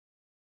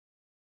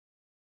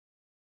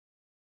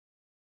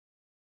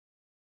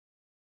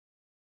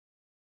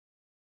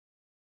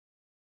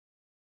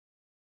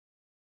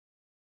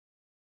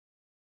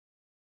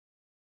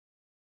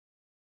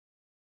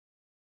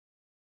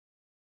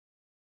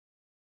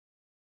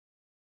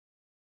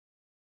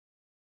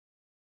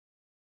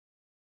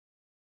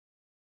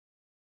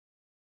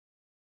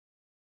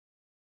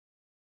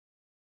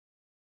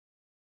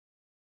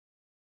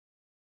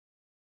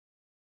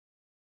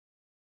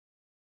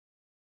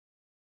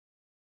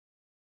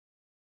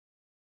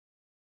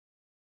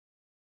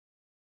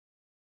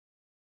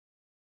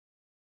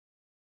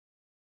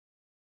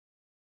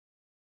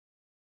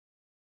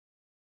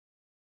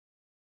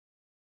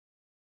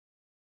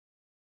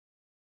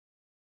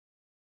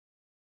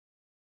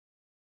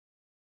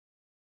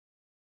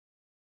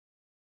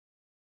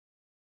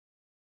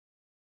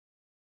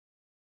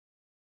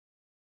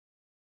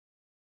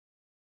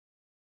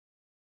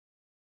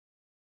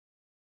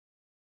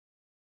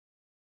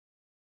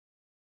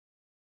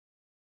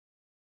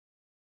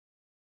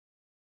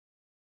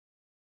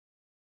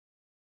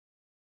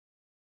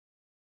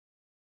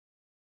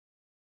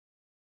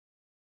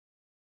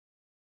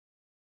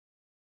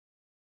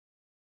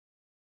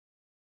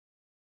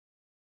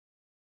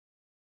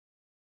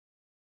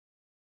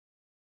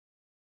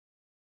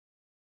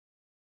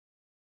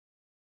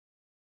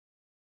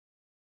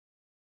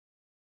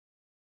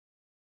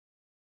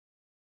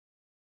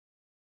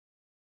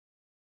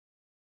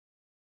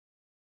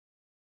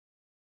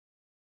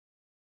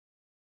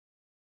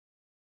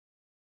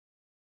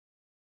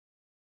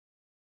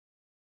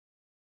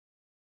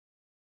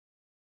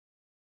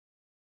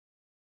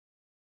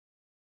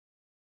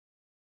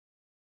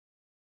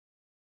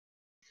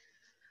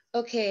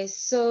Okay,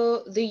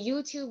 so the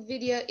YouTube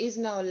video is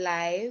now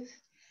live.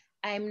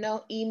 I'm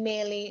now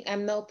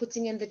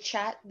putting in the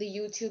chat the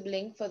YouTube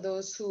link for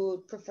those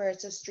who prefer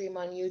to stream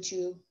on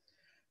YouTube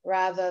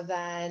rather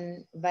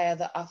than via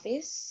the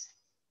office,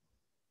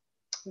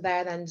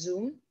 via than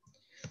Zoom.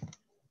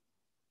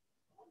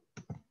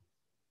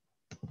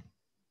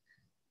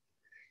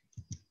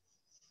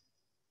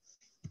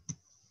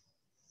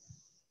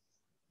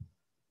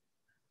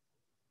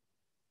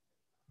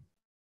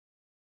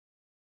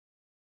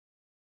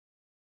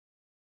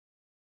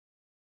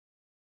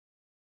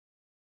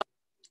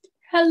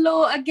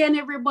 Hello again,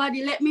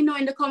 everybody. Let me know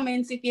in the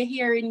comments if you're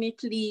hearing me,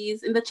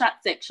 please, in the chat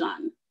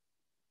section.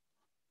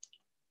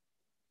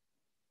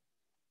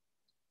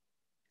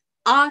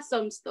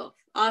 Awesome stuff.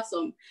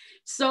 Awesome.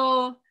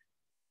 So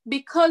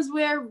because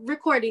we're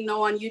recording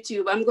now on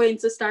YouTube, I'm going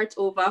to start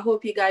over. I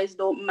hope you guys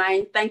don't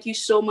mind. Thank you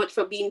so much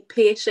for being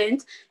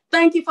patient.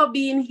 Thank you for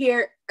being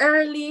here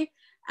early.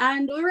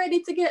 And we're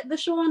ready to get the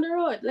show on the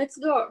road. Let's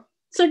go.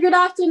 So good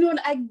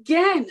afternoon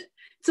again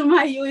to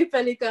my UE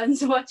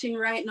Pelicans watching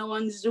right now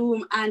on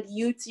Zoom and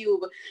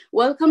YouTube.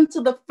 Welcome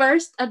to the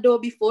first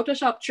Adobe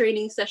Photoshop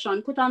training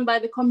session put on by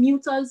the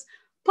Commuters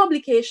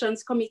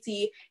Publications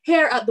Committee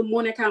here at the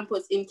Mona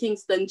campus in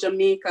Kingston,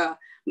 Jamaica.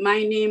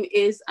 My name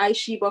is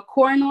Aishiba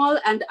Cornwall,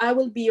 and I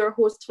will be your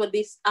host for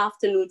this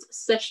afternoon's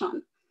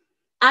session.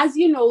 As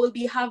you know, we'll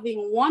be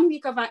having 1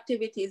 week of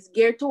activities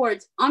geared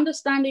towards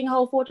understanding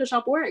how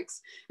Photoshop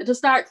works and to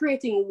start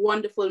creating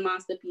wonderful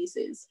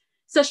masterpieces.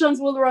 Sessions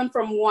will run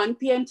from 1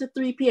 p.m. to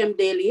 3 p.m.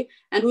 daily,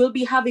 and we'll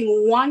be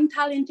having one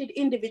talented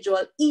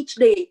individual each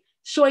day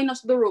showing us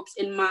the ropes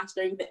in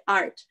mastering the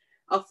art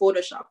of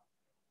Photoshop.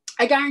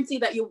 I guarantee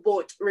that you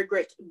won't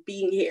regret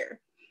being here.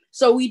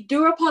 So we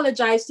do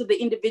apologize to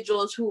the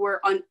individuals who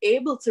were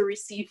unable to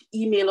receive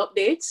email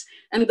updates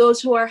and those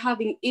who are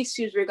having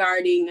issues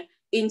regarding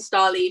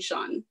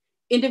installation.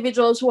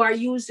 Individuals who are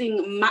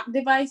using Mac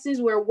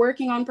devices, we're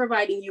working on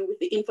providing you with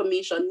the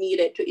information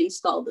needed to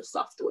install the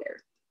software.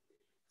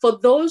 For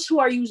those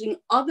who are using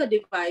other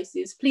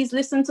devices, please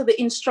listen to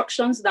the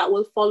instructions that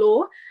will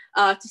follow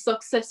to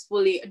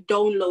successfully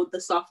download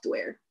the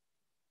software.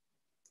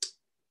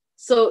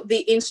 So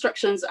the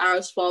instructions are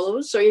as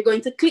follows. So you're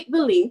going to click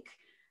the link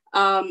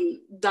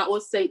that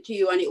was sent to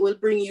you, and it will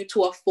bring you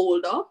to a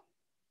folder.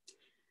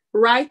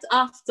 Right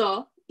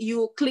after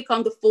you click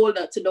on the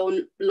folder to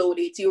download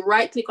it, you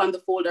right click on the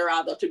folder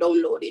rather to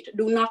download it.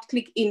 Do not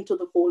click into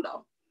the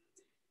folder.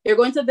 You're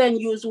going to then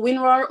use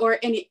WinRAR or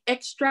any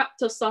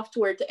extractor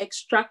software to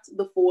extract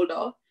the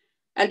folder,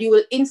 and you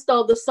will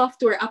install the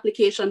software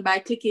application by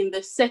clicking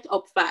the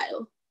setup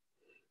file.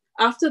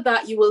 After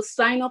that, you will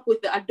sign up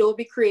with the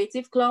Adobe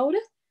Creative Cloud,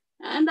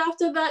 and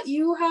after that,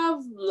 you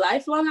have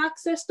lifelong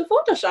access to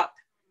Photoshop.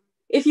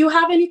 If you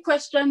have any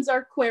questions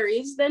or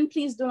queries, then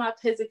please do not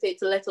hesitate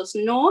to let us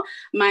know.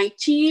 My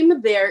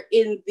team, they're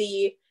in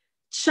the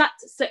chat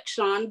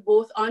section,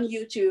 both on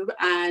YouTube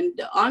and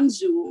on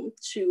Zoom,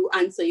 to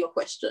answer your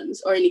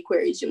questions or any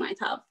queries you might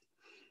have.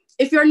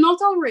 If you're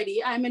not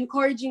already, I'm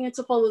encouraging you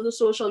to follow the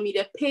social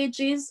media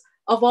pages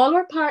of all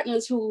our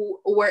partners who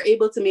are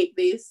able to make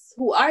this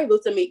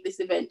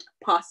event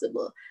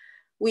possible.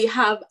 We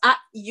have at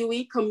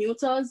UE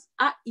Commuters,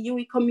 at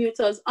UE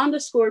Commuters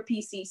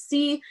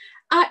 _PCC,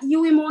 at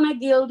UE Mona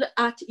Guild,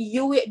 at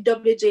UE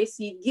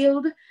WJC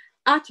Guild,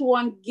 at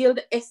One Guild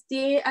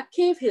STA, at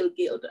Cave Hill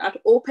Guild, at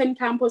Open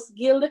Campus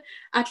Guild,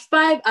 at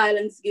Five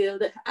Islands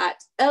Guild,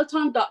 at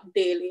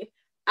Elton.Daily,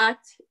 at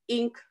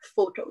Ink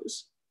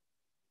Photos.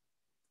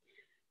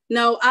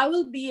 Now, I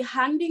will be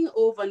handing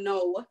over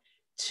now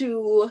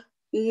to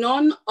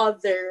none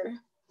other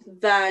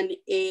than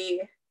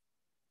a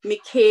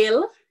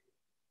Mikhail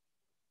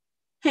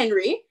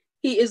Henry.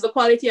 He is the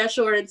Quality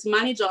Assurance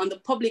Manager on the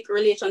Public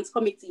Relations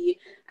Committee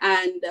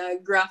and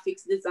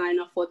graphics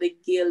designer for the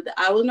Guild.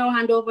 I will now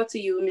hand over to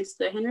you,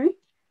 Mr. Henry.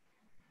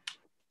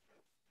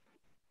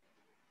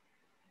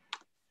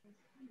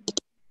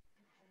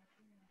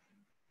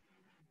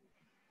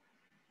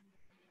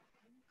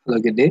 Hello,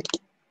 good day.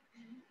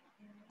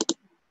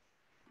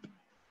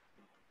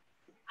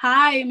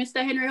 Hi,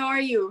 Mr. Henry, how are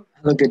you?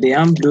 Hello, good day.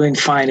 I'm doing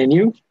fine, and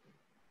you?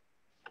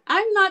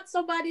 I'm not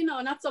so bad,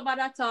 not so bad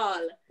at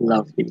all.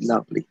 Lovely,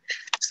 lovely.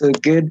 So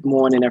good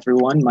morning,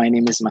 everyone. My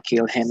name is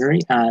Mikhail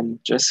Henry, and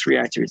just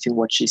reiterating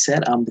what she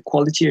said, I'm the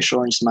Quality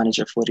Assurance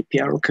Manager for the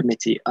PRO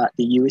Committee at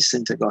the US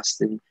St.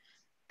 Augustine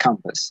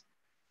campus.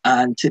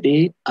 And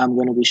today, I'm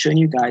going to be showing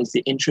you guys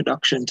the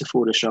introduction to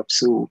Photoshop.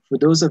 So for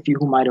those of you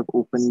who might have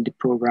opened the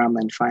program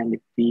and find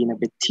it being a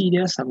bit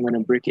tedious, I'm going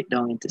to break it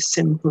down into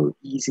simple,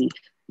 easy,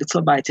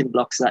 little biting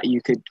blocks that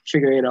you could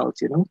figure it out,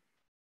 and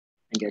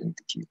get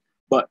into it.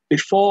 But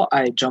before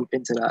I jump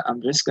into that,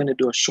 I'm just going to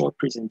do a short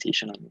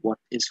presentation on what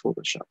is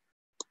Photoshop.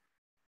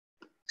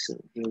 So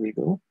here we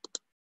go.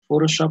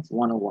 Photoshop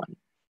 101.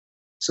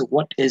 So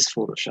what is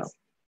Photoshop?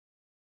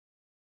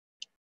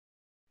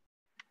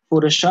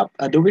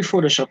 Adobe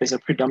Photoshop is a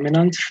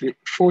predominant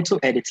photo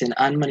editing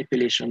and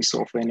manipulation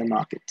software in the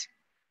market.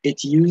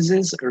 It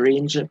uses a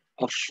range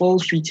of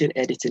full-featured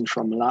editing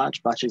from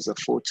large batches of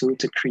photo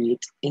to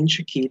create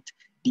intricate,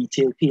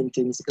 detailed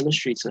paintings,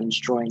 illustrations,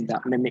 drawing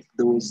that mimic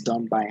those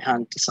done by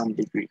hand to some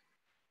degree.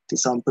 To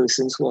some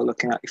persons who are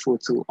looking at the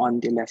photo on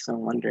the left and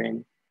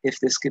wondering if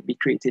this could be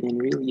created in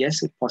real,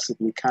 yes, it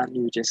possibly can.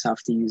 You just have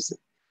to use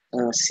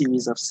a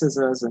series of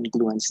scissors and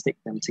glue and stick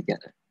them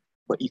together.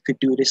 But you could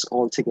do this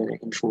all together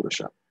in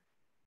Photoshop.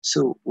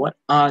 So what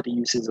are the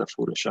uses of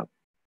Photoshop?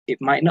 It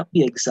might not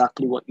be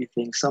exactly what you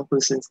think. Some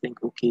persons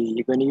think, okay,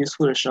 you're going to use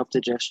Photoshop to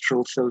just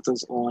throw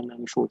filters on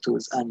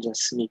photos and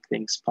just make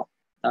things pop.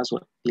 That's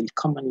what the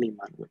common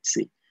layman would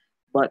say.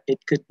 But it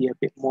could be a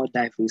bit more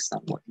diverse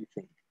than what you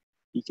think.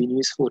 You can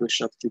use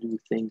Photoshop to do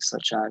things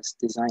such as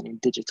designing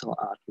digital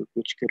artwork,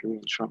 which could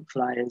range from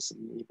flyers,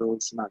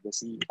 labels,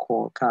 magazine,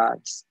 call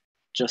cards,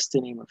 just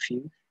to name a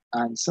few.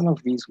 And some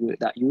of these work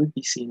that you would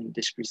be seeing in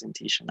this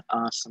presentation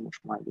are some of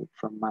my work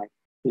from my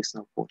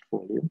personal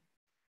portfolio.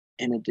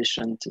 In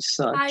addition to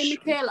such, hi,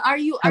 Mikhail. Are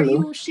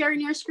hello. you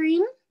sharing your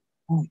screen?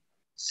 Oh,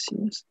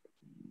 seems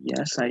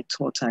yes, I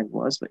thought I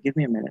was, but give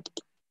me a minute.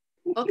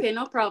 Okay,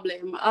 no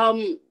problem.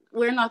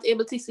 We're not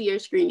able to see your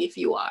screen if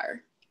you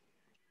are.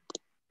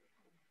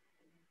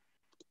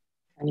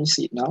 Can you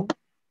see it now?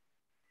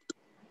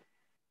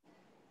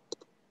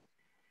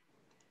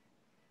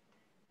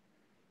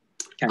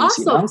 Can you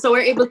see it now? So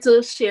we're able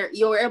to share.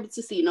 You're able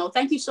to see now.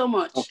 Thank you so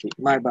much. Okay,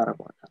 my bad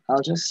about that.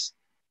 I'll just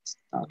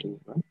start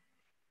over.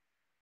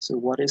 So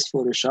what is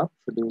Photoshop?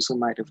 For those who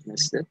might have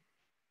missed it,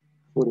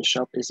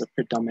 Photoshop is a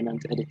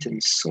predominant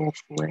editing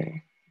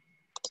software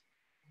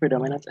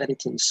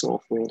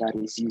that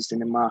is used in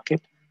the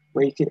market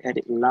where you can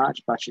edit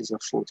large batches of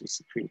photos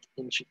to create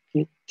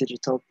intricate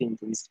digital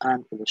paintings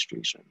and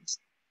illustrations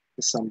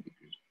to some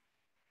degree.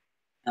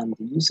 And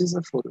the uses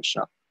of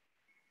Photoshop.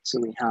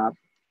 So we have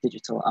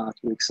digital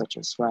artwork such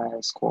as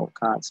flyers, call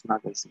cards,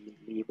 magazine,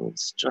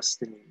 labels, just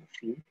to name a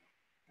few.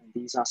 And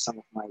these are some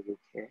of my work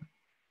here.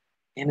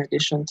 In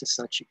addition to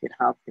such, you could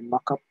have the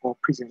mock-up or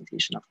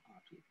presentation of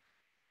artwork.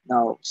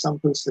 Now, some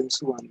persons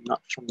who are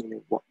not familiar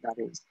with what that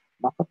is,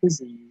 mock-up is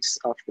the use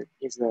of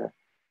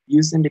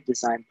used in the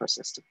design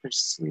process to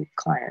persuade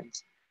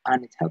clients,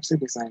 and it helps the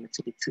designer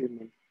to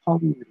determine how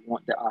we would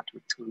want the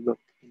artwork to look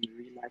in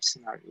real-life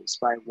scenarios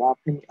by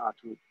warping the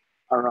artwork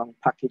around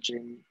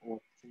packaging or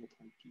putting it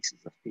on pieces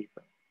of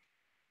paper.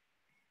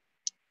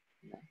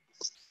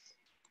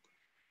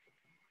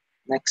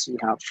 Next, we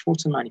have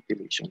photo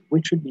manipulation,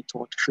 which would be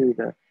taught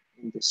further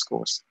in this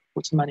course.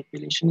 Photo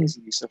manipulation is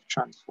the use of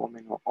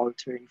transforming or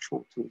altering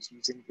photos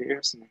using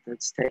various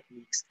methods,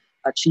 techniques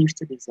achieve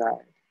the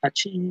desired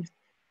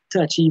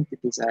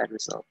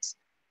results.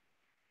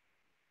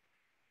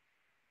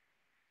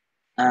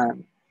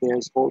 And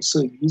there's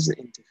also user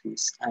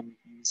interface and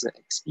user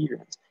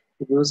experience.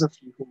 For those of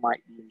you who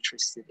might be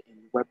interested in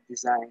web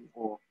design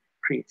or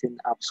creating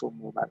apps for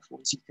mobile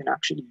phones, you can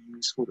actually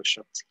use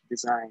Photoshop to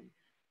design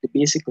the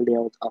basic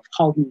layout of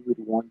how you would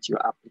want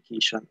your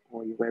application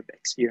or your web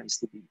experience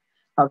to be.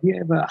 Have you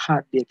ever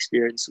had the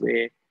experience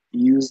where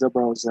you use the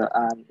browser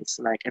and it's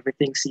like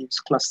everything seems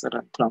clustered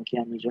and clunky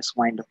and you just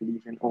wind up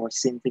leaving, or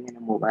same thing in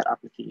a mobile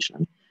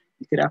application?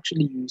 You could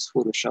actually use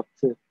Photoshop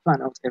to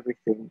plan out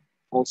everything.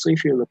 Also,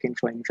 if you're looking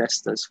for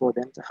investors, for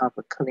them to have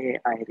a clear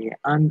idea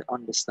and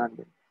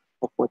understanding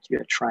of what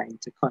you're trying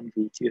to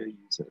convey to your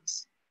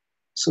users.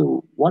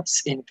 So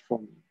what's in it for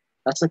me?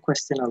 That's a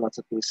question a lot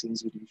of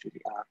persons would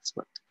usually ask,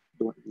 but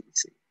don't really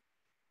say.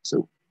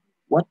 So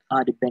what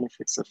are the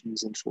benefits of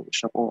using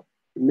Photoshop or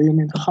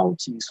learning how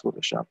to use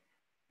Photoshop?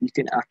 You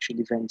can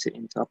actually venture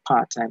into a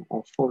part-time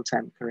or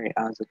full-time career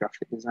as a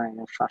graphic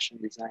designer, fashion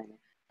designer,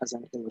 as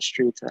an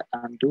illustrator,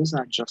 and those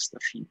are just a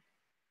few.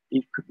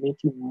 It could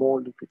make you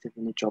more lucrative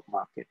in the job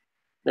market.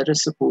 Let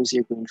us suppose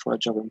you're going for a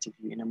job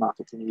interview in a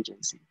marketing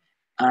agency,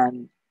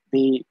 and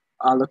they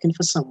are looking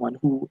for someone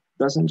who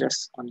doesn't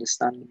just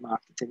understand the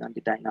marketing and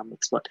the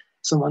dynamics, but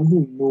someone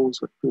who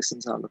knows what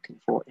persons are looking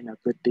for in a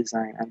good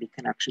design, and they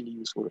can actually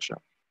use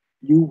Photoshop.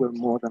 You will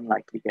more than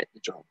likely get the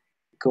job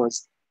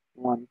because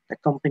one, the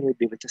company will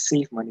be able to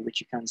save money, which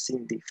you can see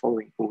in the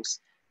following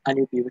post, and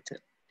you'll be able to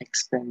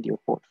expand your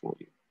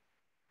portfolio.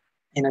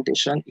 In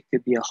addition, it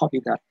could be a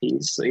hobby that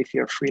pays. So if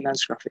you're a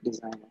freelance graphic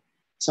designer,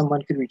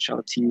 someone could reach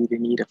out to you, they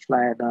need a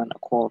flyer done, a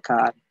call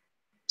card,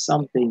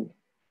 something,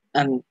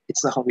 and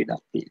it's a hobby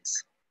that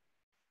pays.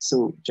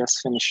 So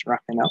just finish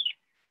wrapping up.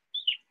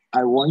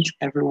 I want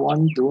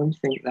everyone, don't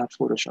think that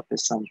Photoshop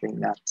is something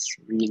that's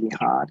really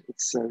hard.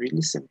 It's a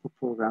really simple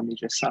program. You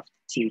just have to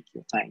take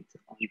your time to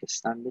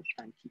understand it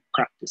and keep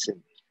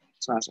practicing.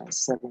 So as I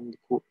said in the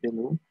quote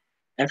below,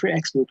 every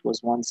expert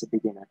was once a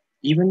beginner.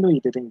 Even though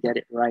you didn't get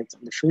it right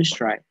on the first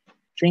try,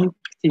 think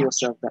to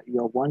yourself that you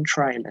are one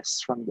try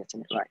less from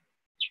getting it right.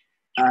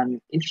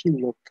 And if you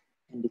look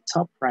in the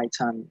top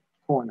right-hand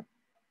corner,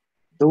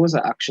 those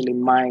are actually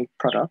my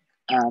product.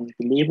 And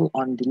the label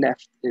on the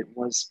left, it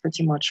was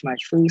pretty much my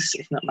first,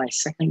 if not my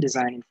second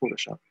design in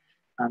Photoshop.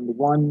 And the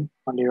one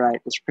on the right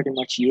was pretty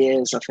much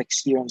years of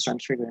experience on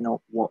figuring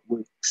out what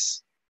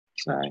works.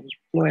 So I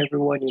implore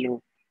everyone,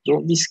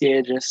 Don't be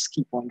scared, just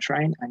keep on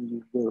trying and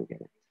you will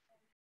get it.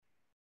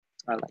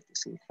 I'd like to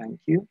say thank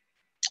you.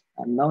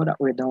 And now that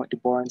we're done with the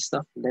boring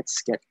stuff,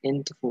 let's get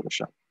into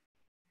Photoshop.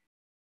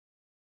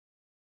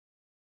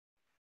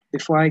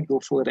 Before I go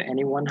further,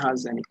 anyone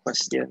has any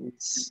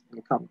questions,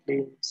 any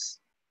complaints?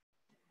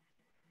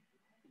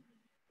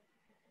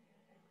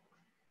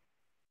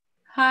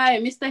 Hi,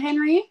 Mr.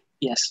 Henry.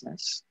 Yes,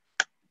 miss.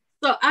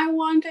 So I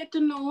wanted to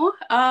know,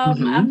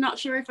 I'm not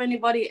sure if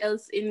anybody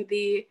else in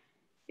the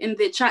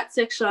chat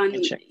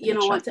section,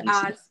 want to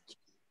ask.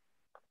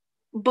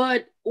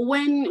 But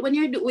when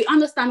we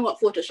understand what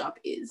Photoshop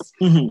is,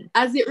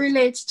 as it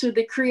relates to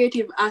the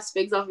creative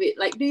aspects of it,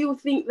 like, do you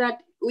think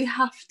that we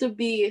have to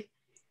be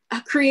a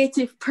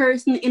creative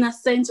person in a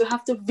sense? We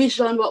have to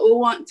vision what we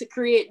want to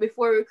create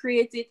before we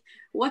create it?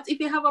 What if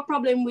you have a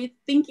problem with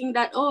thinking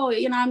that,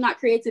 I'm not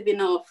creative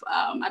enough,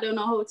 I don't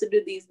know how to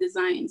do these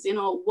designs?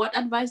 What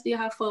advice do you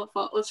have for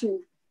us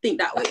who think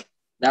that way?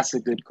 That's a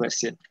good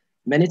question.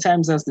 Many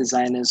times as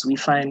designers, we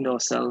find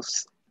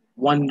ourselves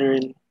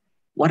wondering,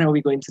 what are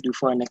we going to do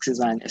for our next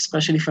design?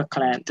 Especially if a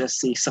client just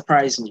say,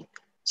 surprise me.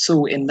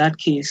 So in that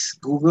case,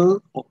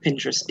 Google or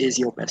Pinterest is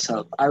your best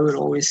help. I would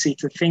always say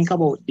to think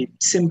about the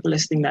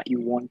simplest thing that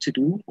you want to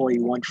do or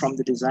you want from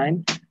the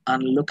design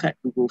and look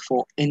at Google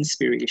for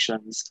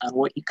inspirations. And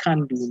what you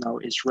can do now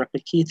is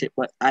replicate it,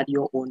 but add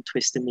your own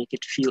twist to make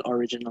it feel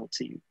original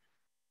to you.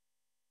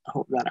 I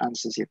hope that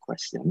answers your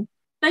question.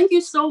 Thank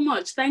you so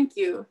much. Thank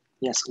you.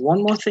 Yes,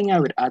 one more thing I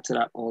would add to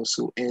that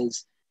also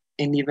is,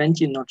 in the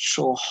event you're not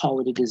sure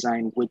how the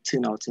design would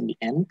turn out in the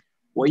end,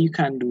 what you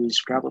can do is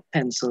grab a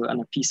pencil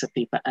and a piece of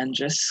paper and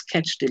just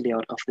sketch the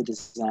layout of the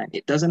design.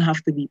 It doesn't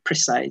have to be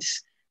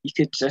precise. You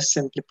could just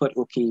simply put,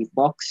 okay,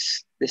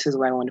 box, this is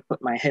where I want to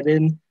put my head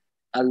in,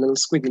 a little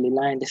squiggly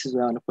line, this is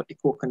where I want to put the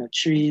coconut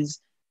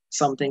trees,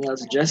 something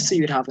else, just so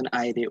you'd have an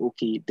idea,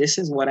 okay, this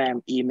is what I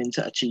am aiming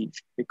to achieve.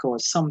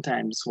 Because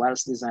sometimes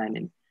whilst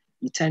designing,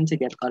 you tend to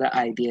get other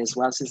ideas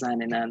whilst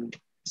designing, and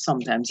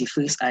sometimes your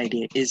first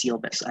idea is your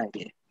best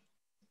idea.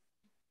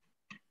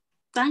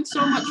 Thanks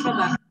so much for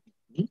that.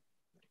 No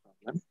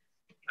problem.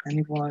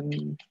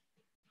 Anyone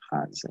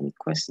has any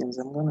questions?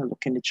 I'm going to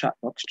look in the chat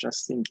box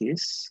just in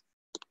case.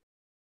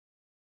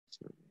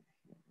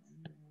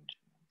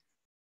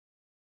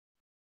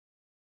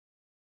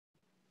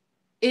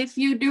 If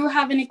you do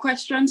have any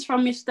questions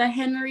from Mr.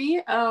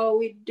 Henry,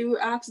 we do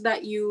ask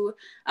that you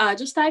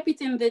just type it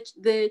in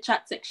the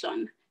chat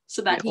section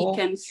so that he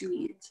can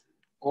see it.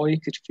 Or you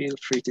could feel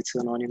free to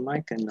turn on your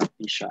mic and not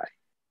be shy.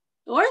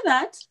 Or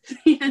that.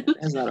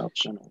 There's that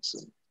option also.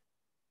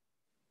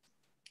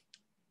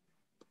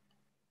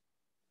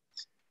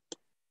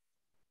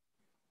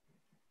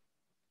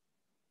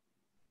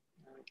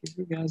 I'll give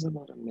you guys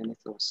about a minute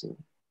or so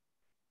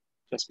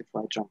just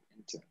before I jump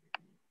into it.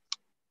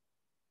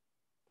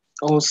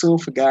 Also,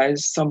 for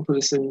guys, some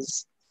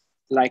persons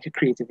like a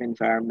creative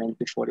environment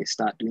before they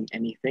start doing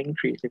anything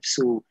creative.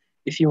 So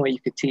if you want, you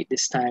could take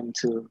this time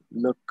to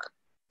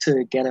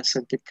get a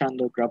scented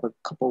candle, grab a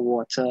cup of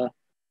water,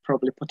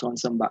 probably put on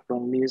some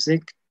background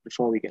music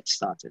before we get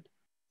started.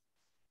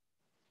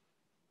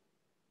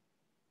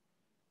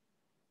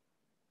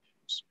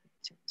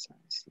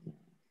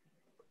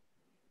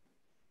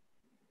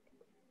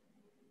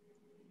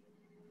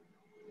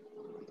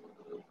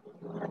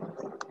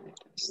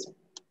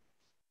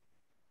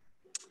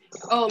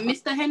 Oh,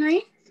 Mr.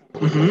 Henry?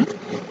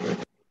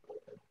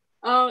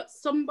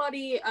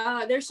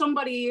 There's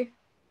somebody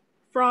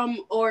from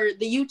the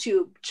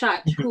YouTube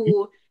chat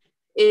who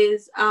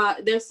is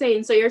they're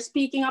saying, so you're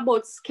speaking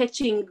about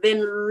sketching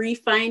then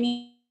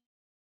refining?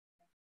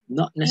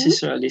 Not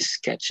necessarily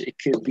sketch, it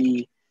could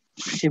be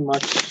pretty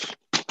much,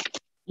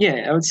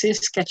 yeah, I would say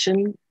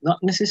sketching, not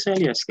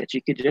necessarily a sketch.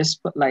 You could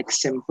just put like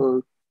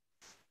simple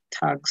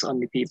tags on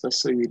the paper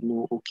so you'd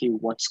know, okay,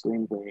 what's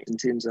going where in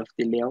terms of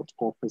the layout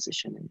or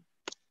positioning.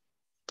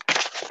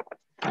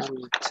 I'm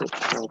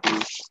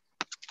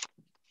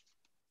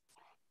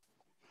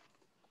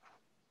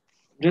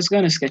just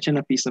going to sketch on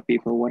a piece of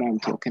paper what I'm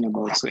talking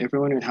about so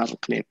everyone will have a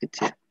clear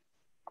picture.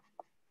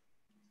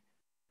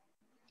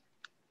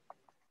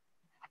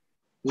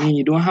 I mean,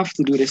 you don't have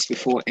to do this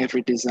before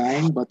every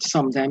design, but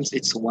sometimes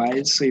it's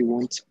wise so you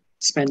won't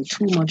spend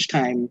too much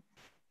time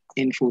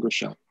in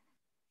Photoshop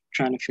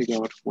trying to figure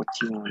out what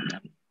you want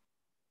done.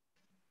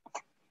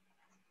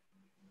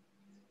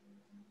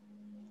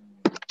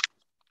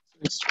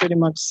 It's pretty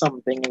much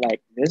something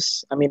like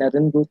this. I mean, I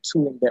didn't go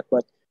too in depth,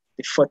 but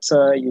the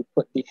footer, you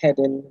put the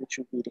heading, which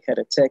would be the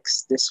header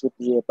text. This would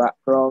be a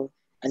background,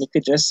 and you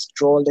could just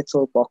draw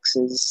little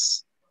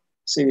boxes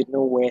so you'd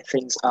know where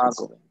things are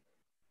going.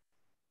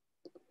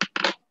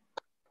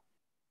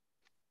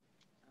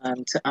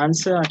 And to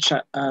answer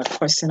a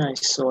question I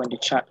saw in the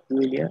chat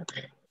earlier,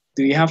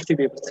 do you have to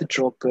be able to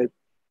draw good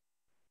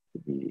to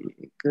be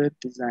a good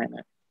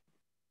designer?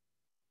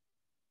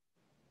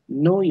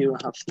 No, you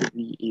don't have to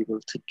be able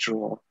to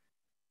draw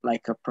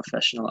like a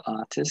professional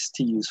artist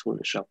to use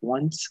Photoshop.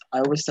 I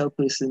always tell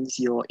persons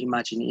your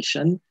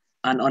imagination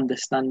and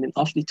understanding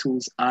of the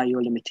tools are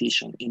your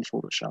limitation in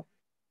Photoshop.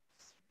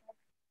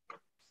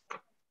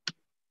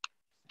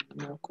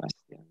 No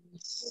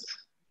questions.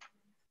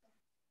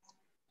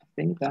 I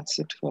think that's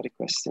it for the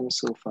questions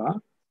so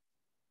far.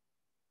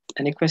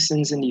 Any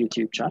questions in the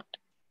YouTube chat?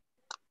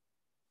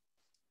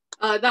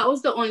 That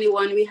was the only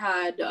one we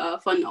had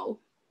for now.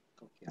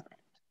 Okay, all right.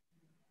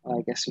 Well,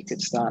 I guess we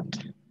could start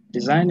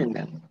designing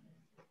then.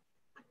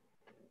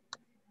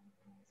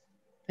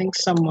 I think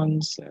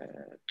someone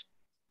said,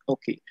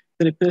 okay.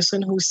 So the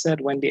person who said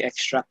when they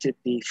extracted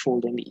the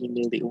folder in the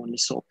email, they only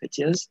saw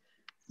pictures.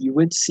 You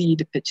would see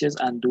the pictures,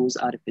 and those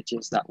are the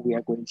pictures that we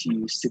are going to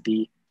use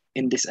today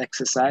in this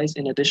exercise.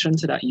 In addition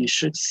to that, you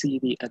should see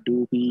the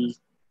Adobe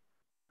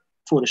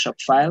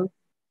Photoshop file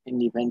in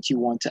the event you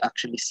want to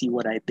actually see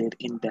what I did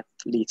in depth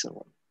later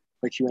on,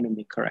 or if you want to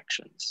make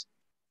corrections.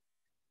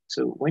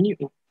 So when you,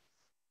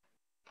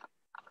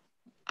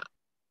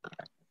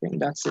 I think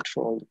that's it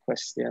for all the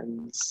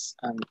questions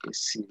and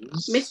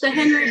issues. Mr.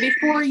 Henry,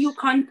 before you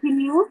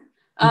continue,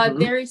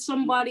 there is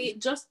somebody,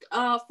 just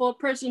for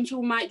persons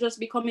who might just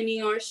be coming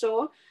in or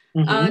so,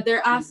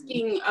 they're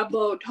asking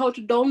about how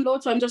to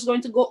download. So I'm just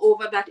going to go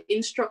over that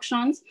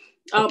instructions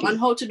on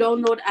how to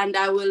download, and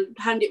I will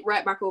hand it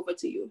right back over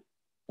to you.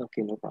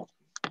 Okay, no problem.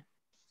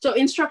 So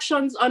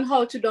instructions on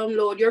how to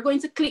download. You're going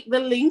to click the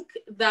link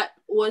that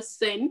was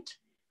sent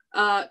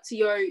to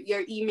your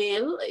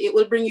email. It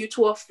will bring you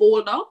to a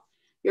folder.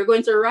 You're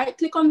going to right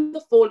click on the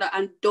folder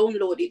and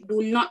download it.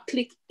 Do not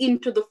click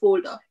into the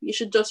folder. You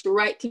should just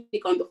right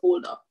click on the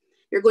folder.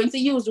 You're going to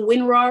use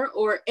WinRAR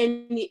or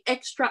any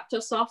extractor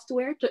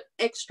software to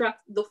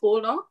extract the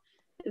folder.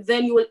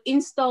 Then you will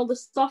install the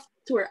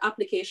software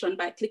application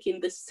by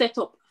clicking the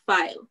setup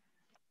file.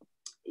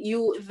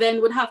 You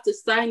then would have to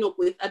sign up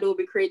with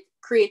Adobe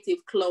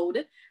Creative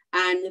Cloud,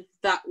 and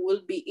that will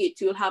be it.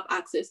 You'll have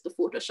access to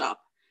Photoshop.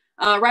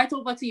 Right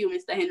over to you,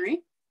 Mr.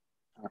 Henry.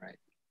 All right.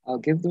 I'll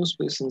give those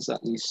persons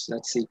at least,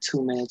 let's say,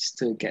 2 minutes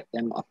to get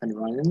them up and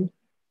running.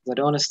 I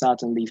don't want to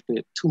start and leave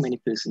too many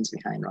persons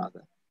behind,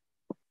 rather.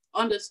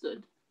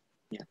 Understood.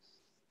 Yes.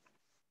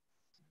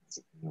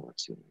 But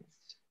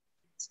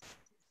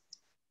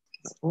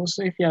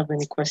also, if you have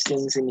any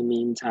questions in the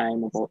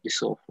meantime about the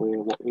software,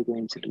 what we're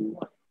going to do,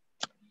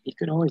 you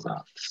can always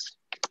ask.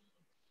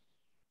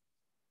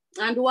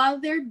 And while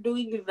they're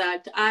doing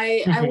that,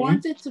 I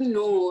wanted to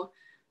know,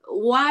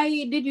 why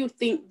did you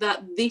think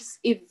that this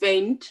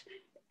event,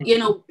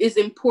 is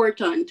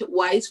important?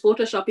 Why is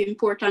Photoshop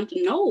important?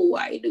 No,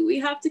 why do we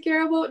have to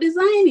care about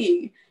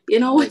designing?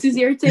 What is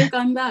your take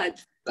on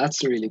that?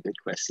 That's a really good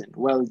question.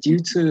 Well, due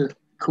to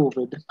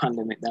COVID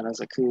pandemic that has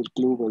occurred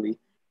globally,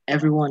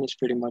 everyone is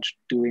pretty much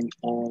doing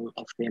all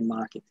of their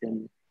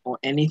marketing or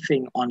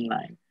anything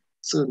online.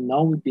 So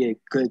now would be a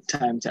good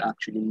time to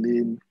actually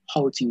learn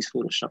how to use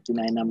Photoshop, the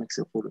dynamics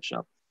of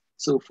Photoshop.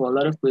 So for a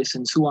lot of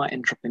persons who are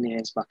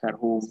entrepreneurs back at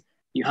home,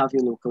 you have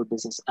your local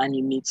business and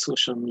you need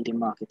social media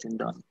marketing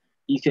done,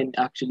 you can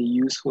actually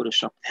use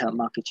Photoshop to help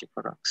market your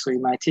product. So you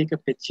might take a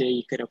picture,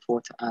 you could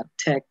afford to add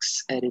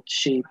text, edit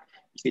shape,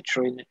 you could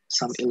throw in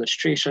some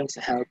illustrations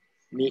to help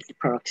make the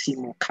product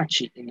seem more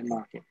catchy in the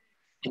market.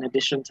 In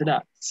addition to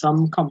that,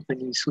 some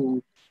companies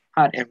who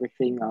had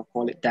everything, I'll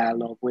call it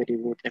dialogue, where they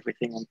wrote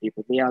everything on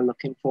paper, they are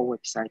looking for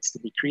websites to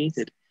be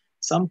created.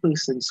 Some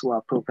persons who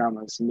are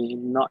programmers may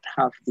not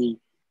have the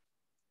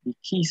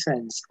key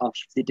sense of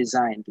the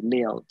design, the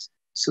layout.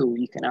 So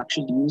you can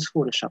actually use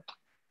Photoshop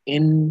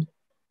in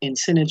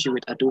synergy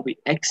with Adobe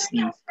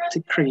XD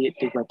to create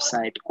the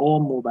website or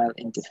mobile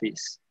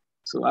interface.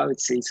 So I would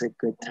say it's a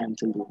good time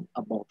to learn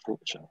about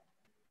Photoshop.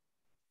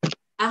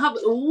 I have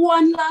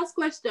one last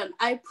question.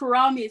 I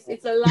promise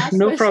it's a last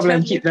no question. No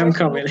problem, keep them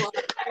coming.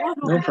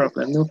 No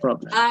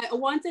problem. I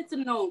wanted to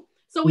know.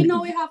 So we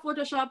know we have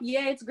Photoshop.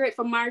 Yeah, it's great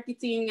for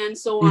marketing and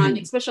so on,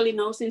 especially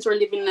now since we're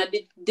living in a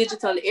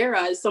digital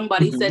era, as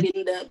somebody said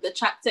in the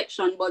chat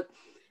section. But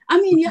I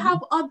mean, you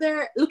have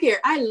other, look here,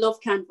 I love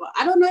Canva.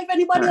 I don't know if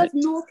anybody else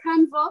knows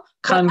Canva,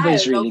 but I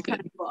love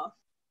Canva.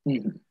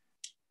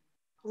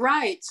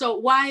 Right. So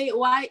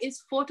why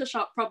is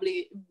Photoshop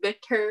probably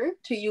better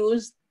to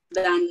use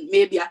than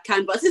maybe a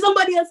Canva? See,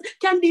 somebody else,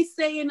 Candy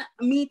saying,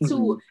 me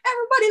too.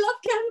 Everybody loves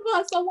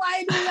Canva. So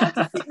why do we have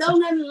to sit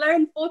down and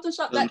learn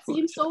Photoshop? That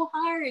seems so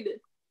hard.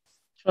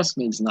 Trust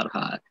me, it's not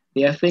hard.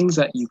 There are things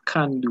that you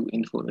can do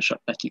in Photoshop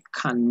that you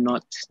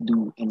cannot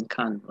do in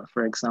Canva.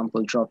 For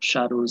example, drop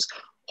shadows,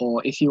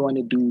 or if you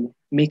want to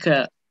make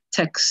a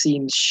text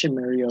seem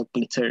shimmery or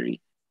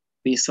glittery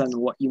based on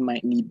what you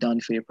might need done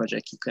for your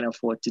project, you can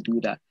afford to do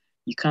that.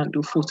 You can't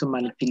do photo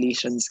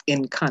manipulations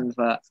in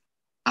Canva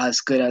as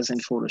good as in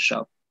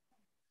Photoshop.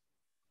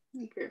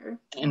 Okay.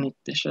 In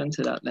addition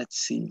to that, let's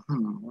see,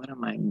 what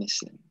am I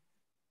missing?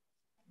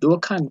 Though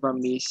Canva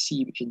may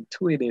seem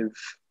intuitive,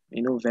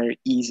 very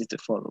easy to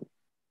follow,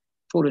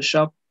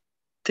 Photoshop,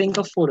 think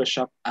of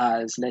Photoshop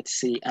as, let's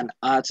say,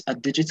 a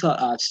digital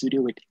art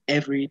studio with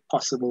every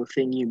possible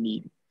thing you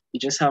need. You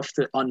just have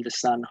to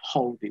understand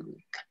how they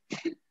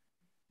work.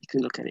 You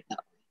can look at it that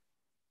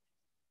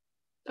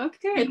way.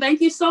 Okay,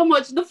 thank you so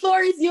much. The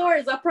floor is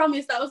yours. I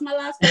promise that was my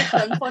last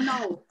question for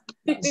now.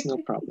 That's no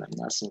problem.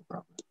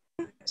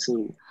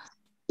 So,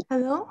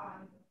 hello?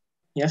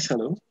 Yes,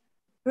 hello.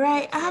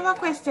 Right. I have a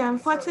question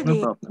for No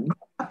today. problem.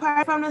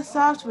 Apart from the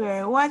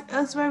software, what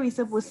else were we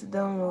supposed to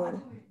download?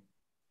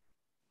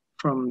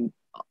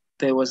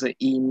 There was an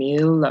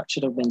email that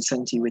should have been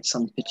sent to you with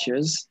some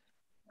pictures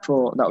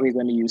that we're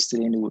going to use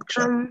today in the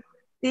workshop.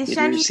 Did you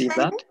Shanice receive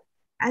send that? it?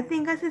 I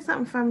think I see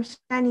something from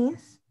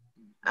Shanice.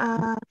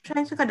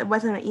 Trying to look at the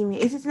bottom of the email.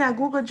 Is it in a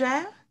Google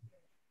Drive?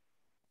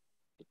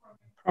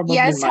 Probably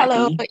Yes, might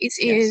hello, be. it Yes.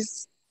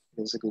 is.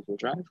 There's a Google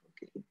Drive.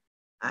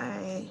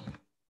 Okay.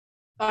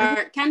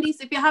 Or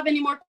Candice, if you have any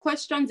more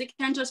questions, you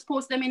can just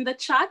post them in the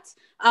chat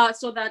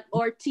so that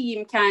our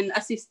team can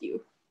assist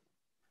you.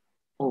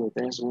 Oh,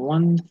 there's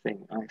one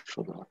thing I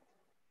forgot.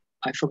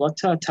 I forgot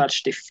to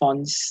attach the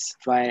fonts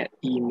via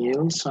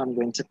email, so I'm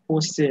going to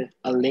post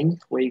a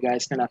link where you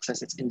guys can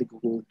access it in the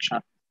Google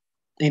chat,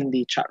 in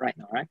the chat right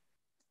now, right?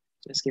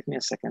 Just give me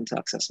a second to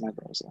access my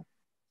browser.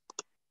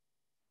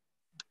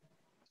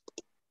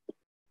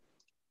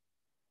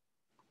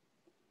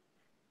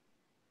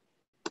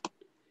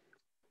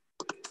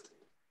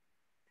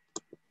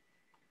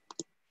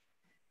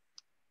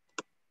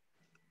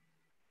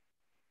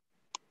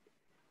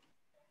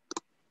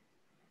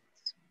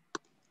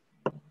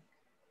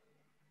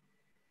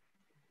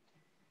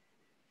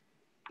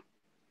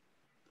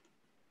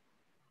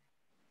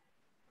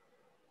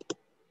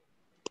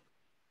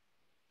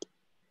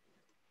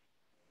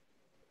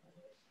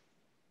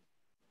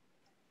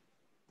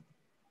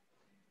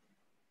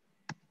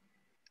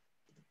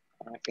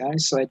 All right,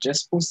 guys, so I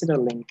just posted a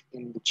link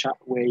in the chat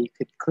where you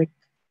could click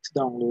to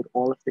download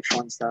all of the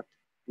fonts that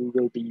we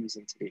will be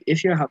using today.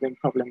 If you're having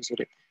problems with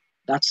it,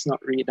 that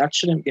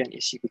shouldn't be an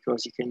issue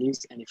because you can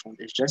use any font.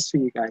 It's just for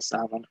you guys to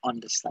have an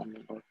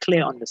understanding or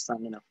clear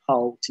understanding of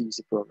how to use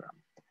the program.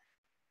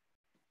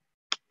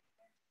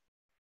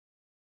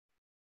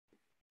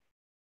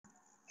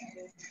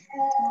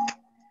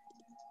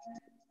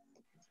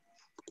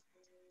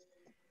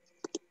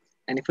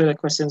 Any further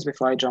questions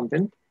before I jump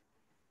in?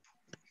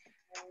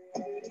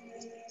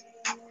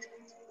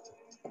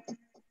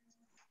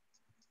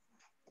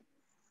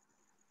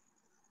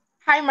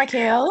 Hi,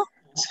 Michael.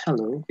 Yes,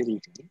 hello, good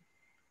evening.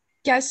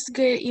 Yes,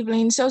 good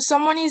evening. So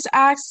someone is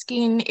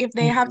asking if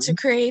they have to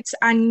create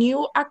a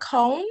new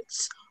account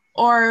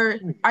or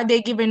are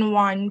they given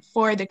one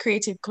for the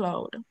Creative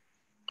Cloud?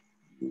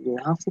 You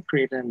will have to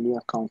create a new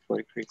account for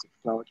the Creative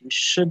Cloud. You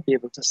should be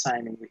able to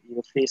sign in with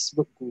either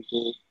Facebook,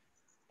 Google,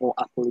 or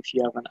Apple if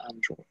you have an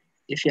Android,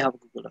 if you have a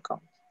Google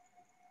account.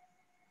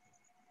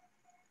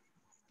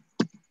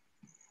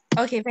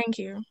 Okay, thank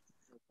you.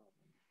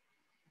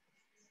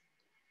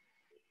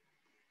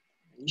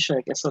 Alicia,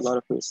 I guess a lot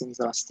of persons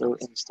are still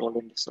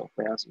installing the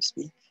software as we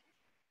speak.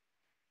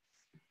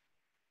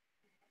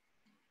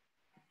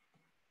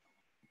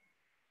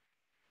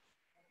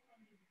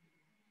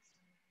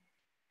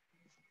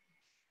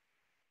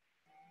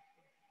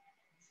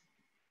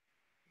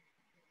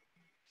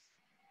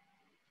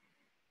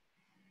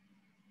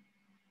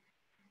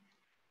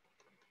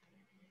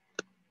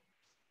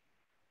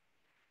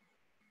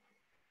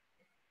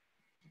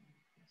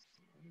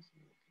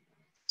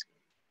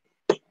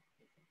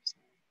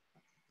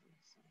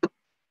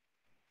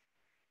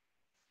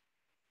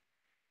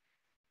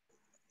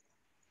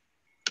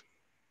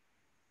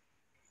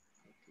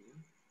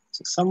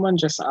 So someone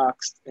just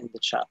asked in the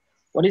chat,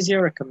 what is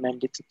your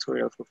recommended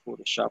tutorial for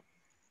Photoshop?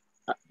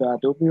 The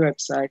Adobe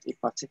website, a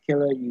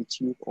particular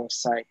YouTube or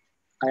site?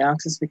 I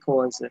ask this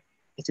because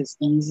it is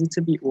easy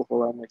to be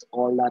overwhelmed with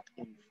all that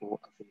info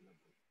available.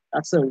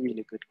 That's a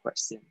really good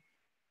question.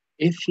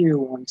 If you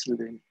want to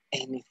learn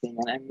anything,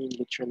 and I mean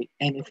literally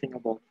anything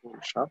about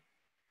Photoshop,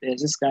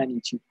 there's this guy on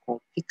YouTube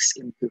called Pix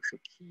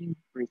Imperfect. He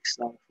breaks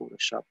down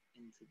Photoshop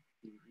into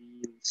the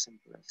real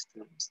simplest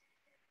terms.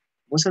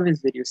 Most of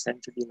his videos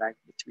tend to be like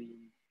between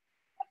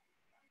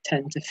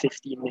 10 to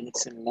 15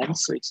 minutes in length,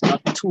 so it's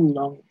not too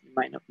long, it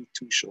might not be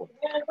too short.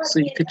 So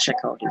you could check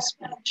out his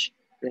page.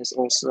 There's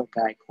also a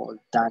guy called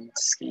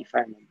Dansky, if I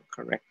remember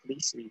correctly,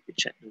 so you could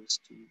check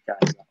those two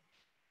guys out.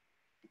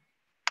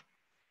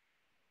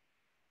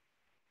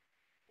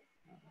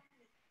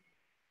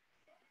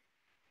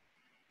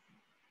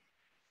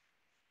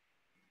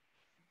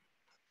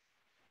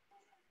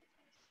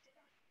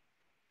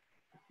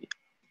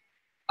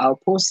 I'll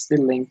post the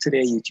link to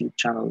their YouTube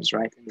channels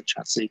right in the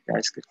chat so you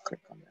guys could click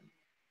on them.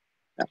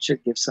 That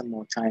should give some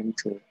more time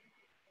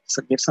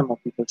give some more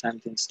people time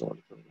to install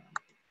the program.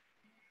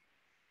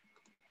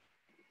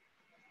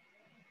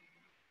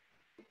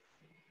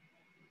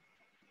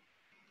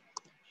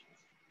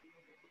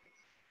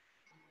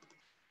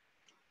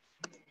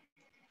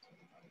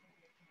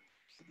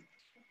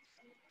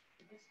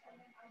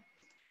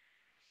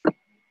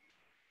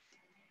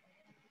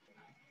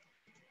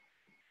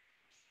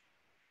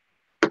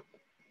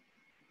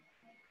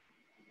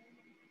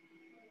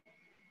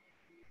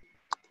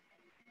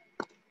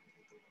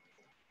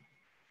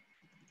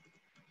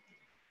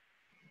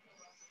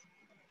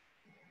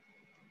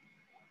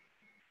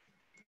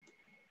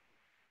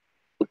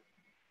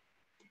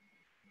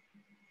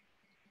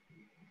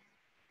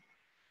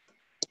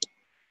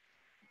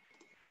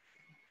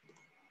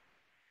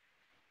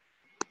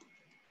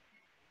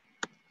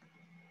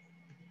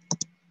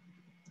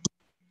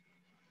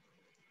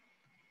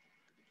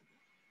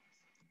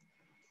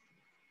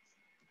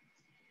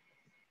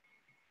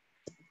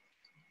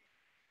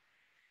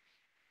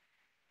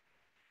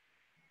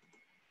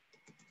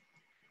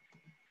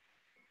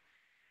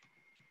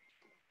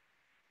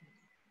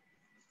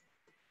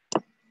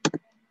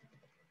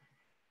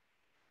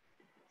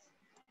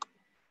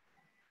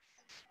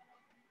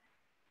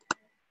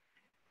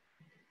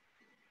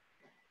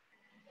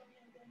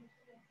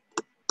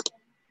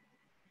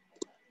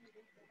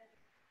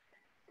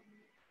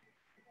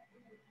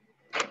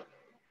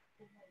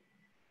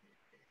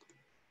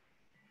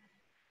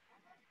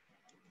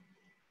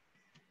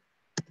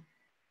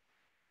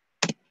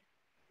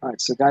 All right,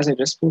 so guys, I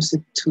just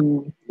posted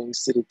 2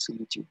 links to the 2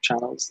 YouTube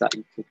channels that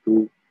you could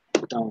go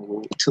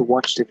download to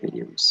watch the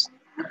videos.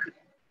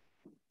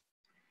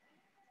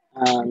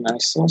 And I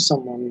saw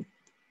someone,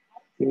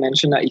 he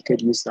mentioned that you could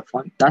use the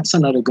font. That's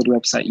another good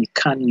website you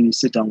can use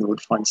to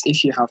download fonts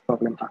if you have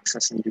problem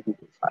accessing the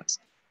Google Files.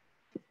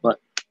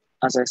 But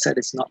as I said,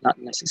 it's not that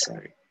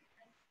necessary.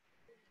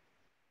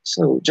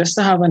 So just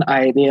to have an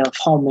idea of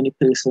how many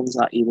persons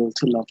are able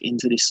to log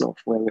into the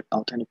software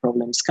without any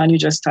problems, can you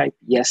just type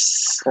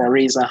yes or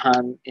raise a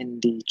hand in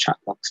the chat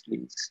box,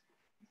 please?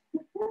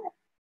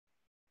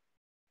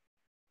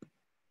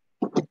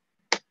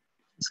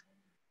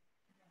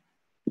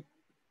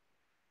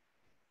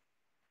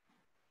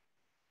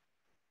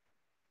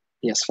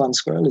 Yes, Fun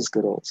Squirrel is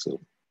good also.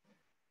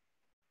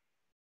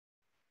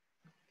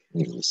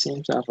 We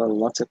seem to have a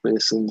lot of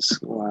persons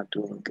who are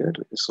doing good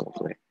with the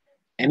software.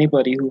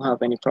 Anybody who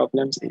have any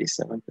problems,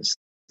 87%,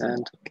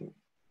 okay.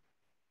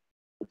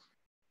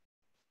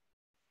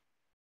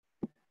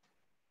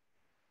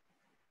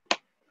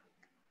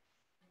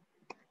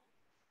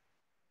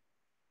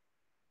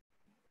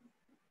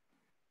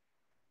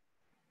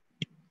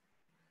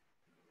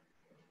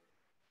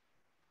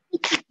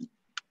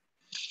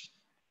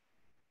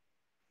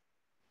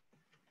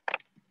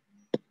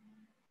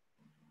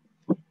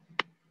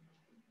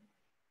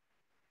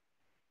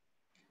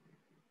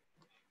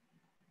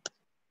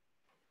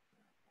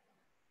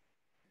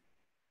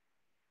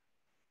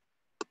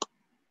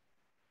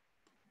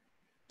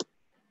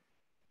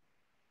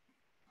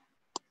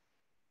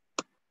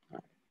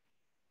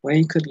 Where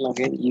you could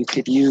log in, you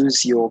could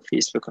use your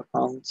Facebook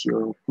account,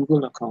 your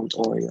Google account,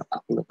 or your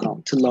Apple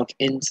account to log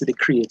into the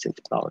Creative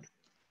Cloud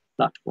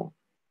platform.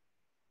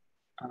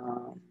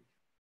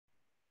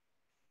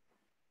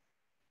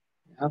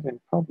 Having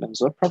problems.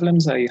 What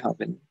problems are you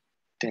having,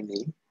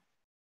 Demi?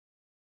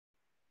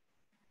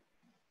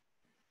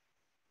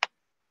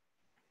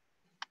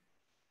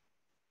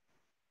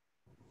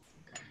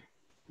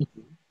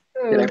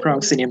 Did I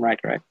pronounce the name right?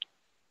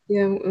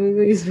 Yeah, I'm going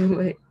to use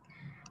my mic.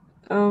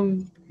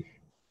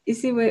 You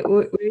see where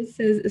it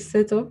says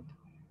setup?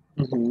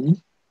 Mm-hmm.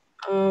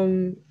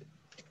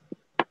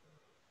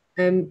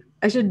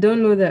 I should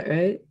download that,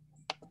 right?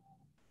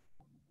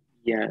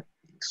 Yeah.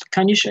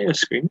 Can you share your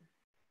screen?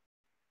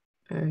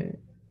 All right.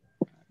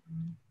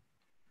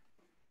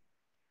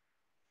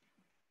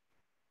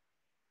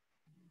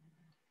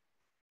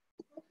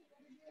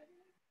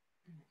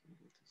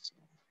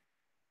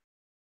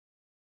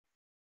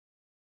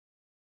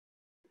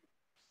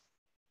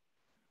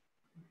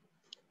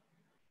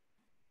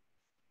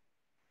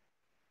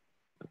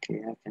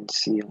 Okay, I can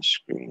see your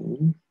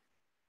screen.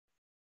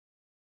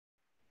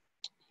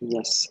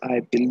 Yes, I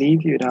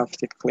believe you'd have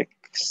to click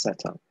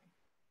setup.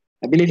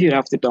 I believe you'd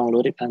have to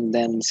download it and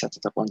then set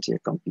it up onto your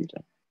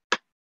computer.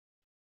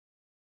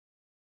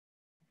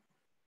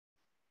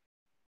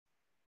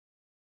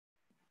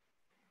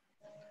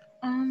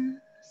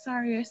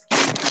 Sorry,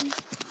 excuse me.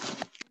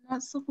 You're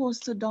not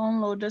supposed to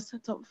download the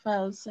setup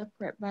file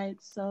separate by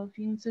itself.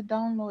 You need to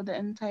download the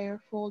entire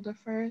folder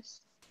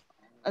first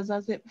as a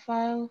zip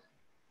file.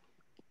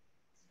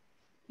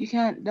 You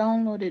can't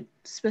download it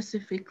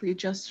specifically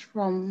just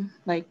from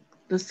like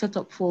the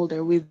setup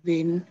folder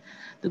within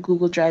the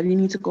Google Drive. You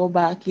need to go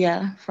back,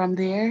 from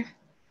there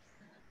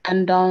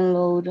and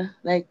download,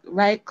 like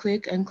right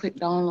click and click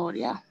download,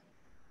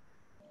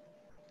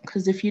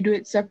 Because if you do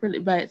it separately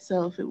by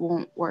itself, it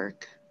won't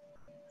work.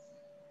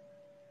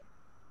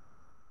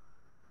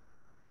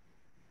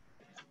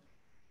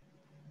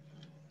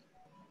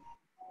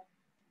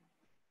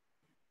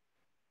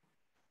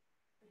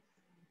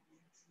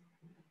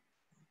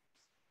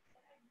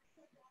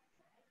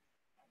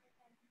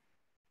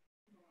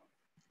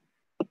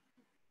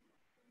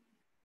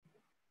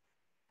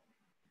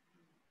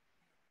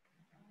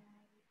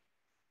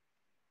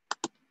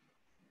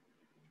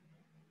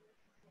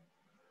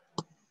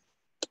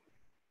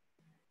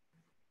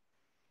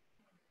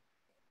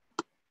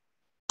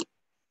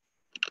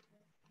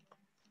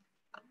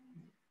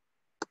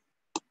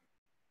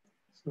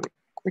 So,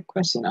 quick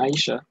question,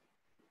 Aisha.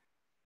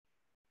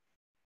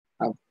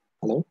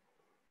 Hello?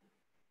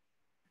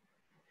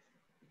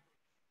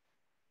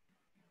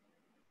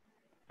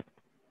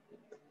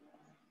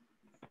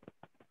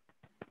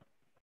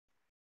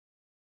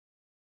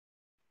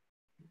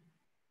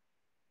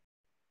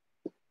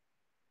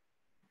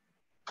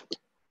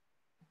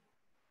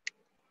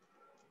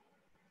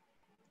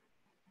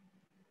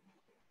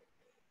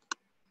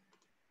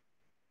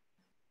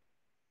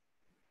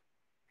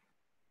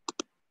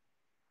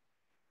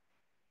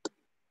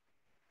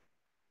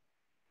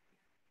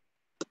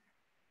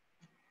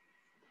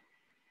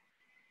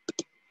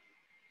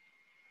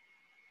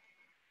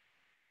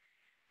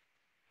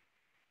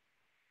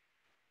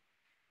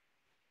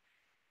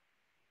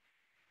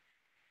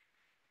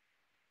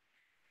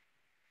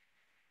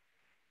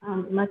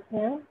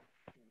 Mateo,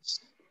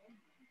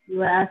 you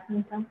were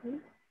asking something?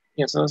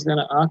 Yes, I was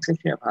gonna ask if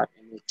you have had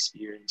any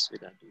experience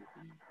with Adobe.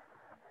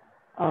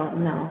 Oh,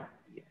 no.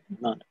 Yeah,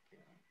 none.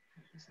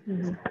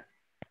 Mhm.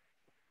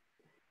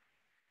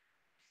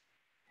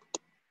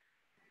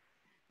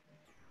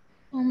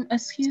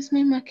 Excuse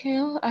me,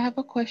 Mikhail, I have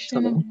a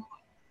question Hello. about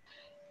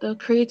the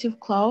Creative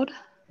Cloud.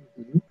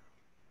 Mm-hmm.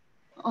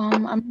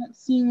 I'm not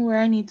seeing where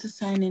I need to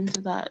sign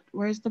into that.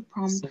 Where's the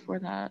prompt So, for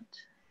that?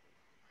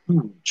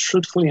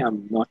 truthfully,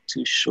 I'm not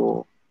too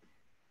sure.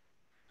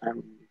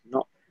 I'm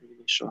not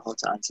really sure how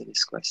to answer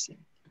this question.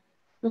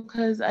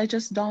 Because I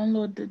just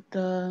downloaded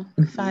the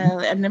Mm-hmm. file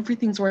and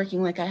everything's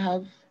working. Like I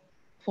have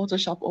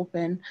Photoshop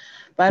open,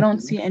 but I don't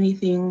Mm-hmm. see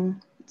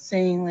anything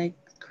saying like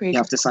You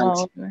have Creative to sign.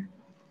 Cloud. Or...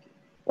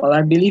 Well,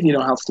 I believe you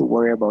don't have to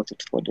worry about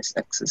it for this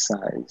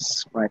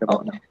exercise right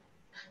about Okay, now.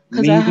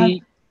 because I have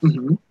Maybe,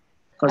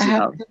 because you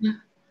have.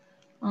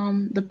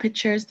 the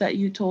pictures that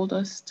you told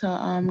us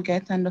to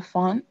get and the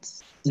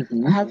fonts.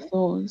 Mm-hmm. I have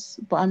those,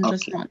 but I'm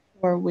just Okay. not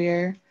sure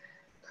where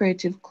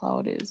Creative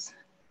Cloud is.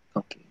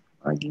 Okay.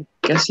 I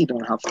guess you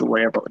don't have to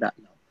worry about that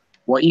now.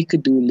 What you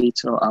could do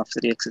later after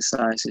the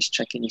exercise is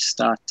check in your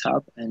Start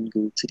tab and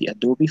go to the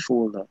Adobe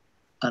folder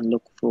and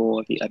look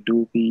for the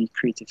Adobe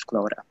Creative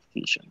Cloud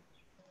application.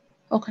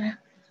 Okay.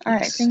 All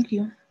right. Yes. Thank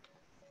you.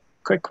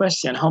 Quick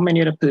question. How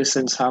many other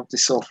persons have the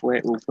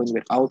software open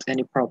without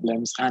any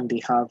problems and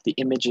they have the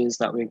images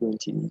that we're going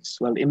to use?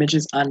 Well, the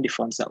images and the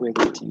fonts that we're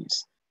going to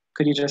use.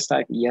 Could you just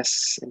type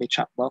yes in the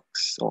chat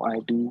box or I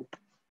do?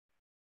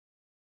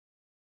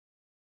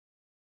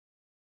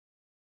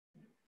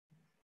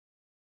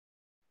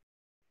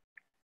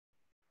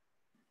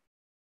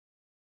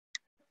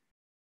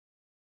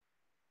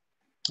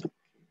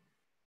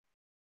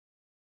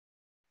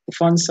 The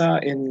fonts are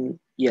in,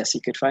 yes,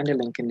 you could find a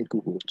link in the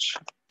Google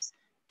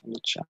in the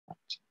chat.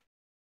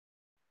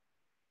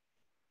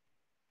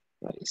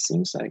 But it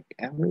seems like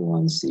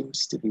everyone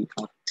seems to be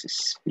up to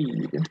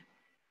speed.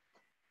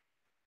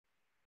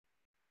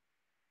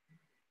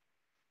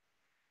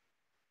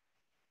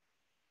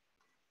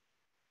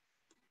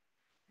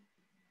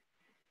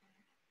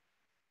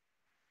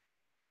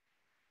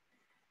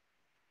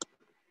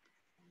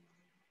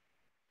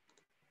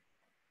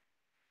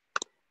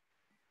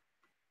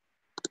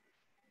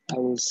 I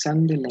will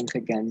send the link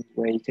again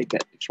where you could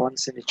get the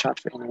fonts in the chat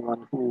for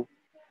anyone who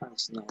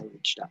has now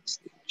reached that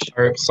stage.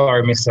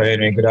 Sorry, Mr.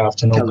 Henry. Good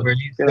afternoon. Hello. Where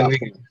do you Good say we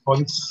get afternoon.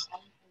 fonts?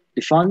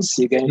 The fonts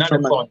you're getting Not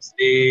from the fonts,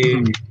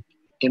 the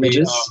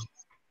images.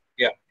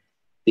 yeah.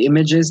 The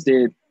images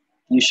that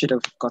you should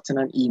have gotten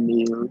an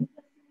email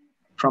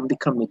from the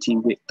committee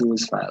with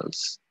those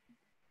files.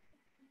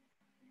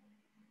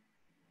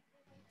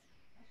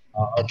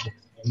 Okay.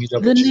 Let me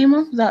double The check. name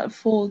of that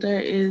folder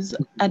is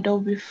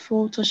Adobe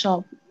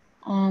Photoshop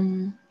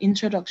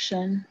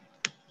introduction.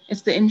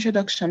 It's the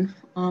introduction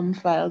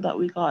file that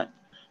we got.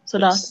 So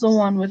that's the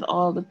one with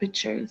all the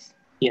pictures.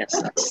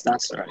 Yes,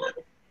 that's right.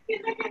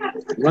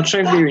 I'm not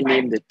sure if they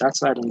renamed it.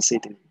 That's why I didn't say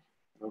the name.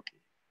 Okay.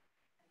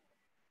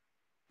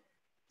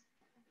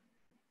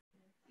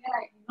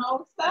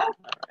 All right.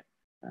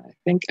 I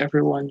think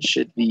everyone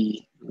should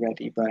be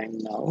ready by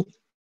now.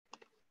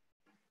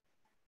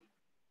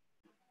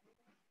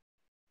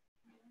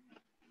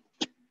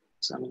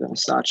 So I'm going to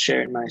start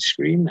sharing my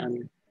screen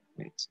and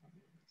wait.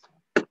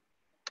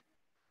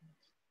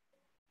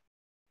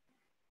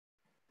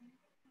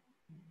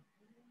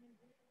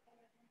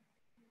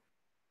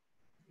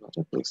 A lot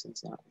of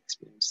persons are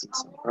experiencing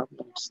some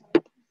problems.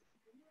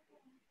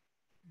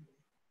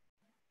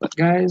 But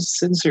guys,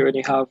 since we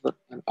already have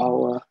an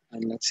hour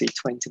and let's say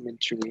 20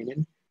 minutes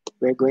remaining,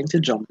 we're going to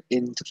jump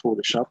into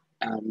Photoshop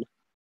and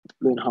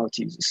learn how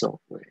to use the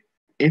software.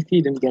 If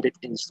you didn't get it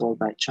installed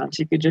by chance,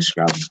 you could just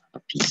grab a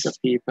piece of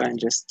paper and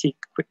just take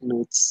quick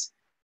notes.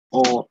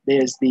 Or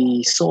there's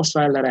the source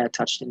file that I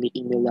attached in the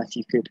email that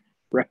you could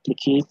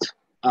replicate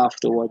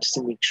afterwards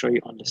to make sure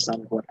you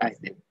understand what I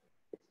did.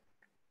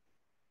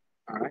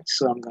 All right,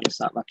 so I'm going to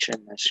start back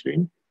sharing my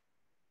screen.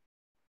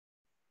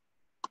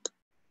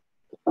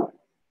 Right.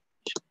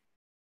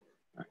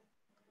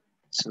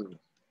 So,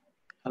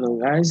 hello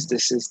guys,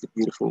 this is the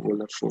beautiful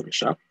world of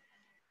Photoshop.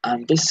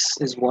 And this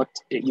is what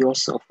your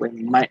software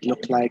might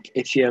look like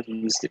if you have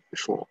used it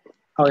before.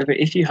 However,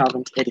 if you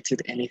haven't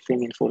edited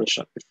anything in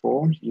Photoshop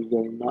before, you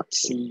will not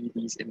see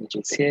these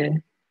images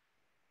here.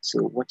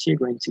 So what you're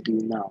going to do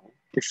now,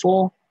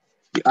 before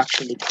you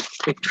actually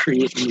click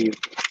create new,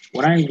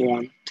 what I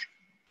want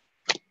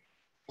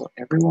for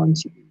everyone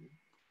to do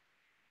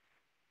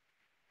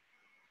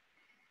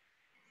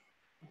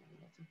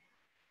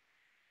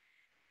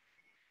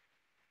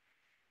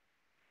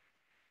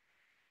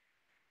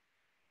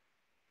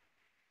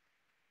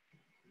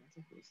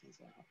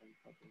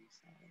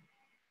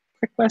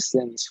quick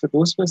questions for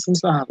those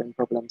persons who are having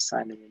problems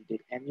signing in.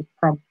 Did any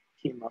prompt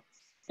came up?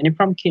 Any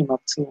prompt came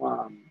up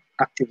to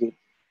activate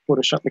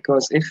Photoshop?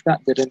 Because if that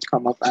didn't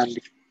come up and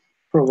the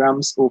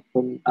program's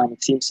open and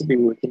it seems to be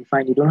working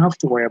fine, you don't have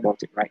to worry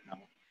about it right now.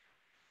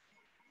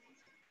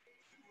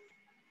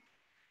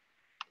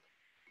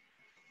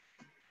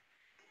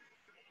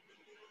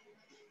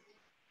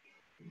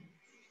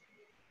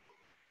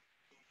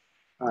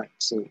 All right,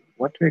 so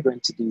what we're going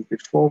to do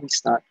before we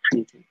start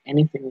creating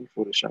anything in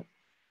Photoshop,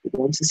 we're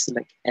going to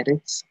select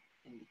Edit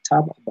in the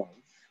tab above.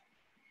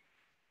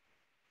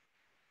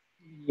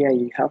 Yeah,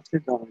 you have to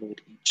download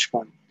each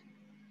font.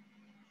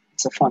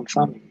 It's a font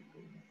family.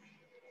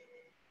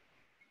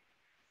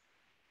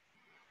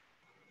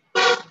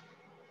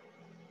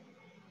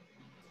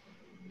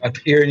 Not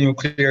hearing you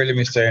clearly,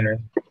 Mr. Henry.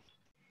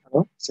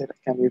 Hello? Say that,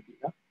 can you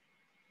repeat that?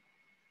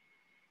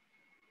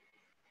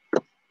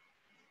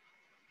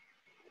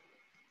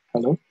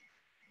 Hello?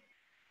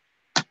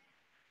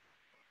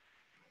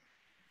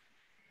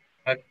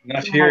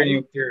 Not hearing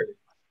you clearly.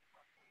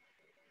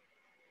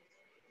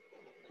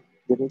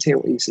 Didn't hear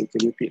what you said.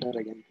 Could you repeat that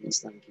again, please?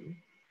 Thank you.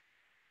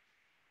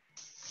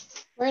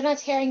 We're not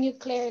hearing you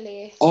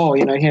clearly. Oh,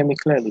 you're not hearing me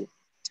clearly.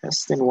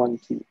 Testing 1,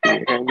 2, 3.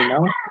 You hearing me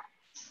now?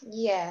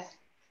 Yeah.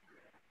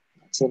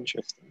 That's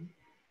interesting.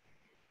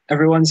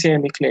 Everyone's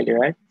hearing me clearly,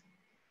 right?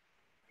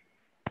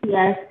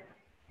 Yes.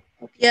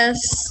 Okay.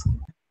 Yes.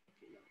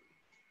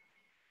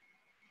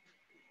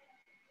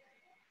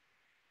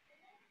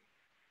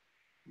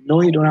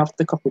 No, you don't have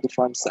to copy the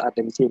fonts to add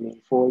them to your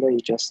main folder. You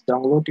just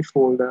download the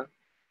folder,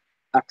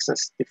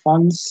 access the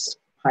fonts,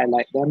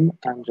 highlight them,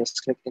 and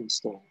just click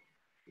install.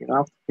 You don't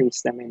have to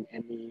paste them in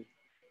any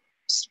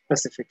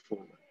specific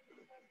folder.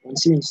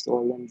 Once you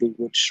install them, they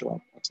would show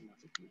up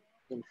automatically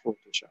in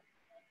Photoshop.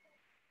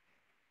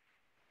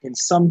 In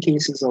some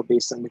cases, or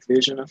based on the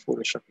version of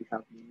Photoshop you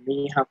have, you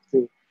may have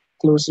to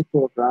close the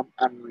program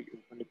and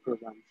reopen the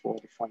program for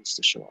the fonts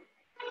to show up.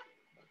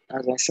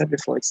 As I said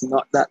before, it's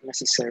not that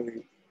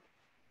necessary.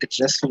 It's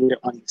just for you to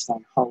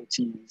understand how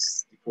to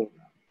use the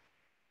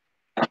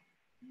program.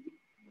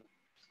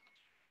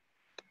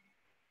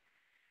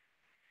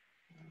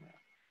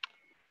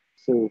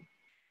 So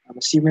I'm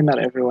assuming that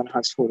everyone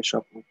has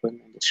Photoshop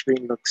open and the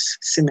screen looks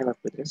similar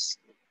to this.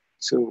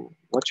 So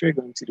what we're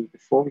going to do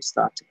before we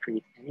start to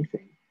create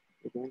anything,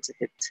 we're going to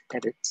hit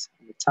Edit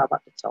on the tab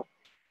at the top,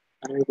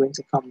 and we're going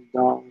to come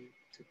down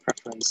to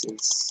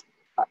Preferences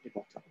at the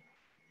bottom.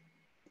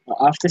 Now,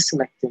 after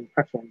selecting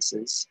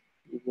Preferences,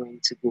 we're going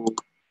to go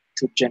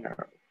to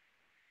General.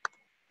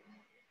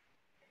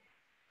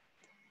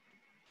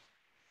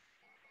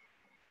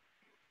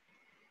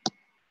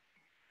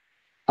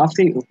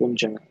 After you open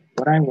General,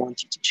 what I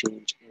want you to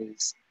change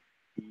is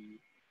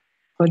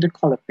put the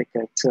color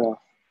picker to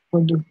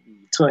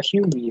a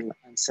hue wheel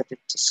and set it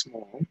to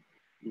small.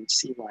 You'll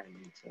see why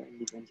later in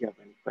the event you have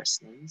any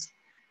questions.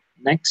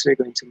 Next, we're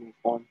going to move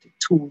on to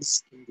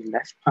Tools in the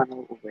left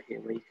panel over here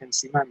where you can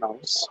see my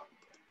mouse.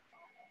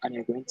 And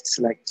you're going to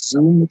select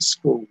Zoom with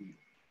Scroll Wheel.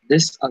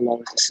 This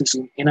allows us to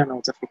zoom in and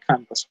out of the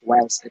canvas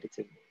whilst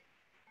editing.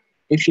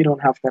 If you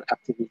don't have that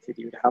activated,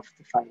 you would have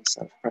to find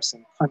yourself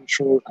pressing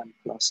Control and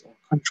plus or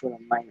Control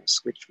and minus,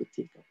 which would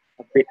take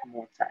a bit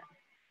more time.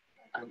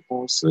 And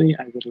also,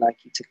 I would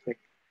like you to click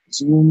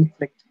Zoom,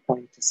 click to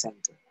point to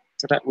center.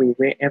 So that way,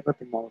 wherever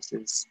the mouse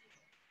is,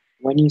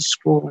 when you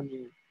scroll on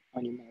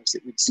your mouse,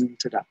 it would zoom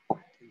to that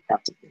point in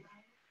particular.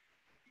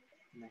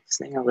 Next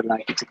thing, I would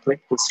like you to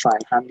click this file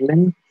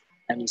handling,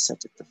 and you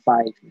set it to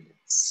 5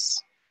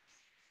 minutes.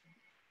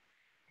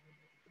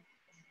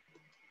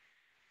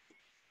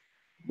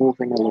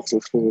 Moving a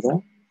little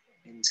further,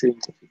 in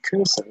terms of the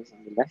cursors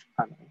on the left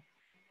panel,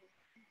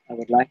 I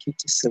would like you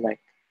to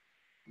select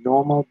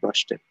normal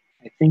brush tip.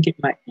 I think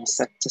it might be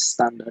set to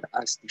standard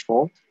as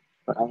default,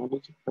 but I want you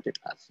to put it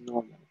as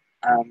normal.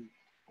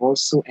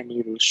 Also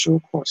enable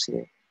show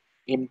crosshair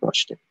in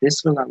brush tip.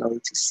 This will allow you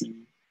to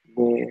see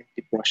where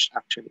the brush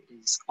actually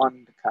is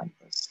on the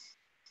canvas.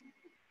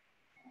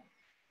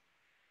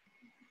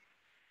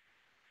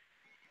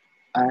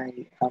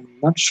 I am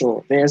not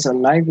sure. There's a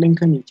live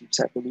link on YouTube,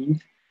 so I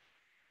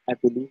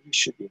believe you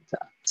should be able to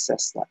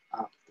access that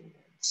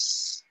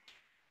afterwards,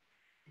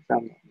 if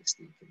I'm not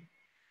mistaken.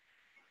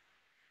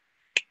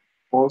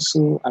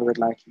 Also, I would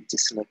like you to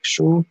select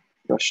Show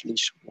Brush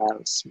Leash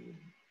while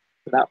smoothing.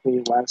 So that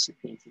way, whilst you're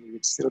painting, you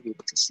would still be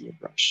able to see a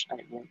brush and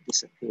it won't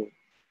disappear.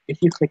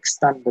 If you click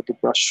Standard, the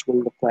brush will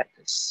look like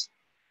this,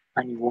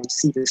 and you won't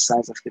see the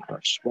size of the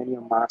brush when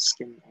you're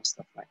masking or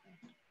stuff like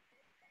that.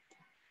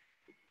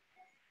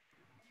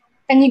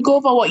 Can you go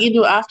over what you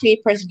do after you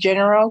press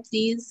General,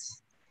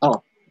 please?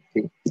 Oh,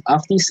 okay.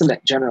 After you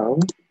select General,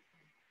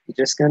 you're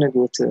just going to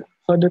go to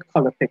Hood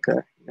Color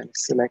Picker, you're going to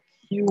select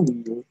Hue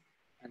Wheel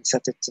and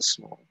set it to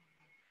small.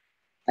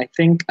 I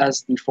think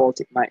as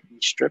default it might be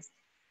Strip.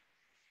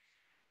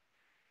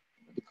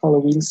 The color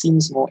wheel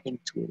seems more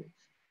intuitive.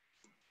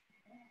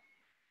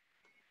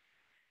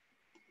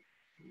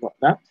 Got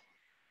that?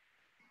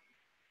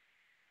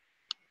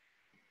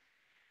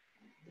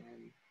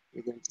 Then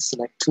you're going to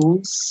select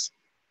Tools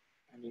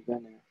and you're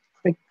going to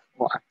click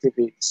or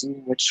activate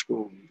Zoom with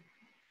Scroll Wheel.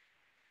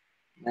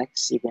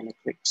 Next, you're going to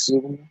click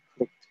Zoom,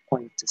 click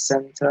Point to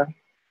Center.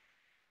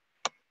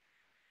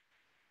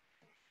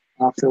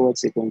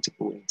 Afterwards, you're going to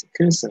go into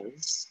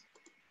Cursors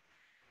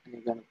and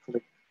you're going to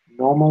click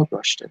Normal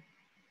Brush Tip.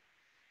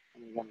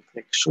 And you're going to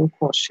click Show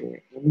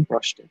Crosshair in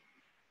Brush Tip.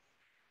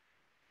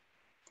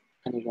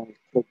 And you're going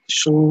to click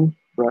Show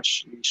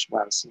Brush Leash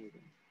while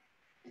smoothing.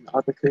 In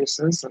other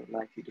cases, I would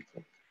like you to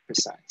click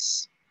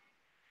precise.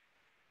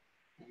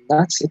 And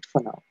that's it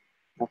for now.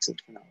 That's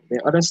it for now. There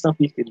are other stuff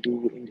you can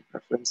do in the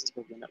preferences,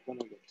 but we're not going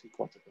to get too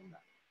caught up in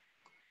that.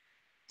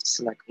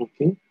 Select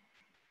OK.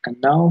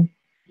 And now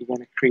you're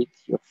going to create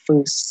your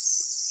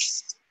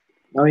first,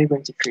 now you're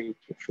going to create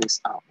your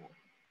first artwork.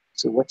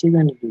 So what you're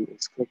going to do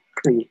is click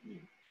Create New.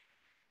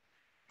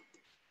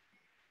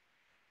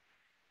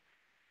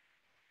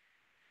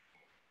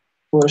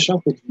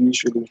 Photoshop would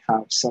usually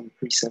have some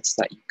presets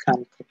that you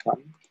can click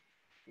on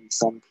in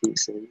some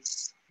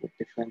cases with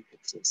different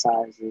pixel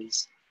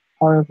sizes.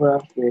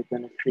 However, we're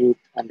going to create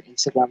an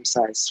Instagram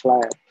size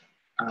flyer,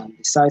 and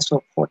the size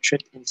for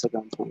portrait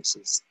Instagram posts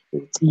is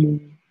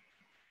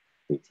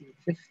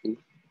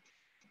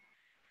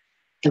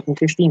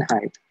 1315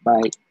 height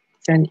by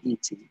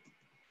 1080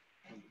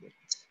 in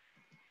width.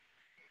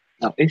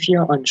 Now, if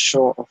you're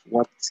unsure of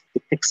what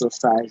the pixel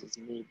sizes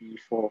may be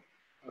for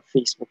a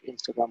Facebook,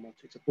 Instagram, or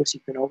Twitter post,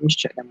 you can always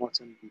check them out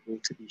on Google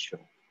to be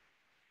sure.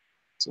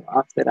 So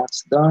after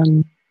that's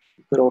done,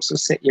 you could also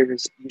set you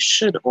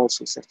should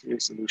also set your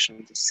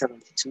resolution to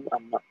 72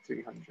 and not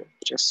 300,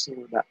 just so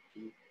that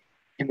the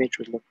image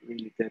would look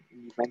really good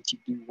in the event you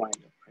do wind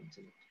up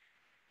printing it.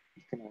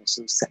 You can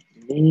also set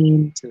the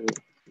name to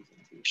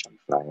presentation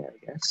flyer, I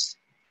guess,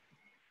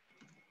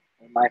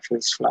 or my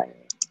first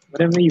flyer,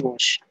 whatever you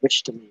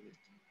wish to name it.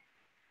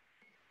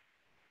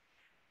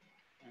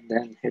 And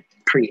then hit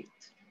create.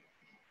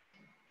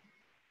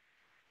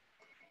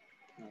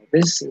 Now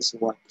this is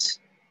what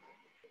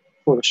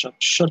Photoshop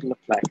should look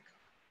like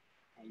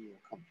on your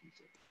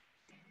computer.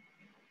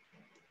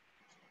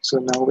 So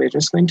now we're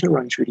just going to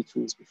run through the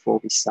tools before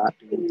we start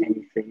doing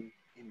anything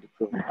in the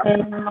program.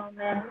 Okay, one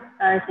moment.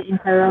 Sorry to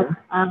interrupt.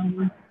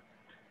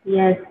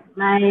 Yes,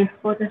 my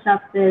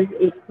Photoshop says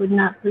it could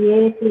not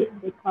create it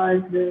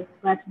because the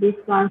scratch disk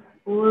was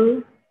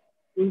full.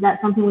 Is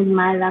that something with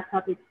my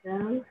laptop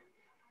itself?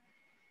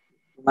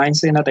 Mind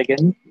saying that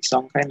again? You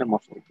sound kind of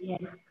muffled.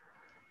 Yes.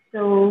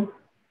 So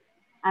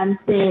I'm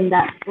saying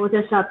that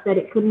Photoshop said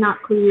it could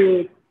not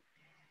create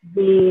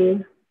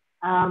the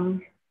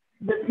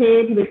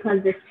page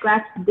because the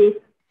scratch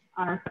disks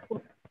are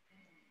full.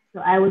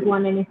 So I was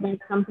wondering if there's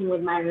something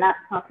with my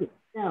laptop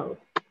itself.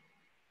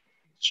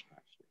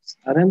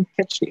 I didn't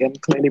catch the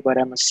end clearly, but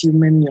I'm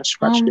assuming your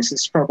scratch disk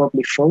is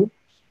probably full.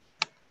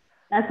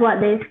 That's what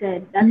they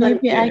said. That's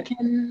maybe I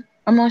can.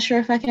 I'm not sure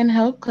if I can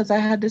help because I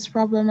had this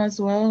problem as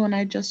well when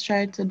I just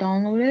tried to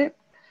download it.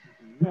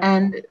 Yeah.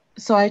 And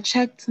so I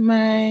checked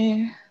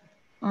my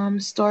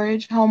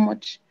storage, how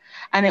much,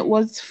 and it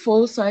was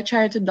full. So I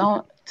tried to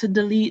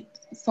delete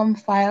some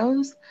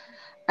files.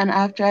 And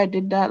after I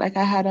did that, like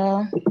I had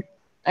a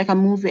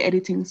movie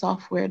editing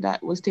software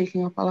that was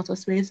taking up a lot of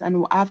space.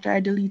 And after I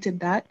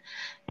deleted that,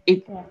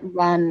 it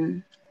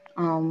ran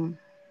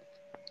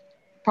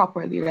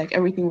properly, like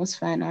everything was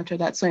fine after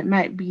that. So it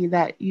might be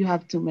that you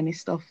have too many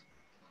stuff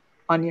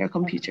on your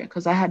computer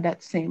because I had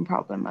that same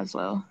problem as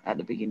well at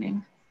the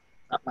beginning.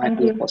 That might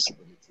be a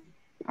possibility.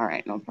 All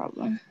right, no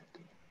problem.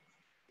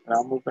 But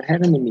I'll move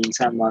ahead in the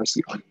meantime while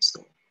you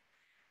uninstall.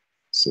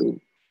 So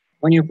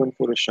when you open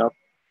Photoshop,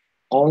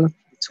 all of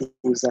the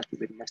tools that you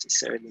would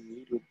necessarily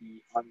need would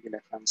be on the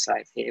left-hand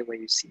side here where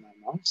you see my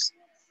mouse.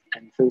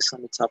 And first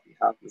on the top, you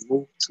have the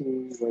Move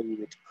tool where you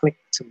would click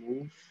to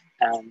move.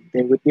 And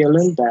there would be a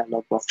little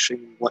dialog box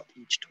showing what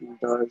each tool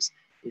does.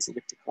 There's a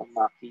elliptical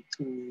marquee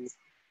tool.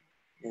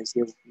 There's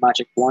the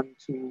Magic Wand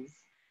tool.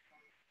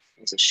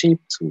 There's a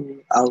Shape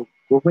tool. I'll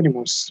go over the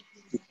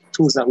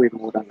tools that we're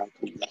more than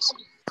likely to use.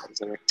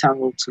 There's a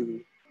Rectangle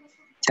tool,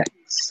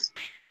 Text.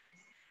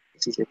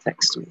 This is your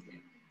text tool.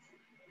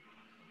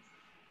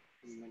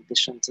 In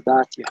addition to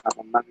that, you have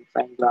a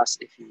magnifying glass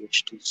if you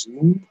wish to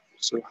zoom.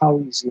 So how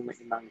you zoom with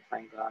the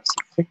magnifying glass,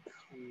 you click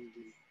on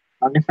the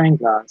magnifying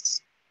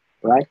glass,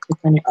 right click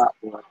on your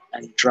artboard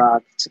and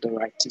drag to the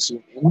right to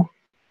zoom in, or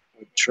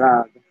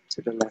drag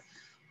to the left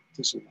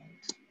to zoom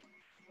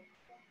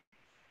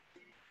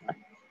out.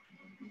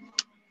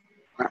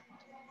 Right.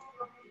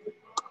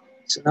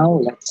 So now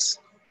let's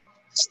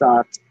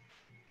start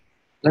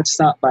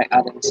by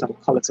adding some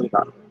color to the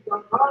background.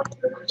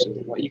 So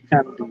what you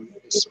can do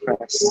is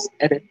press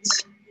Edit,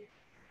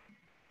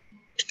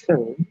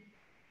 Fill,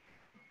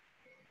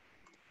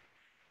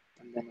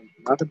 and then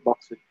another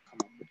box would come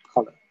up with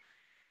color.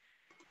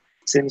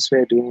 Since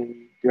we're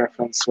doing the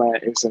reference flyer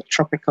is a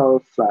tropical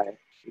flyer,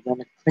 we're going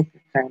to click the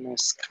kind of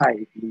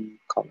sky blue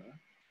color.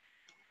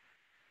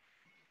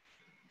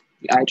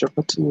 The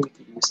eyedropper tool, you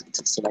can use it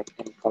to select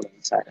any color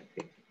inside of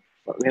here.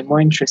 But we're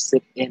more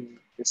interested in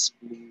this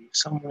blue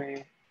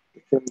somewhere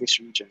within this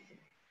region.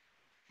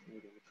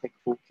 We're going to click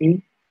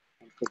OK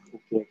and click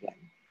OK again.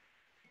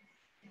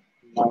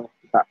 Now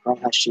the background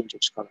has changed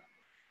its color.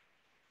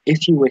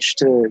 If you wish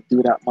to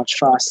do that much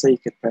faster, you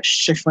could press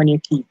Shift on your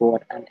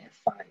keyboard and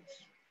F5.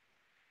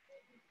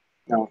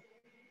 Now,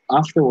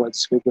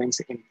 afterwards, we're going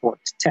to import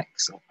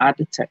text or add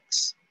the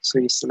text. So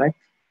you select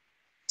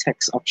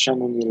text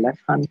option on your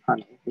left-hand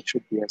panel, which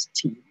would be as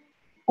T,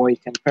 or you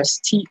can press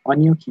T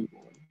on your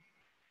keyboard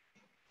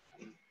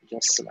and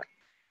just select.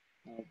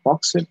 Now, a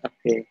box will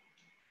appear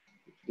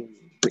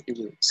with the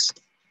words.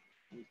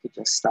 You could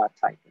just start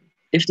typing.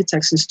 If the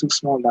text is too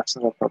small, that's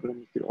not a problem.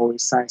 You could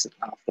always size it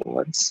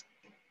afterwards.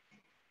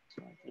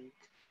 So I think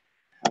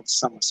I have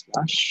summer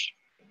splash.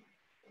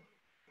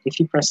 If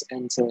you press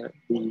enter,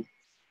 the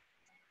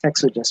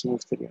text will just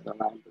move to the other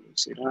line below,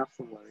 so you don't have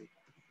to worry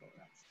about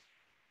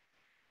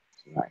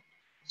that. Right.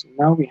 So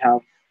now we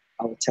have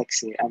our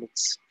text here, and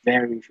it's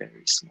very,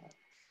 very small.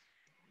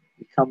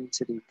 We come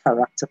to the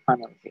character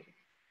panel here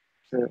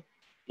to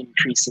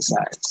increase the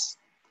size.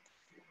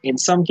 In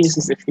some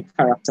cases, if the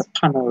character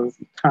panel,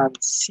 you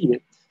can't see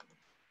it,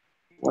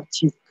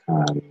 what you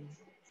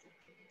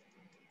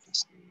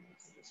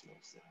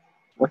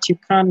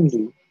can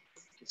do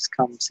is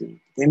come to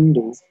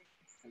Window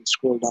and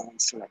scroll down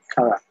and select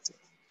Character.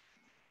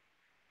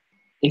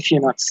 If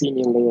you're not seeing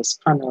your layers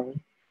panel,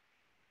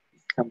 you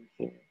come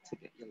here to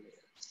get your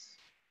layers.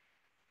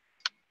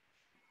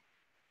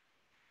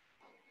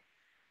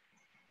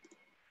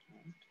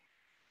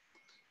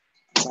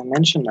 As I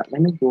mentioned that,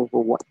 let me go over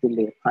what the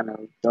layer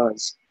panel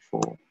does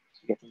before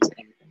getting to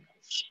anything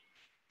else.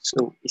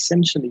 So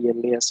essentially, your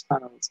layers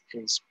panel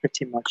is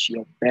pretty much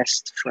your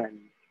best friend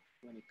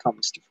when it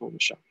comes to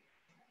Photoshop.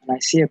 And I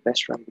say a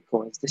best friend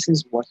because this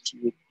is what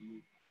you would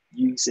be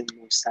using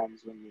most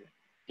times when you're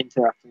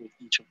interacting with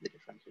each of the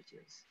different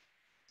videos.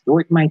 Though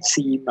it might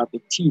seem a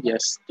bit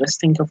tedious, just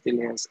think of the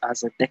layers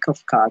as a deck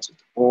of cards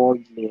with all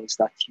the layers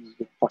that you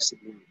would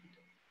possibly need.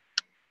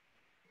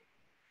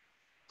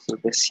 So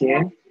this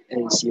here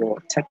is your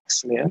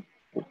text layer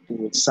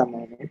with some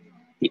in it.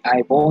 The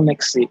eyeball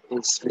next to it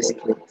is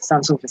visibility,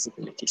 stands for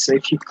visibility. So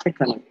if you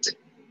click on it,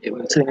 it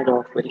will turn it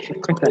off, but if you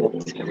click on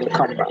it, it will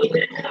come back.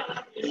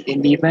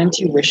 In the event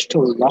you wish to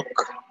lock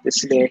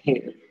this layer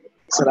here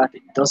so that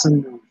it doesn't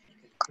move, you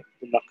can click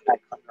the lock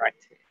icon right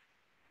here.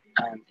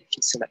 And if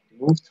you select the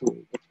move tool,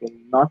 it will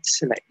not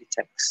select the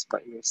text,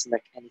 but it will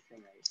select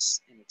anything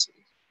else in its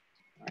way.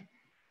 Right?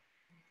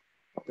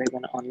 But we're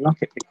going to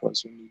unlock it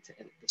because we need to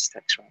edit this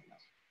text right now.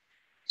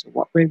 So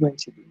what we're going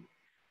to do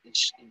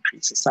is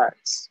increase the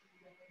size.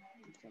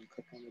 You can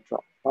click on the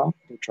drop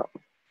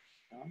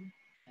down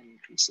and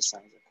increase the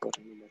size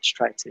accordingly. Let's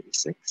try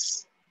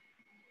 36.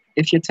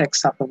 If your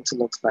text happens to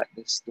look like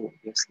this,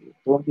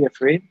 don't be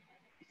afraid.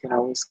 You can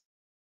always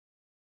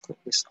click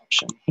this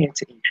option here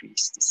to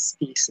increase the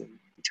spacing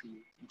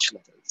between each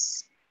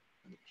letters.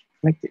 And if you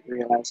clicked it,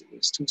 realize it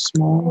was too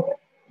small,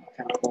 you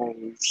can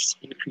always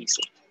increase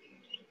it.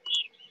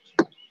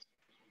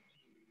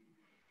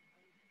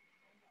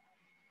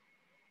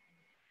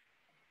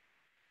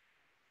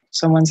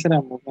 Someone said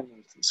I'm moving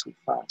too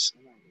fast.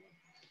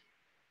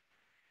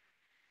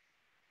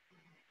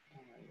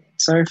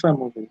 Sorry if I'm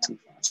moving too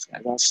fast,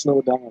 guys. I'll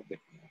slow down a bit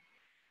more.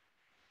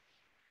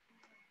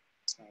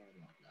 Sorry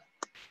about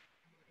that.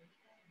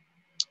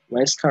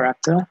 Where's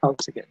character? How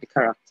to get the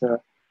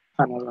character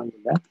panel on the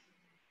left?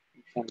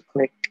 You can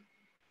click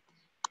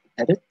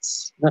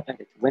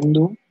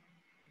window, and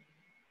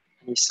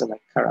you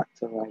select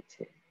character right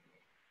here.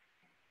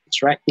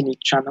 It's right beneath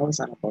channels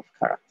and above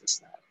character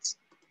styles.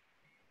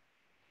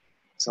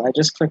 So I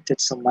just clicked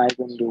it so my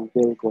window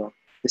will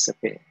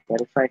disappear.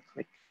 But if I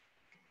click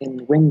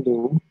in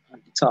window at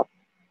the top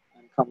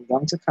and come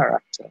down to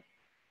character,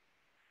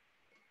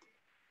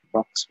 the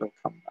box will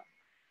come back.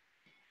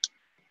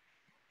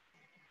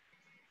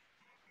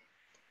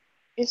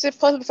 Is it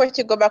possible for you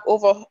to go back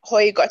over how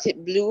you got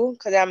it blue?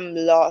 Because I'm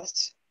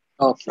lost.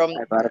 Okay,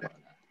 my bad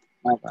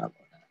about that.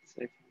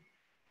 So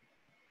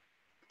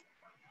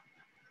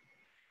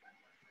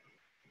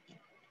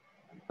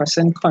I'm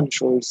pressing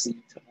Control Z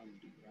to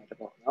undo right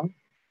about now.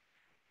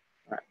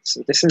 Right,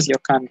 so this is your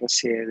canvas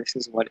here. This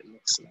is what it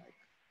looks like.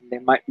 And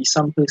there might be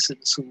some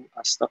persons who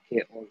are stuck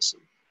here also.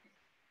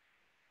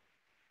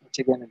 What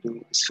you're going to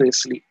do is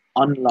firstly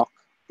unlock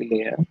the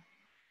layer.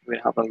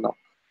 We'll have a lock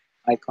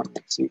icon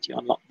next to it. You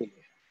unlock the layer.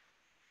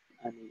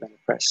 And you're going to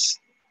press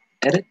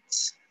Edit,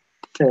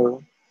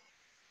 Fill.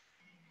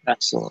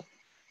 That's all.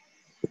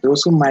 For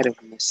those who might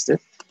have missed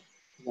it,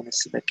 you're going to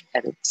select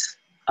Edit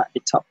at the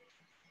top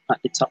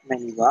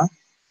menu bar.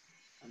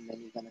 And then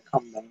you're going to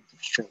come down to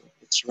Fill.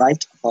 It's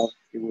right above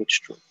the word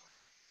stroke.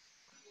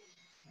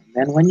 And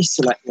then when you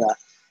select that,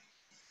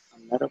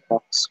 another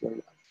box will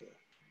appear.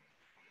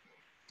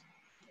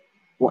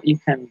 What you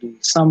can do,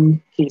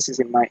 some cases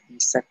it might be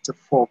set to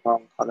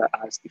foreground color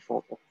as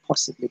default or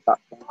possibly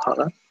background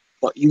color,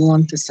 but you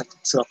want to set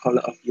it to a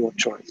color of your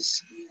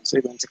choice. So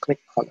you're going to click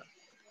color.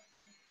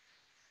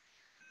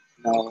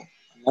 Now,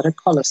 another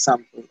color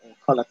sample or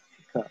color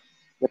picker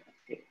will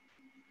appear.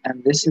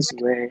 And this is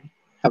where,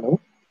 hello?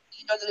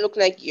 It doesn't look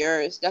like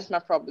yours. That's my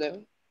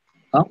problem.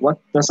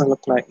 What doesn't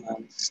look like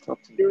mine?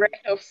 The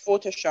rest of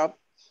Photoshop.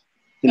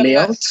 The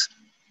layout?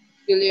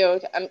 The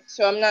layout.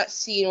 So I'm not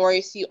seeing where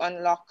you see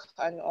unlock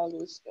and all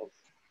those stuff.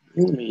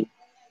 Really?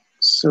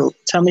 So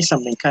tell me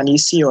something. Can you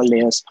see your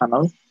layers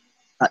panel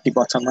at the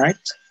bottom right?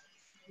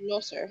 No,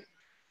 sir.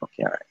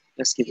 Okay, all right.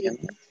 Let's give it a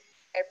minute.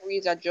 Every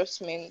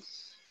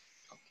adjustments.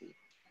 Okay.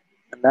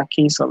 In that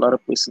case, a lot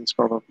of persons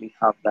probably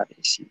have that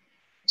issue.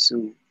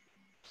 So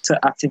to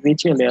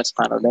activate your layers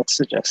panel, let's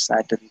suggest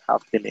I didn't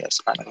have the layers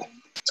panel.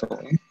 So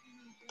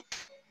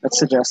let's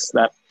suggest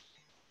that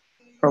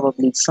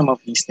probably some of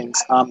these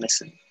things are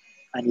missing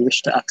and you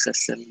wish to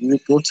access them. You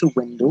would go to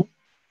Window,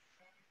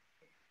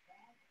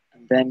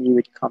 and then you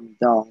would come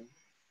down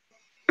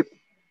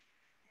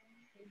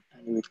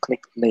and you would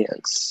click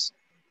Layers.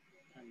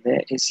 And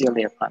there is your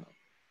layer panel.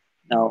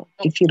 Now,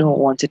 if you don't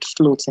want it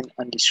floating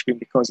on the screen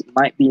because it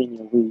might be in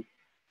your way,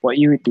 what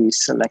you would do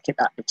is select it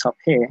at the top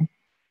here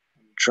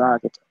and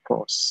drag it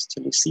across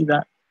till you see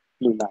that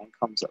blue line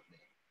comes up there.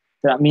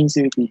 That means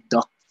it would be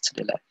docked to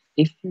the left.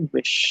 If you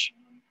wish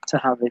to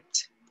have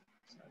it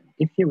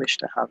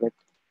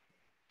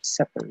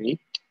separate,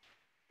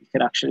 you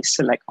can actually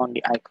select on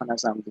the icon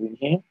as I'm doing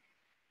here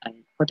and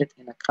put it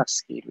in a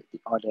cascade with the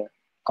other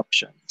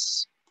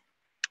options.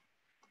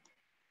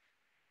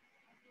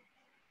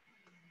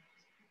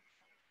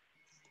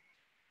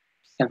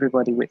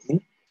 Everybody with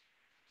me?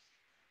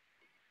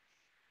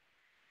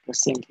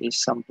 Just in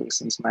case some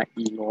persons might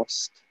be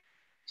lost.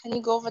 Can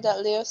you go over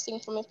that layers thing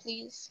for me,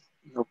 please?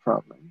 No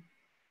problem.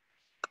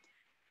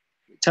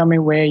 Tell me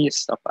where you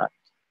stop at.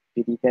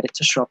 Did you get it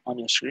to show up on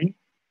your screen?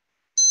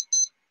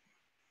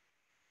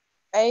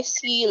 I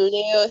see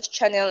layers,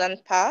 channel,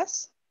 and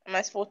pass. Am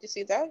I supposed to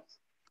see that?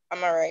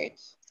 Am I right?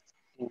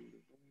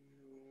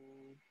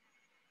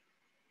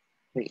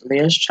 Wait,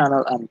 layers,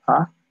 channel, and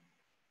path.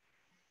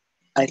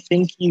 I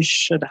think you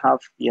should have,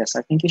 yes,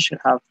 I think you should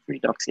have three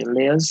dots here.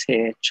 Layers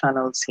here,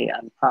 channels here,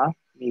 and path,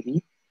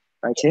 maybe,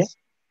 right here.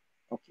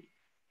 Okay,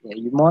 yeah,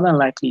 you more than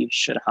likely you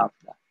should have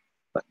that,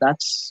 but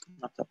that's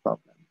not a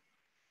problem.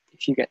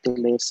 If you get the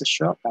layers to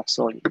show up, that's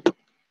all you do.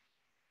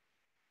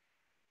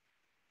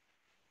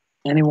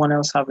 Anyone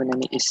else having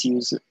any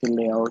issues with the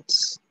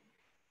layouts?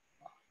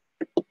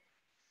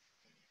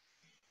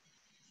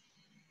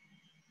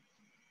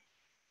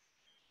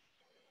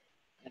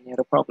 Any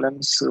other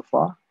problems so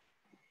far?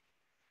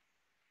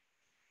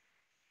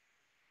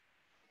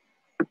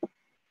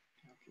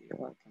 Okay, you're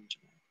welcome,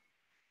 Jamal.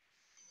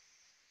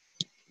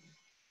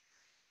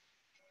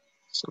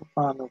 So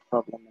far, no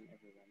problem, and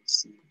everyone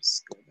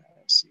seems good,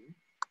 I assume.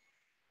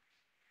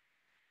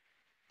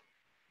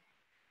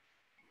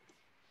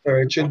 So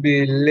it should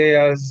be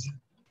layers.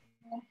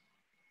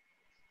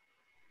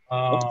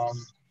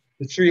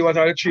 The three, what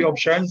are the three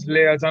options?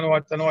 Layers and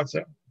what,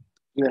 sir?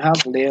 You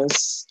have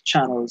layers,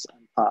 channels,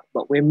 and path,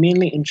 but we're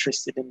mainly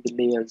interested in the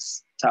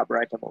layers tab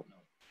right about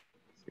now.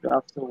 You don't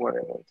have to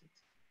worry about it.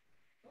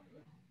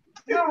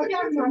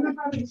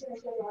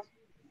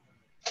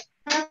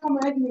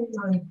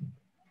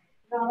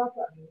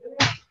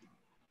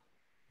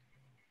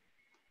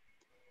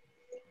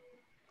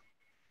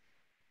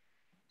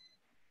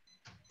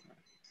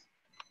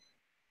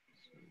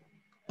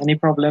 Any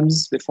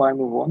problems before I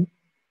move on?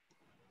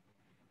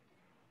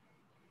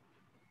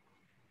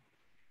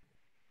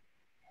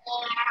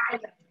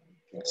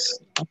 Yes.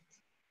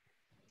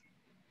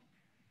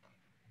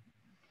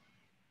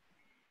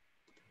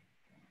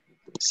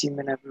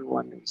 Assuming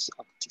everyone is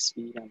up to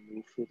speed and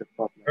move through the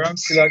problems. I'm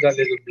still at that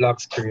little black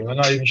screen. I'm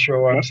not even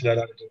sure why I'm still at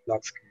that little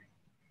black screen.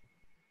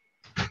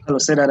 Hello,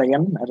 say that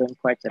again. I didn't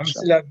quite catch I'm that.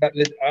 still at that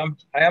little,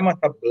 I am at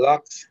a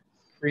black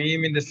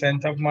screen in the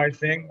center of my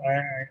thing.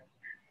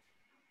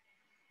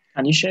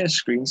 Can you share a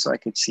screen so I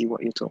could see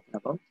what you're talking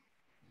about?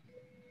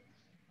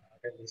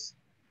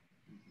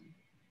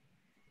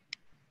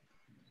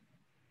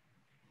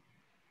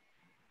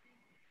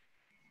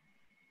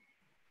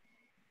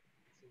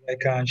 I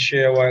can't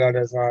share while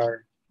others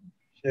are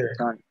sharing.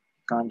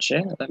 Can't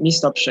share? Let me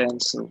stop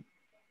sharing. So,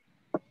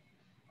 all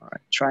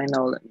right, try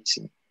now. Let me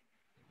see.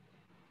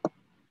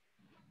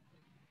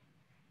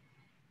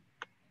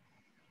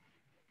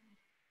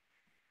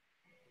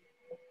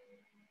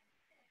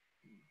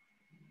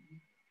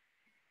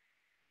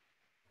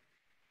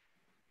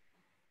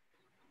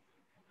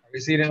 Have you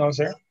seen it now,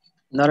 sir?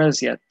 Not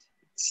as yet.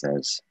 It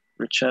says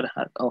Richard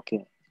had,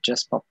 okay,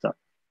 just popped up.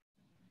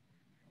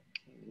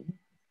 Okay.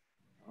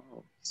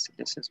 Oh, see,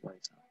 this is what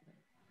it's happening.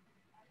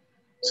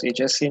 So you're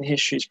just seeing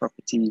histories,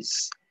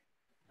 properties,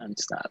 and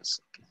stars.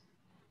 Okay.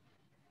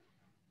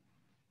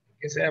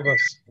 Yes, I have a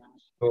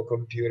slow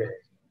computer.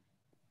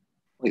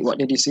 Wait, what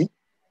did you see?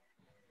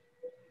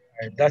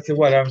 Right, that's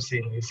what I'm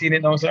seeing. You seen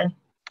it now, sir?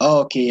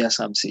 Oh, okay,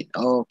 yes, I'm seeing.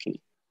 Oh, okay.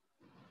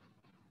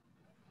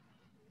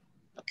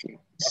 Okay.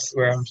 That's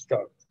where I'm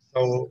stuck.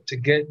 So to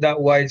get that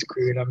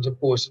widescreen, I'm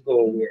supposed to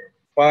go where?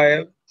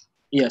 File?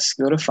 Yes,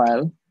 go to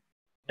File.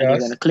 And you're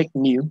going to click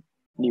New.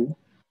 New.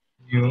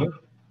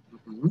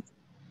 Mm-hmm.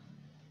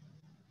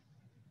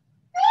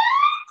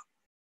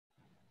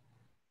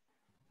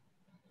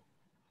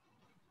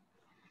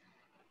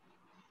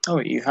 Oh,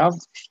 you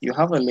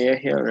have a layer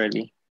here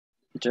already.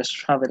 You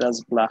just have it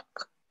as black.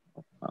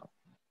 Oh, wow.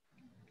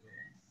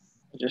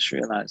 I just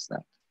realized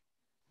that.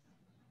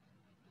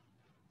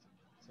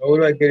 So how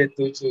do I get it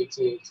to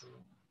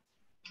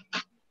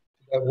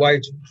that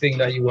white thing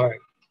that you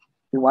wiped?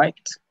 You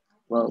wiped?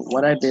 Well,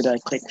 what I did, I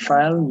clicked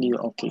File, New.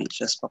 Okay, it's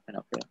just popping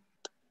up here.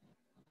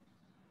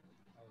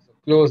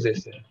 Close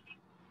this.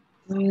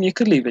 You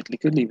could leave it. You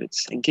could leave it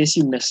in case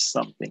you missed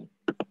something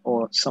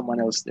or someone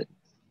else did.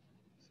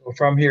 So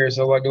from here,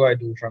 so what do I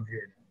do from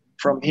here?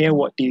 From here,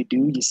 what do?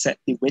 You set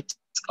the width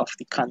of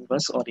the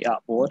canvas or the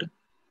artboard.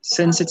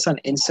 Since it's an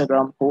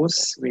Instagram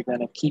post, we're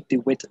gonna keep the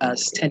width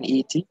as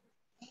 1080.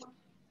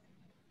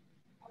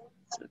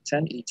 So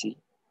 1080.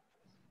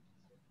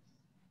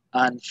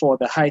 And for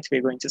the height,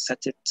 we're going to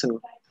set it to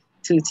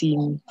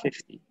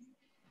 1350.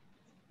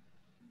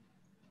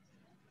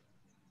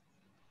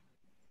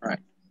 Right.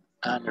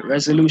 And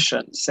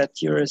resolution,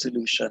 set your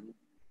resolution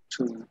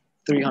to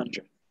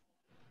 300.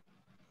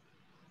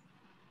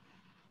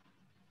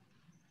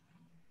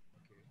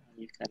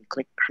 You can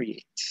click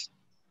create.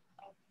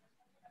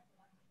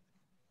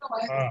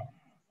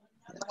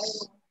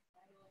 Yes.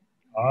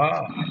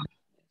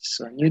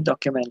 So a new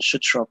document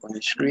should show up on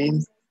the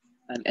screen,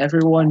 and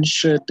everyone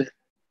should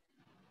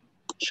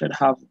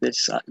have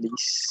this at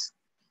least.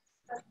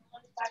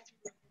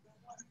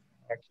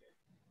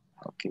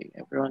 Okay,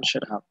 everyone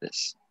should have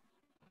this.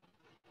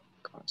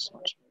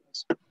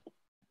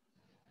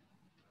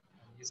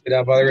 You said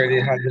I've already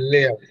had the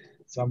layout,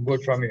 so I'm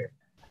good from here.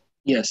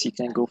 Yes, you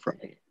can go from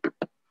here.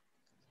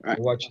 Right.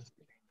 Watch it.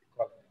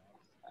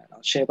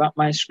 I'll share back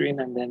my screen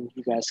and then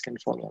you guys can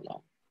follow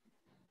along.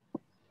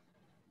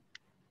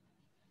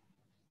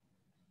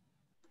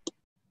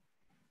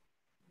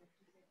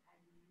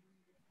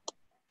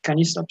 Can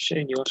you stop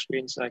sharing your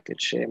screen so I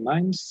could share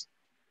mine?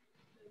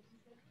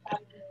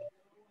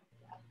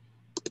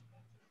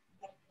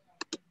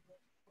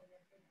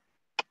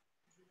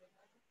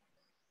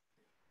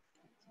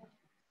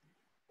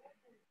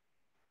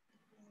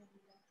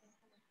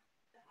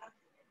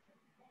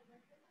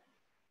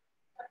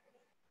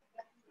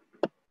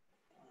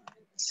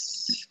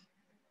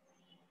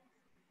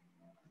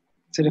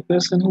 To the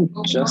person who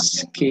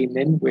just came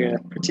in, we're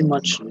pretty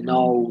much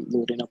now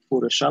loading up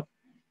Photoshop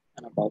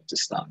and about to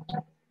start.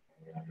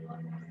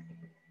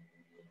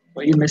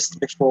 What you missed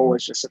before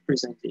was just a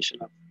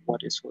presentation of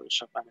what is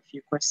Photoshop and a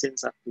few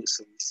questions that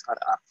persons had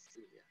asked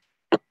earlier.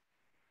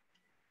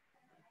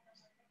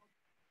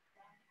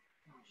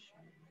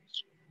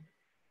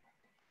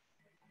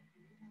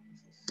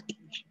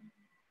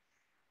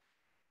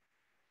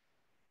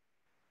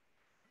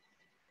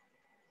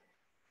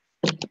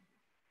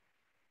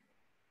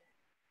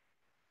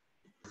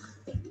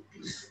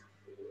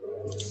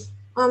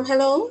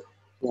 Hello?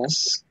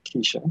 Yes,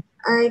 Keisha.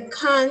 I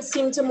can't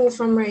seem to move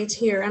from right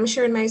here. I'm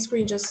sharing my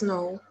screen just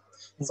now.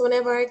 So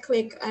whenever I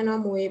click, I know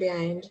I'm way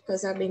behind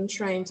because I've been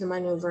trying to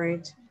maneuver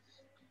it.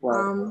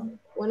 Wow.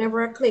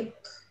 Whenever I click,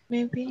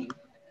 maybe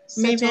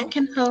I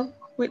can help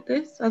with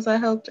this as I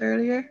helped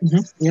earlier.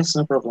 Yes,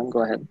 no problem.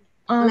 Go ahead.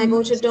 And I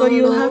go to So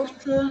you'll download.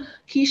 have to,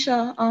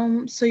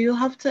 Keisha, so you'll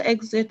have to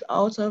exit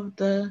out of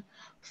the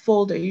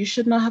folder. You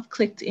should not have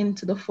clicked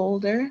into the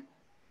folder.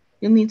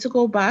 You'll need to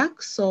go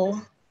back. So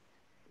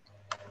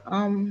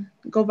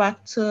go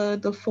back to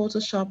the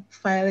Photoshop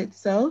file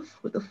itself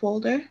with the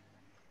folder.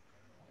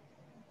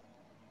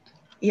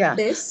 Yeah.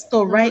 This?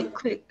 So right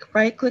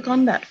click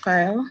on that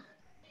file.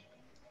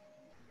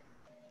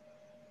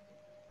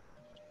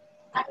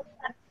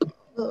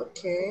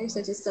 Okay, so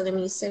it's telling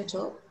me set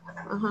up.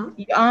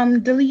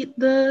 Delete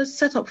the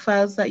setup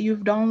files that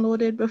you've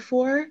downloaded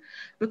before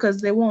because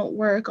they won't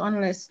work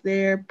unless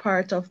they're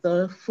part of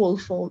the full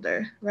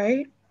folder,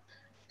 right?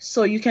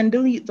 So you can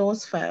delete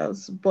those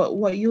files, but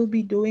what you'll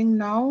be doing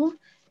now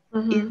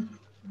is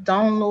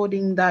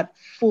downloading that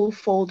full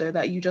folder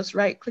that you just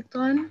right-clicked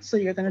on. So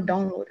you're gonna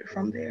download it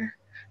from there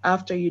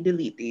after you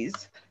delete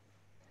these.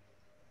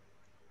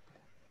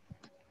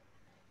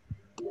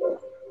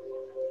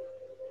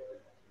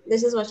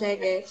 This is what I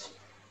get.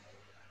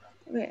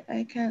 Wait,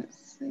 I can't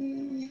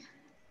see.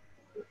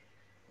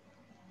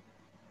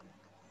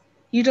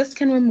 You just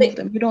can remove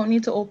them. You don't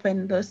need to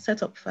open the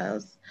setup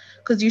files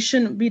because you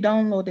shouldn't be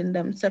downloading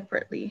them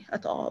separately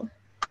at all.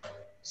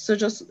 So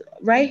just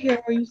right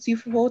here where you see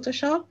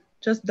Photoshop,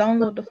 just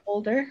download the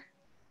folder.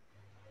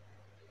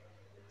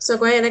 So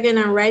go ahead again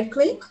and right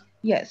click.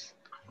 Yes.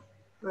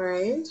 All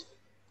right.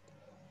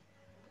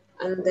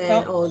 And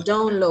then,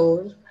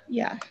 download.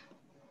 Yeah.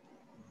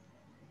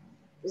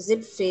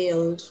 Zip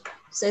failed.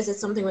 Says it's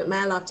something with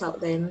my laptop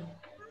then.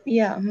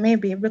 Yeah,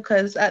 maybe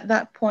because at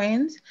that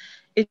point,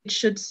 it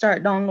should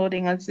start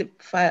downloading a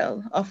zip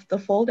file of the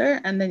folder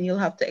and then you'll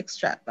have to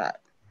extract that.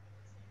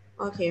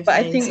 Okay, but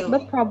fine. I think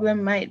the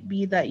problem might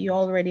be that you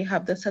already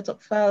have the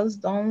setup files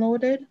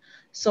downloaded.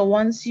 So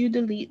once you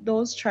delete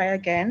those, try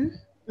again.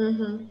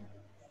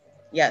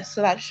 Yeah,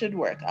 so that should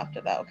work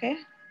after that, okay?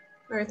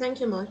 All right,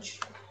 thank you much.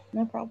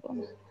 No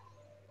problem.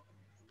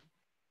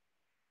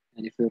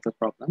 Any further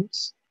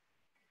problems?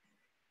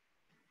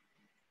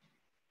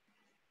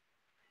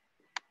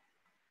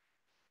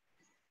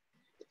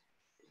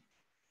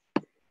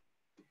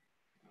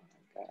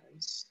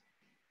 Guys,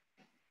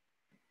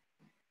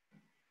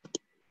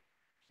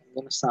 I'm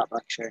going to start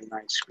back sharing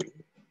my screen.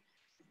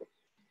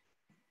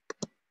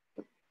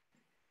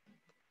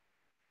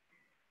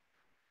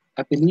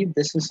 I believe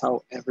this is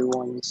how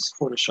everyone's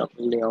Photoshop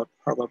layout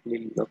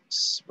probably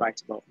looks right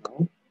about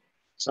now.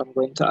 So I'm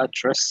going to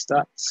address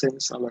that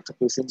since a lot of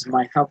persons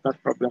might have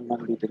that problem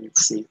and we didn't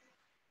see.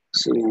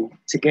 So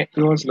to get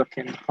yours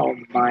looking how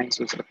mine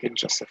was looking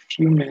just a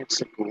few minutes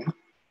ago,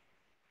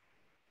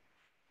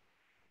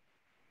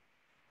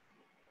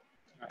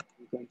 right,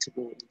 we're going to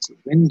go into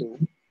Window,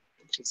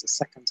 which is the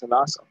second to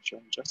last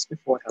option, just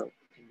before Help.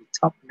 In the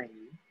top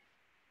menu,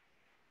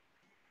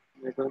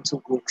 we're going to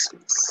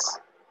Workspace.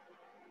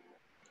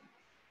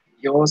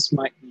 Yours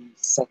might be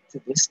set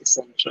to this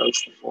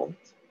Essentials default.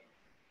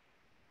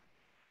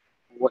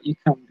 What you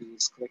can do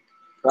is click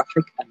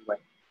Graphic and Web,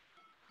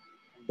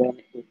 and then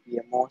it will be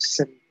a more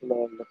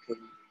simpler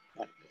looking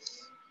like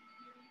this.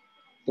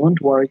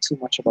 Don't worry too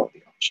much about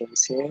the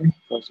options here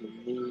because you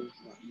may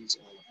not use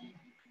all of them.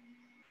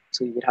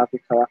 So you would have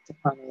your character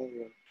panel,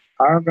 your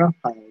paragraph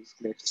panels,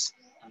 glyphs,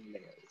 and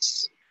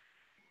layers.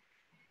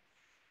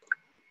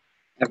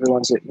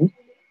 Everyone's with me?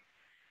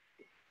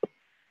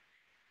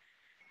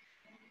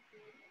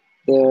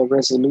 The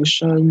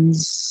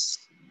resolutions,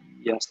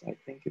 yes, I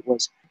think it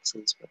was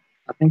pixels, but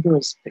I think it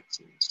was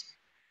pixels.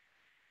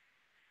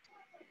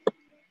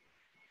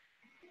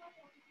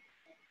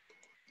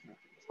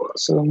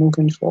 So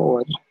moving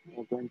forward,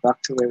 we're going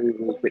back to where we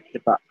were with the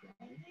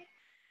background.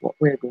 What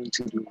we're going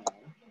to do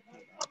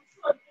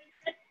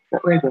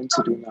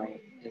now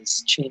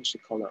is change the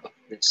color of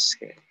this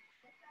here.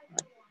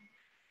 Right?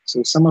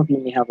 So some of you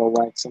may have a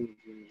white, some of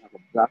you may have a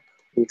black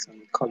based on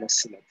the color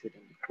selected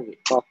in the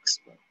create box,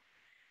 but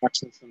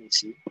that's not for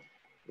see.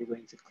 We're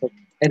going to click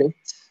edit,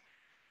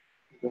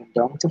 we're going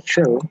down to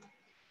fill,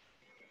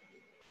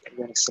 we're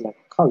going to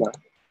select color,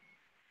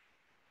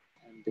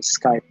 and the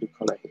sky blue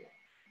color here.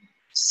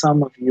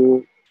 Some of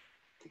you,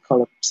 the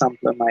color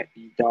sampler might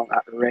be down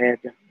at red,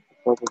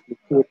 probably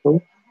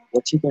purple.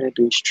 What you're going to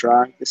do is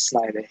drag the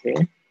slider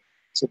here,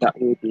 so that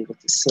you'll be able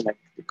to select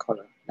the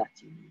color that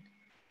you need.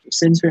 So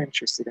since we're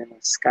interested in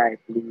a sky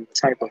blue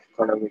type of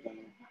color, we're going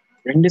to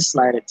bring the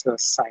slider to a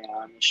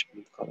cyanish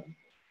blue color.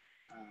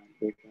 And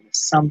we're going to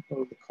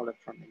sample the color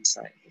from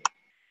inside here.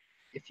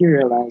 If you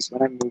realize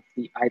when I move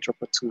the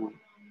eyedropper tool,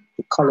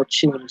 the color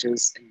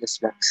changes in this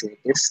box here.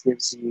 This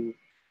gives you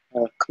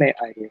a clear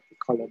idea of the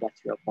color that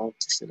you're about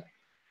to select.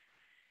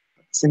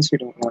 But since we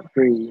don't want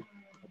gray or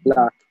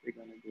black, we're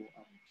going to go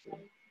up to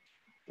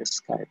the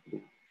sky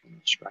blue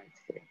finish right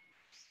here.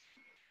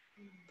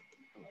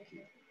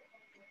 Okay.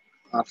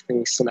 After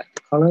you select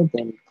the color,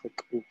 then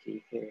click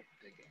OK here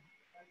again.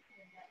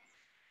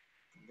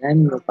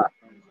 Then your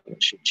background color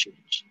should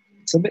change.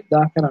 It's a bit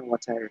darker than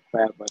what I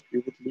require, but we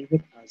would leave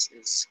it as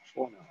is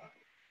for now.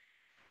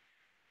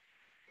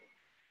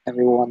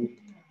 Everyone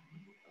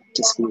up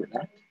to speed with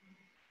that?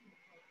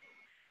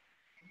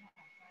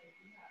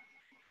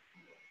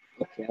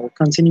 Okay, I will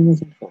continue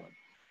moving forward.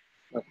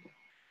 Okay.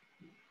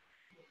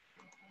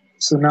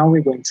 So now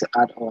we're going to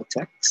add our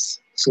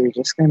text. So we're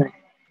just going to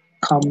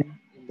come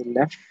in the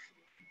left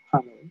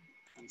panel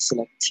and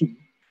select T,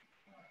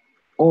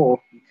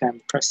 or you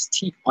can press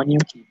T on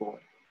your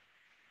keyboard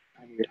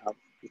and you would have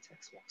the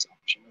text box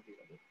option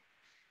available.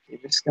 You're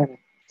just going to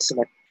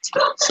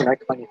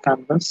select on your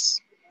canvas,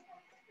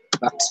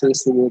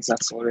 backspace the words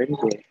that's already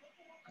there,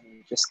 and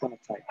you're just going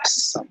to type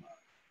summer.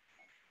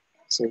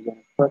 So you're going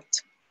to put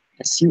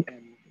SUM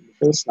in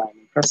the first line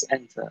and press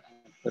enter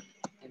and put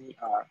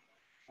NER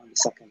on the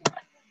second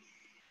line.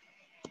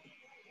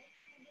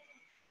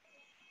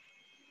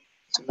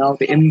 So now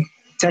the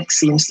text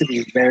seems to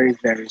be very,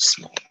 very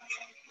small,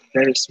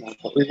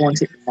 but we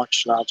want it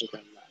much larger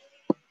than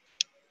that.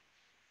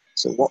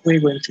 So what we're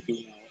going to do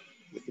now,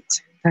 with the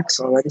text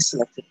already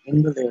selected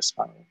in the layers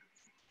panel,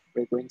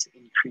 we're going to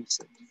increase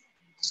it.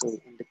 So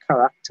in the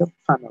character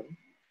panel,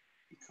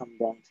 you come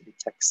down to the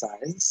text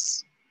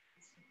size,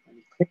 and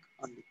you click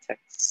on the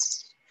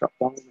text drop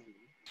down menu,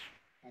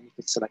 and you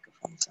can select a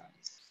font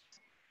size.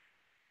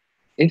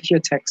 If your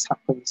text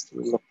happens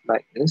to look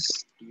like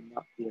this, do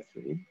not be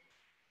afraid.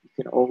 You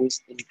can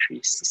always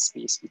increase the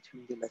space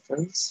between the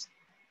letters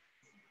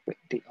with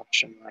the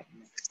option right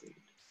next to it.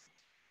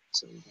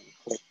 So you're going to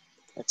click,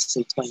 let's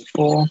say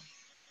 24.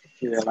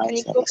 If you realize Can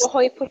you go for how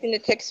you put in the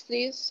text,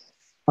 please?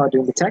 How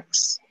doing the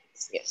text?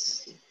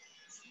 Yes.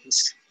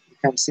 You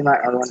can see my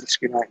arrow on the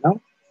screen right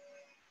now.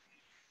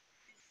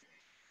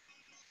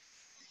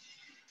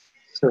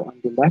 So on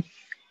the left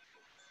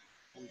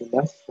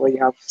where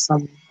you have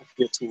some of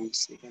your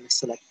tools, you're going to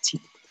select T.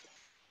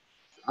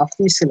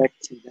 After you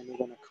select T, then you're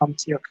going to come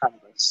to your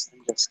canvas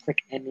and just click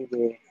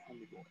anywhere on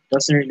the board.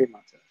 Doesn't really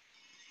matter.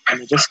 And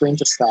you're just going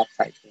to start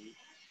typing.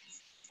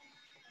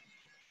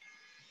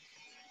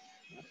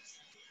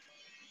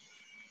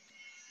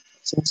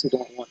 Since you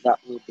don't want that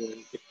word there,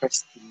 you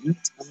press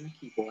delete on the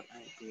keyboard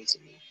and it goes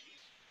away.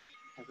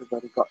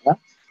 Everybody got that?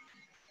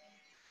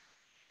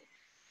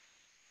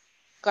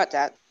 Got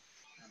that.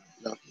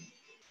 Lovely.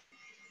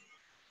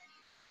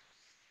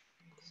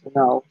 So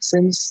now,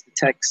 since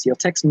your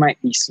text might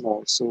be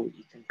small, so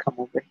you can come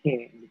over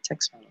here in the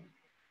text panel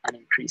and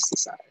increase the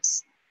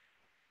size.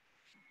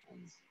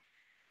 And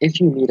if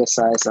you need a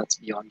size that's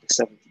beyond the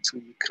 72,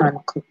 you can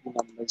click the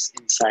numbers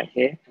inside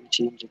here and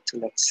change it to,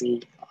 let's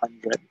say,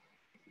 100,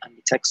 and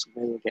the text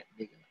will get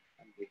bigger.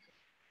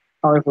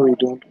 However, we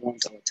don't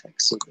want our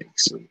text so big.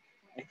 So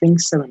I think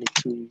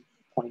 72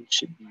 points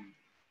should be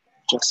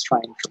just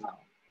fine for now.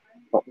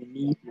 But we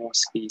need more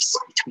space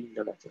between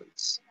the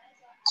letters.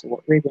 So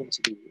what we're going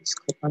to do is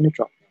click on the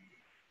drop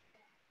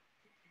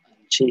down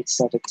and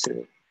set it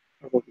to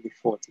probably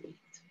 48.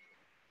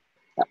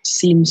 That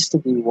seems to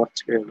be what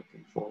we're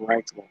looking for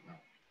right about now.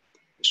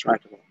 Just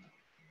right about now.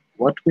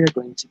 What we're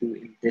going to do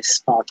in this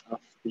part of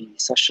the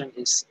session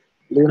is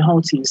learn how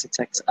to use the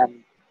text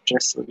and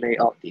just lay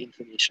out the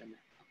information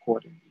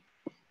accordingly.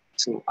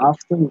 So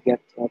after we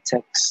get our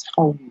text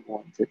how we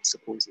want it,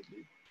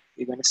 supposedly,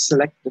 we're going to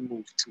select the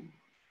move tool,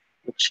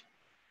 which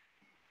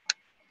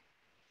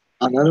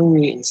another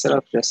way, instead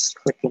of just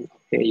clicking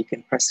up here, you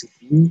can press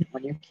V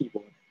on your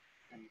keyboard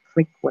and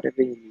click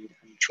whatever you need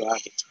and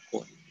drag it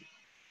accordingly.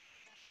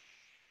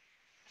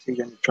 So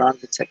you're going to drag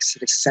the text to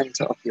the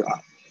center of your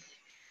artwork.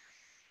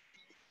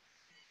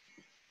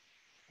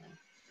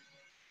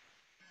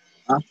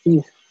 After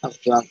you have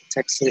dragged the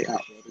text to the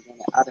artwork, we're going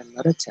to add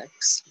another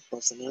text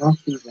because the name of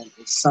the event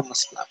is Summer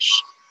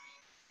Splash.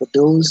 For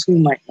those who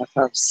might not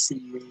have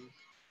seen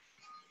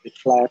the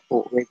flyer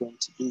for what we're going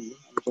to do,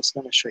 I'm just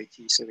going to show it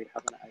to you so we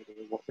have an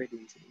idea of what we're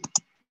doing today.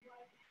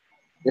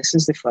 This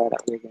is the flyer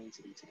that we're going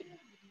to do today.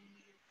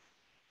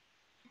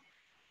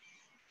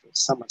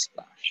 Summer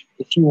Splash.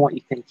 If you want,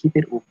 you can keep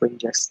it open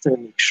just to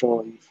make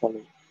sure you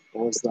follow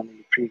what was done in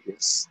the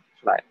previous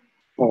flyer,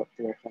 or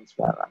the reference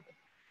flyer rather.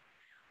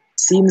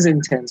 Seems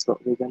intense,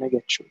 but we're gonna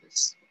get through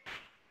this.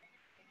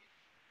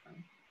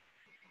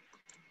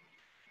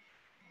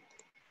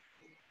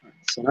 Right,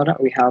 so now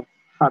that we have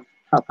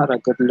had a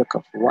good look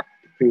of what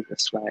the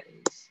previous flyer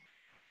is,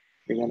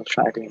 we're gonna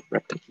try to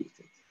replicate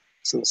it.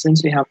 So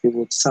since we have the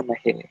word summer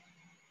here,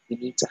 we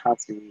need to have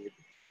the word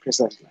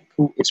present, like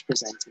who is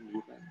presenting the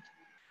event.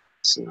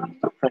 So you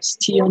can press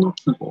T on your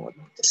keyboard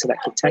to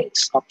select the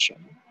text option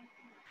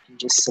and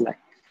just select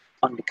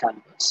on the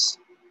canvas.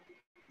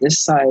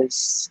 This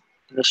size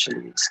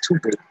initially is too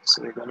big,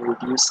 so we're going to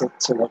reduce it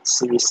to, let's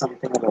say,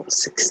 something about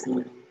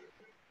 16,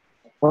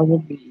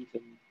 probably even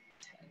 10.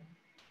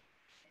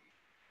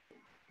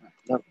 Right,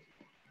 lovely.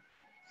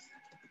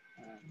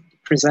 And the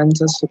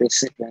presenters for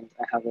this event,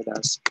 I have it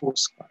as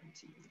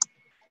post-quarantine.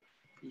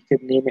 You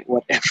could name it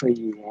whatever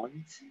you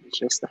want, it's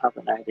just to have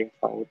an idea of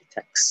how the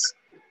text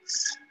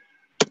works.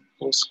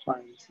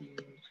 Post-quarantine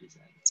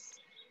present.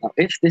 Now,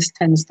 if this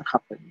tends to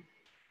happen,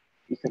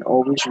 you can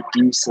always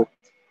reduce it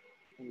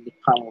in the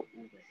panel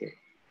over here.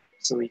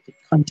 So we could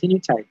continue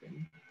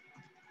typing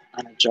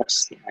and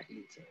adjust the height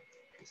later.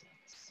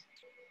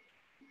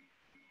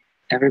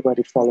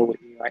 Everybody follow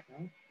with me right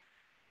now?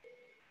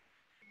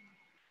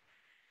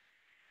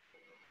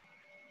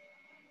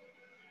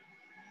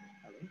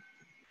 Hello?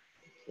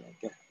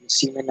 Okay, I'm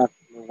assuming that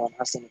no one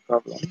has any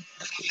problem.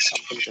 Okay,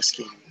 something just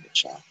came in the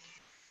chat.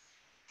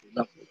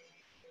 Lovely.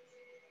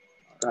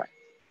 All right.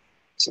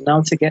 So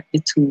now to get the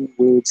two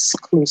words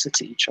closer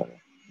to each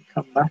other, you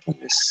come back in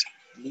this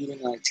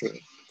leading light here,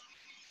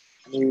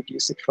 and you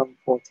reduce it from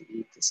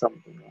 48 to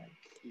something like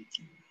 18.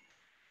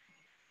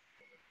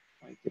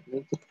 I could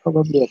make it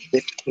probably a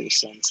bit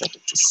closer and set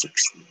it to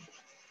 16.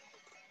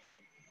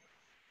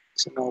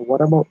 So now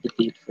what about the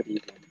date for the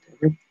event?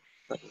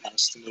 Everybody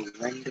has to know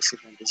when this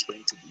event is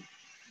going to be.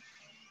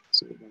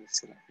 So we're going to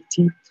select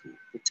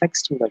the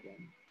text tool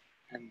again.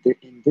 And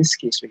in this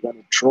case, we're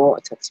going to draw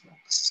a text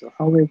box. So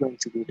how we're going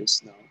to do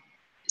this now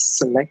is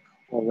select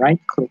or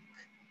right click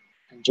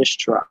and just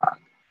drag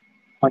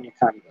on your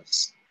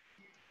canvas.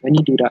 When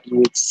you do that, you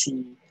would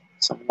see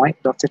some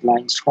white dotted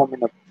lines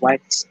forming a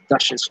white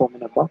dashes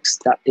forming a box.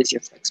 That is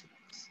your text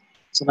box.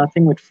 So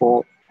nothing would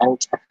fall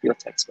out of your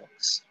text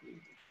box.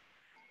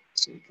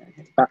 So you can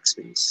hit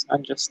backspace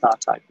and just start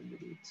typing the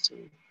date. So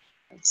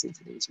let's say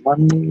today's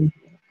Monday. We're going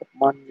to put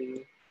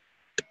Monday.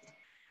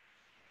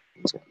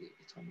 It's only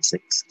the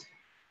 26th.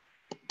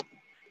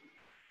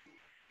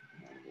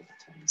 Monday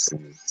the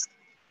 26th.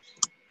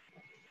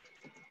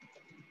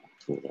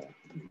 October.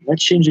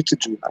 Let's change it to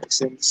July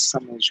since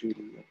summer is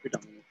really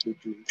predominantly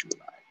June,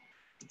 July.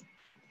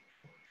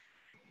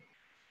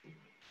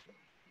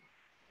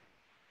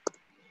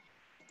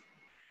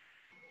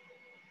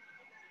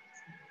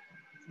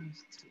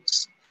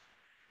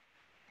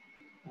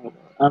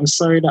 I'm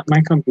sorry that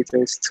my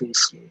computer is too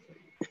slow.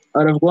 I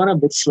would have gone a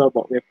bit slow,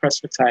 but we're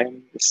pressed for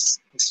time. This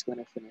is going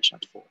to finish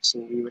at 4, so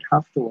we would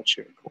have to watch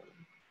your recording.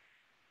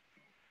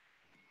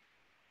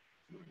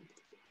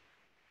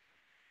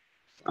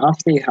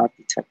 After you have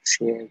the text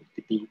here with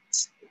the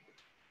date,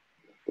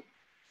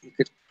 you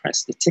could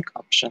press the tick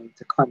option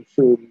to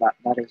confirm that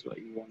that is what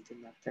you want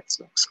in that text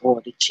box,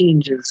 or the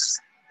changes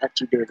that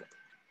you did,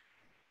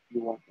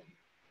 you want them.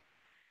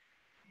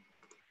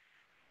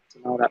 So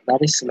now that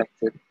that is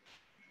selected,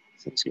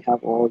 since we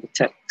have all the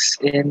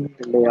text in,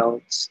 the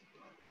layouts,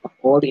 of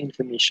all the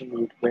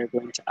information we're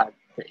going to add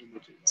the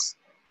images.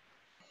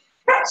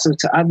 So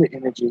to add the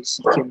images,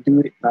 you can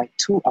do it by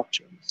 2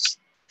 options.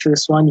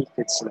 First one, you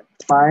could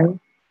select File,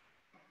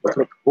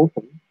 click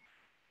Open,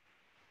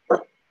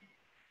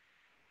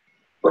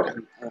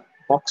 and a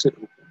box would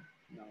open.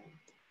 Now,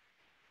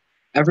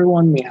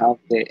 everyone may have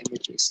their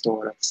images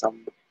stored at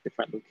some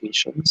different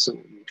locations, so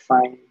you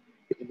find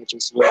the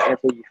images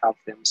wherever you have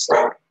them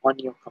stored on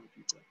your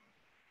computer.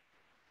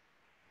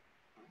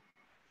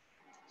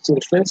 So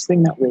the first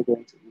thing that we're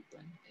going to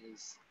open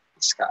is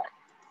the sky.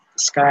 The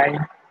sky,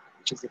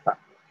 which is the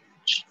background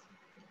image.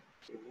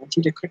 So I want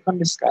you to click on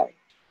the sky,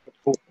 hit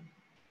open.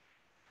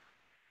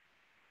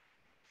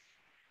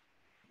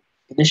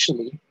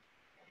 Initially,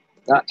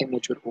 that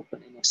image would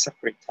open in a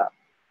separate tab.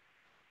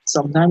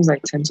 Sometimes I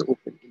tend to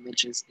open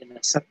images in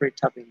a separate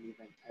tab in the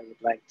event I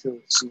would like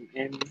to zoom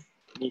in,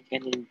 make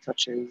any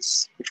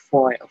touches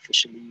before I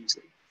officially use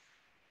it.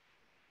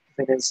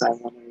 If it is I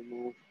want to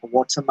remove a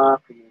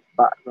watermark, remove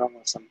background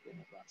or something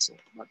of that sort,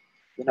 but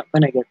we're not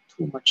going to get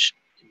too much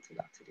into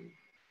that today.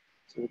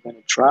 So we're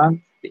going to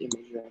drag the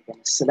image, we're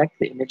going to select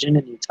the image in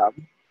a new tab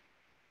and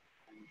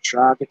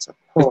drag it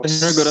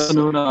across. Good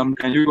afternoon.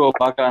 Can you go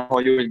back on how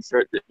you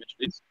insert the image,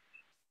 please?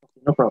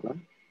 Okay, no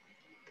problem.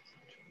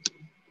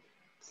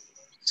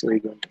 So we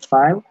go into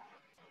File,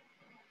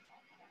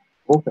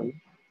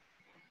 Open,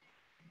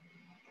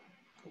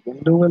 a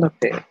window will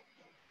appear,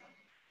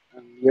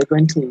 and you're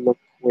going to look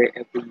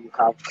wherever you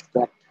have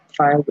that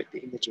file with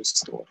the images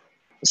stored.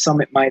 For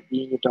some it might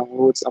be in your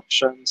downloads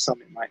option,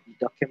 some it might be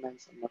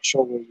documents, I'm not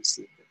sure where you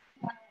see it.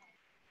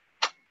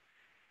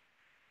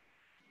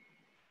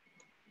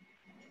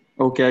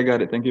 Okay, I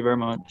got it. Thank you very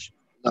much.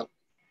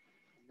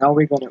 Now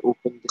we're going to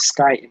open the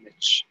sky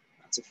image.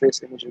 That's the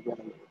first image we're going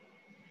to look at.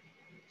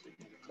 So you're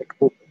going to click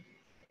Open.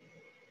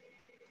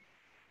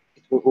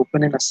 It will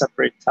open in a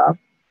separate tab.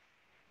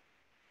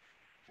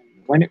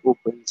 And when it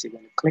opens, you're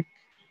going to click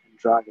and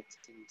drag it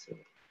into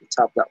the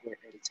tab that we're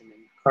editing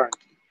in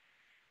currently.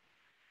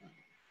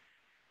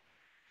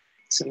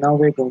 So now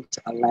we're going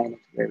to align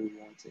it where we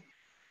want it.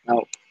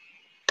 Now,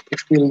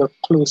 if we look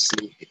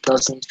closely, it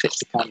doesn't fit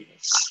the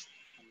canvas.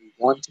 And we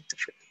want it to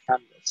fit the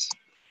canvas.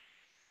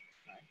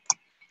 Right.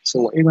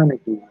 So what you're going to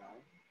do now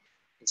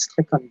is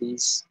click on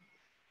these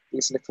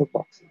little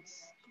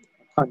boxes,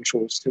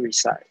 controls to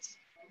resize.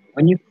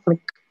 When you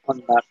click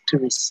on that to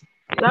resize,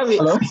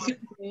 Hello? Excuse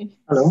me.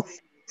 Hello?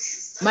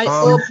 My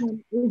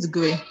open is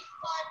gray.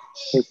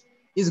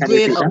 It's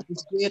grayed out.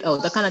 It's grayed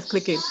out. I cannot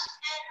click it.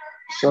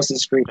 Yours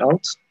is grayed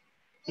out?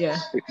 Yeah.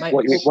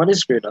 What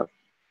is grayed out?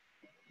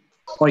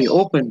 Oh, you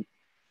open?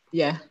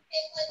 Yeah.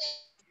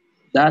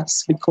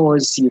 That's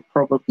because you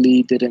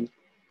probably didn't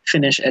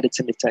finish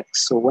editing the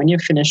text. So when you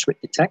finish with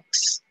the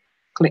text,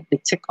 click the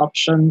tick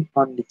option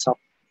on the top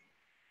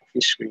of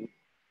your screen.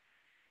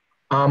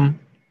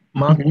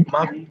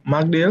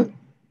 Magdale?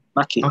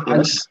 Maki,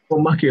 yes.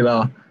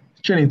 Makila,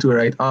 training too,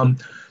 right?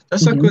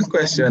 Just a quick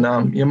question.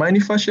 You mind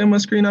if I share my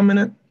screen a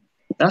minute?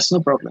 That's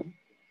no problem.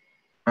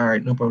 All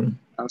right, no problem.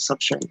 I'll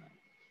stop sharing.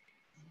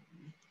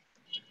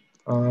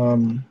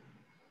 Hold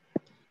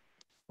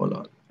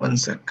on, 1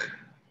 sec.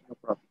 No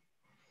problem.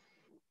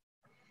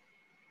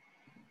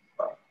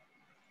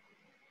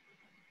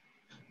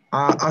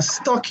 I'm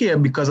stuck here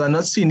because I'm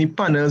not seeing the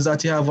panels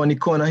that you have on the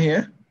corner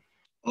here.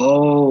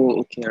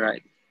 Oh, okay,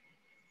 right.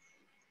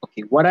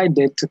 Okay, what I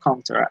did to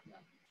counteract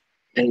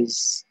that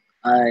is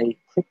I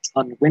clicked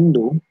on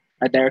Window.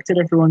 I directed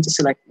everyone to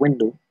select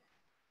Window.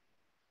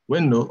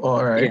 Window,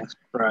 all right. Yeah,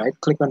 right.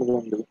 Click on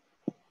Window.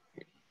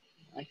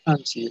 I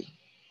can't see it.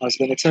 I was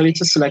going to tell you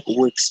to select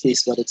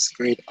Workspace, but it's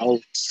grayed out.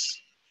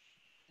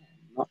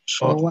 I'm not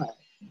sure why.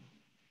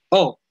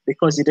 Oh,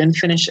 because you didn't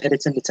finish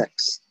editing the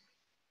text.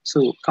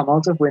 So come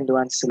out of Window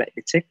and select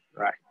the tick.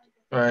 Right.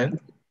 Right.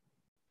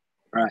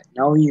 Right.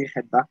 Now you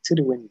head back to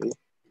the window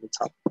at the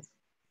top.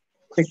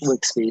 Click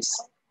Workspace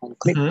and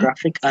click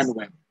Graphic and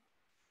Web.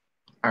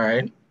 All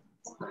right.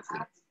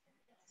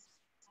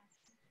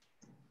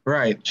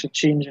 Right. Should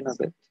change in a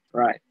bit.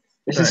 Right.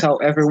 This is how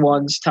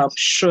everyone's tab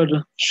should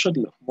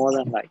look, more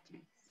than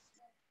likely.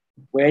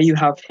 Where you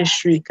have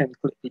history, you can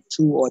click the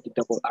 2 or the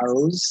double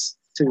arrows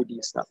to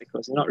reduce that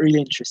because you're not really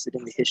interested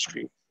in the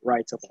history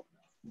right about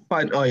now.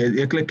 Fine. Oh, yeah,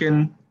 you're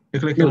clicking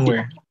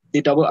where?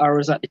 The double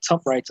arrows at the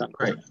top right hand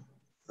corner.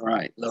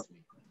 Right, lovely.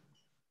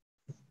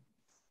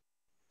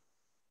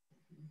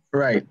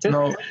 Right.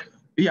 Now,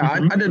 yeah,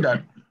 I did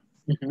that.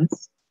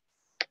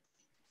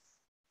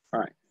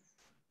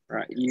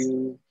 Right.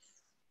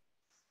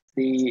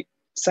 The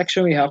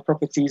section we have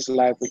properties,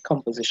 library,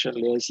 composition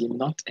layers, you're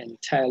not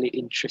entirely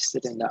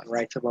interested in that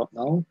right about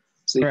now.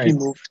 So if you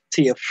move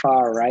to your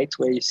far right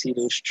where you see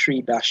those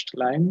 3 dashed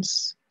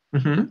lines,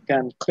 you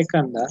can click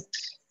on that.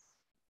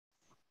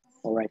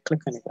 All right,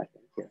 click on it, I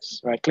think,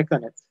 yes. Right, click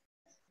on it.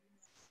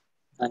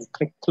 And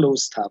click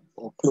Close tab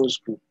or Close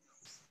Group.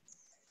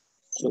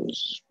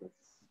 Close Group.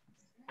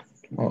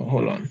 Oh,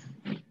 hold on.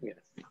 Yeah.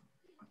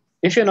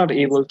 If you're not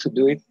able to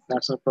do it,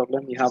 that's no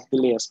problem. You have the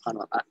layers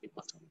panel at the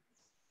bottom.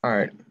 All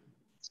right.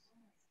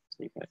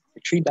 So you got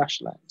the 3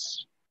 dashed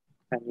lines.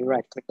 And you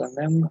right click on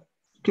them.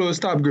 Close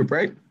tab group,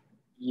 right?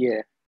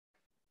 Yeah.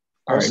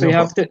 All also, right, you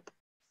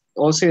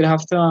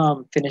have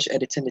to finish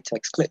editing the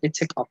text. Click the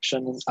tick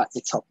option at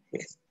the top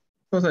here.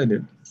 Of course I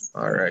did.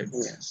 All right.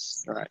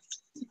 Yes. All right.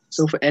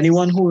 So for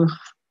anyone who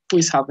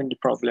is having the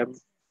problem,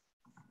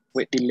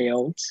 with the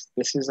layout,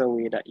 this is a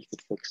way that you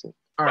could fix it.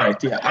 All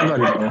right, yeah, I got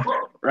it now.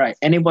 Right.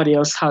 Anybody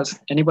else had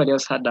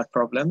that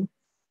problem?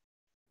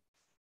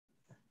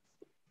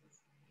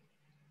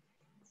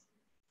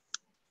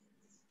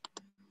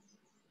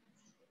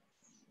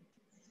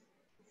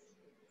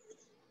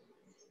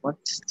 What?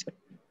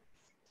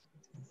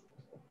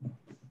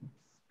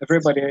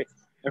 Everybody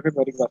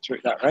got through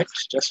that, right?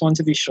 Just want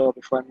to be sure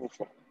before I move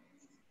forward.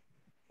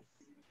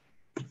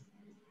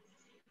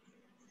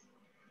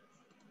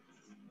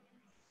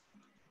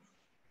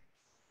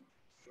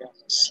 Yeah,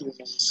 I'm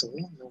assuming so.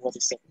 Nobody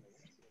said no.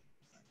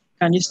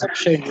 Can you stop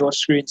sharing your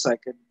screen so I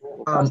can?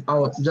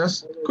 I'll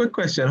just quick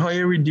question: how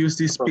you reduce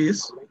the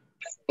space?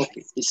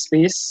 Okay, the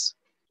space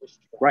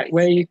right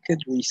where you could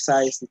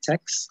resize the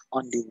text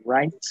on the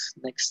right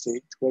next to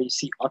it, where you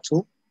see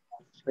auto.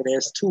 So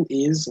there's two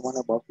A's, one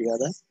above the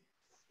other.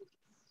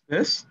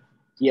 Yes.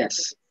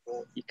 Yes.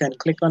 You can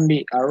click on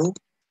the arrow,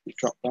 the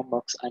drop-down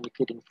box, and you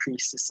could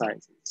increase the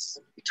sizes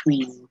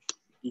between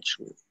each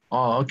row.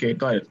 Oh, okay,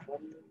 got it.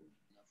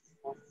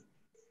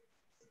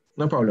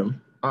 No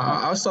problem.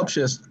 I'll stop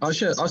share. I'll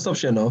stop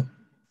share now.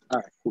 All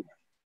right, cool.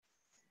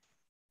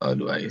 How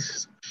do I?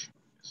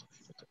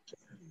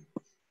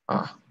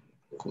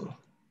 Cool.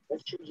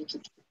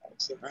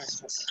 Right.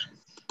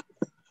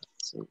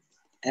 So,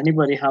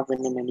 anybody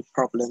having any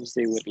problems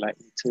they would like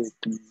me to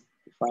do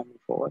before I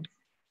move forward?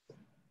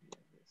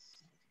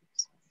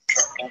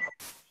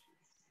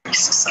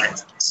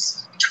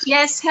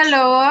 Yes,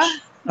 hello.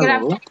 Good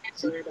Hello.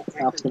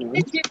 afternoon.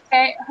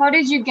 How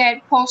did you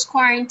get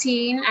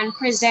post-quarantine and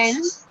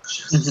present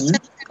to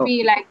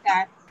be like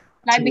that?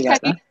 Like, because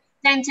you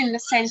present in the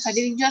center,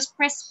 did you just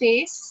press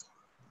space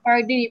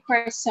or did you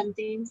press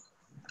something?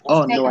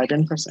 Oh, no, I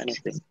didn't press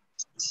anything.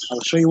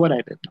 I'll show you what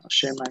I did. I'll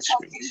share my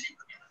screen.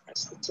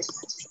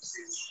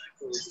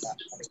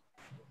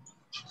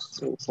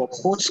 So for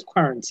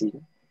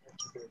post-quarantine,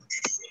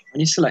 when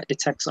you select the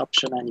text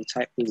option and you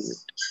type the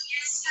word,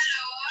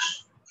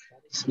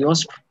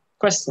 yours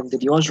question,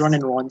 did yours run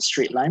in one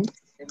straight line?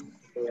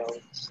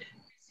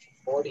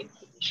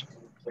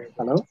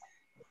 Hello?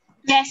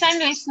 Yes, I'm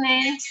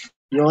listening.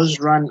 Yours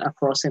run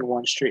across in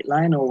one straight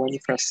line, or when you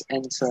press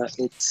enter,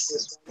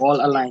 it's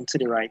all aligned to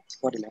the right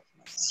or the left?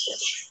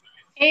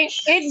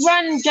 It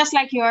run just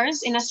like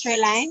yours in a straight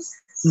line.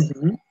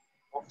 Mm-hmm.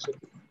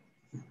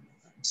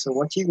 So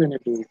what you're going to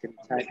do, you can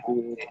type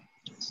the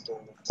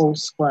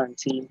post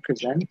quarantine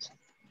present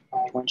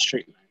one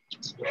straight line.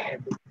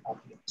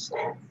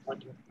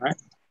 Right?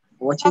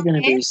 What you're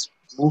going to do is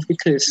move the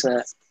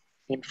cursor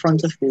in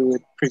front of the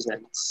word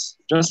presents,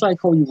 just like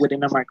how you would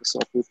in a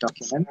Microsoft Word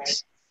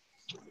document.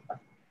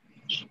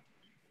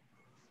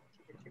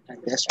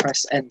 And just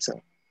press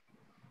enter.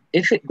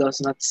 If it does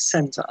not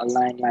center a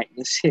line like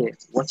this here,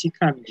 what you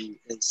can do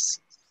is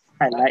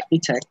highlight the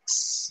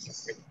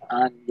text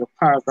and your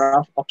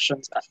paragraph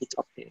options at the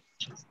top here.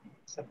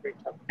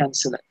 Can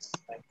select.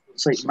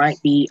 So it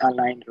might be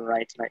aligned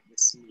right like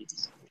this,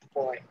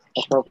 or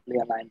probably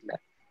aligned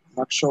left.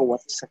 Not sure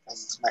what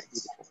settings might be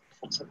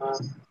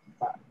default.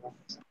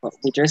 But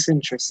we're just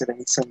interested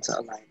in center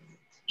alignment.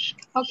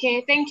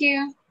 Okay, thank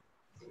you.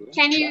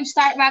 Can you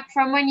start back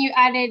from when you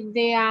added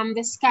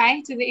the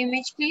sky to the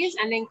image, please,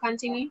 and then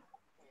continue?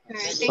 All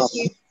right, thank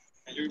you.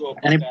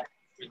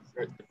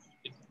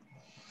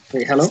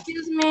 Wait, hello?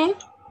 Excuse me.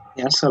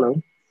 Yes,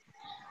 hello.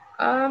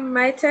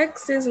 My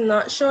text is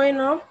not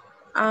showing up.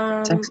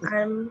 I'm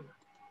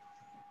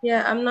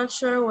not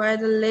sure why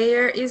the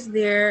layer is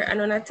there, and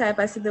when I type,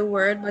 I see the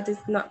word, but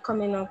it's not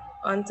coming up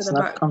onto the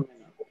back. It's not coming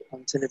up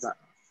onto the back.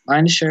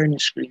 Mind sharing your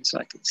screen so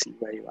I can see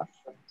where you are.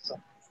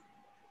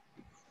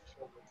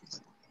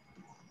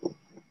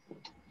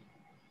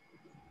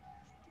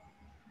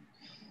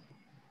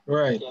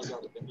 Right.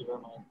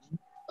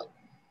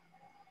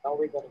 Now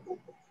we're going to go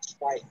to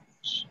slide.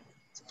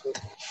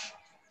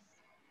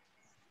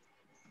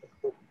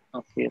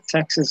 Okay,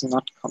 text is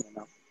not coming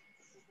up.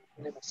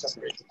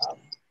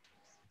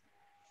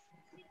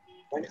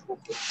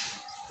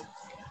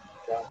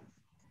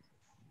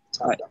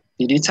 Right.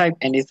 Did you type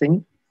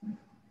anything?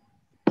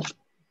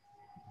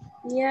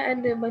 Yeah, I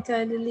did, but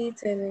I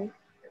deleted it.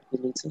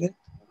 Deleted it?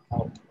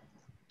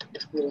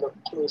 If we look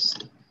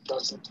closely, it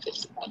doesn't fit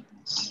the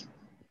bounds.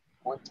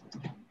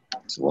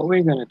 So what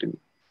we're going to do,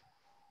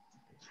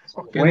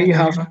 where you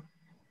have,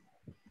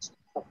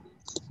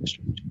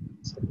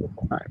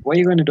 alright, what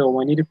you're going to do,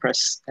 when you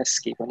press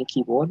escape on your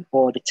keyboard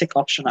or the tick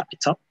option at the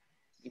top,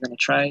 you're going to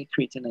try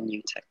creating a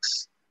new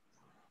text.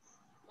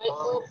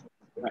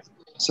 Right.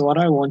 So what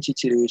I want you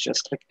to do is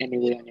just click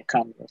anywhere on your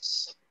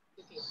canvas.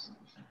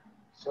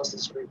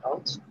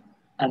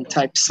 And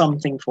type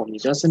something for me.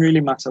 Doesn't really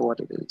matter what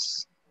it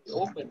is.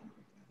 Open.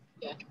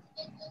 Yeah.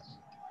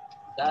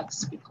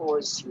 That's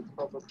because you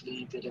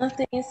probably didn't.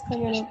 Nothing is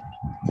coming up.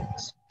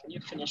 When you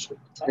finish with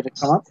the text, did it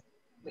come up?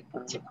 Click the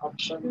tick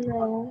option.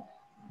 No.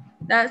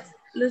 That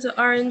little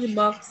orange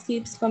box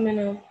keeps coming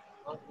up.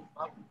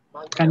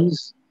 Can you?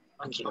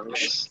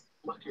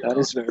 That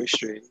is very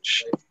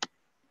strange.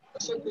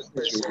 It's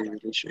really,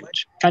 really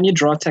strange. Can you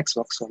draw a text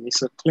box for me?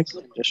 So click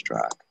and just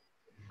drag.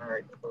 All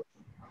right.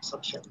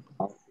 Assumption.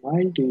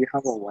 Why do you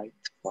have a white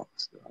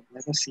box? I've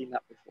never seen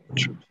that before,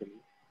 truthfully.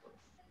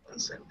 1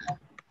 sec.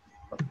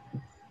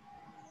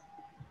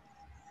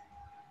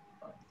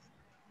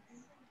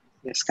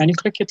 Yes, can you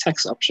click your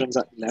text options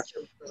at the left?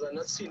 Because I'm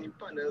not seeing the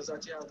panels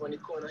that you have on the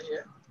corner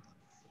here.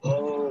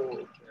 Oh,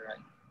 okay,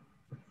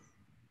 right.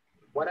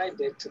 What I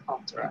did to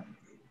counteract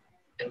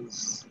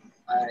is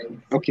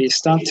Okay,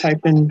 start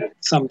typing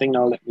something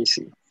now, let me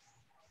see.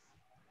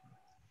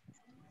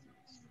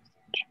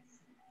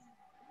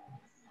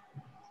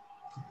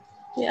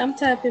 Yeah, I'm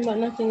typing, but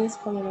nothing is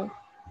coming up.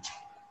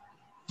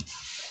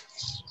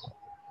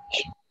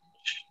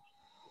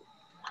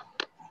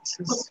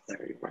 This is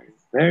very,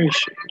 very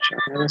strange.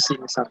 I've never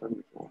seen this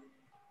happen before.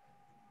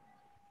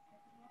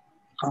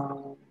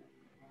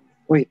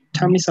 Wait,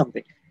 tell me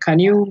something. Can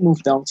you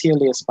move down to your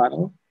layers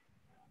panel?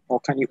 Or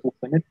can you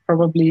open it?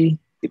 Probably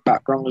the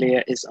background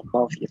layer is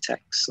above your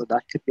text, so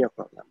that could be a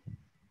problem.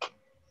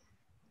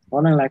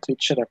 More than likely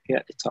it should appear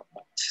at the top,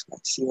 but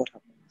let's see what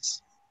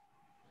happens.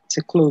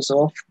 To close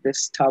off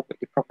this tab with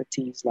the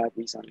properties,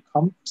 libraries, and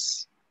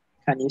comps,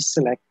 can you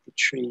select the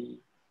tree?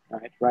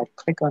 Right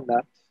click on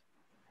that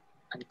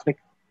and click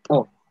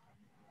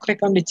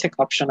on the tick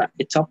option at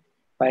the top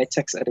by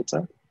text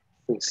editor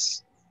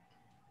first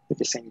to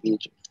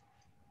disengage it.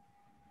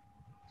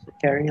 So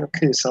carry your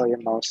cursor or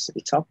your mouse to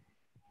the top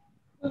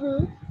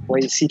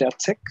where you see that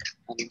tick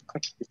and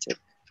click the tick.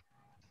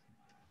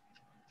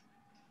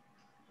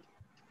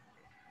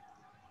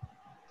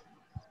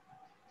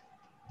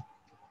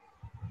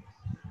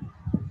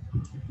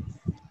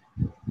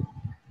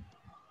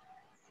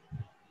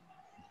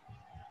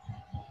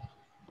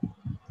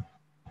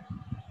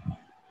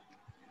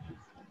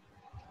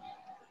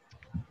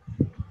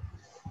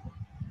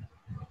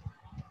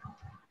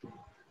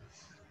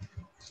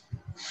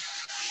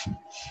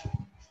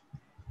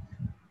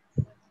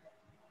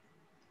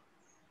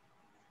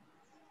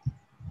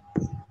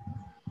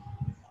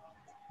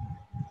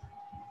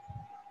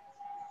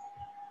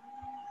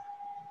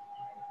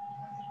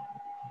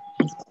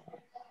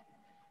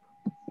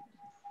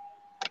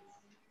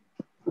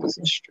 This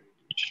is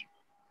strange.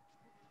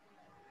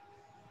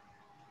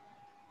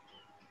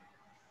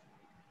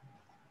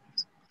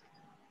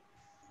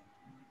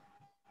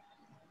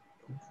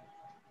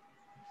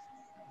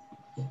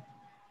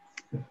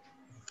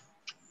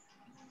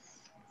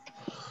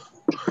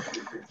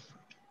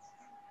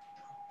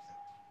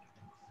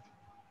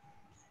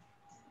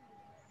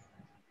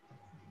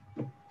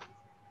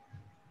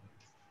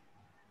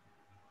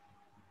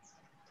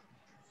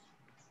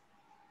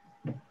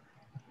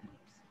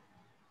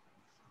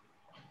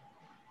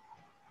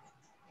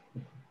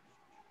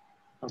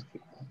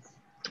 Okay.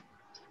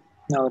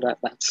 Now that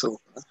that's over,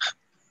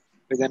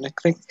 we're going to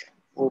click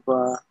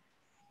over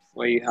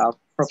where you have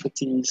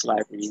properties,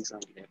 libraries,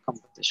 and their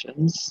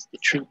compositions, the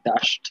three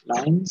dashed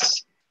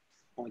lines.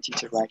 I want you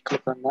to right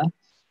click on that.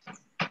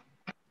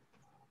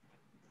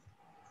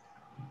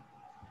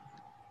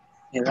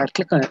 Yeah, right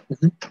click on it.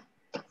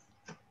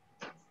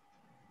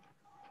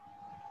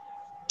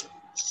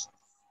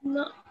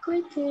 Not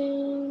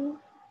clicking.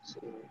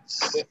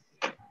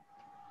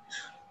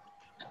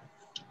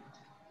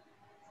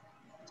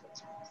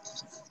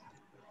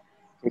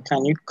 Okay,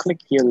 can you click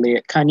your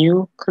layer? Can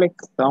you click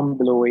down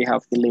below where you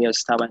have the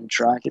layers tab and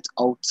drag it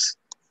out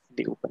in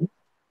the open?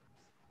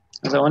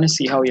 Because I want to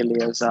see how your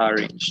layers are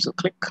arranged. So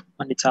click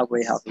on the tab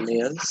where you have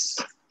layers,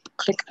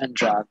 click and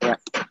drag, right?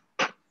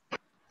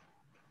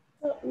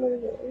 Not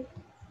moving.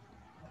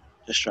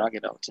 Just drag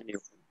it out in the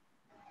open.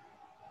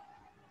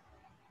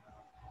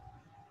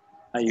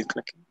 Are you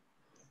clicking?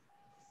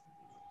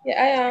 Yeah,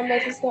 I am,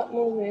 but it's not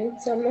moving,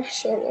 so I'm not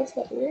sure what's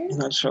happening. I'm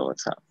not sure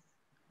what's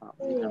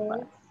happening.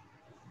 Yeah.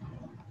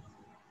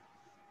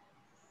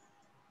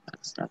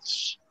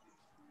 That's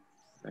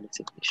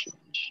relatively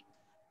strange.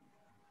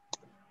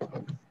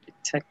 The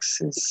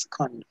text is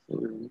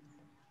confused.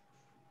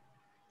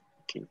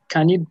 Okay,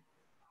 can you?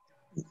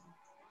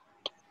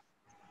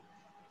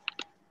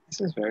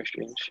 This is very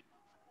strange.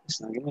 It's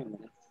not giving me a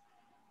minute.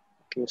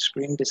 Okay,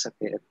 screen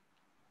disappeared.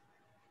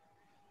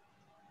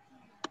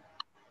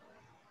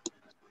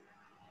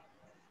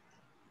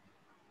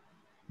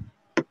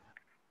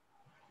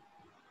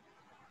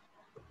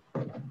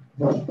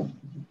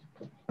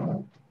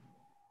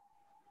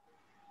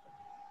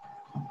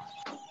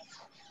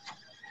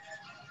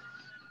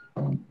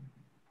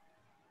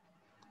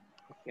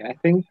 Yeah, I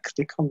think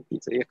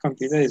your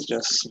computer is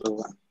just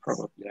slow,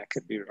 probably. I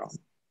could be wrong.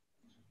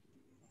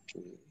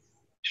 Okay.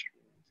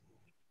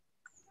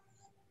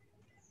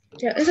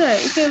 Yeah, it's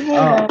alright. You can hold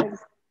on.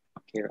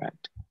 Okay,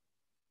 right.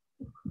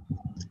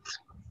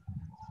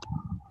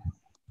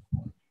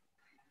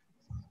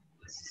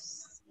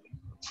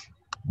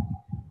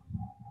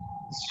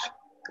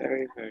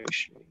 Very, very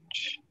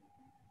strange.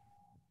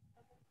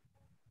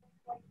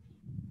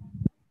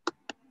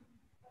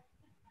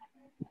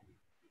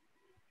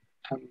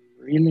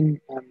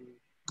 I'm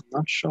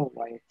not sure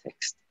why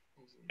text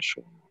isn't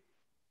showing.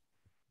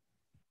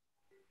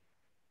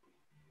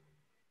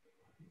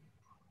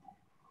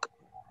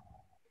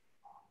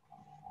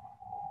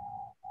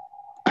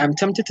 I'm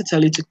tempted to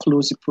tell you to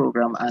close the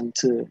program and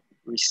to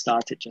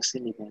restart it just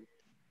in event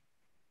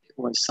it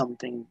was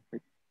something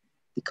with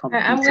the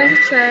computer. I'm going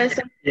to try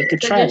some You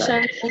could try that.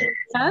 suggestions in the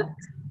chat,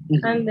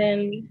 and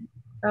then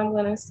I'm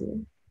going to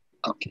see.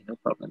 Okay, no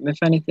problem. If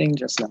anything,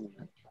 just let me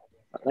know.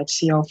 But let's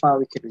see how far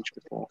we could reach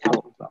before 4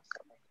 o'clock.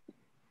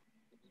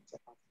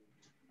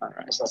 All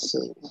right, so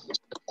I'm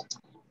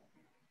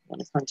going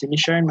to continue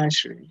sharing my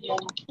screen.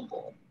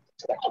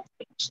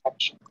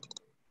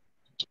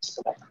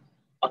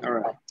 All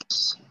right.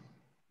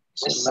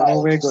 So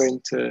now we're going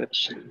to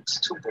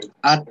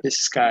add the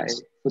sky.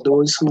 For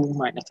those who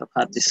might not have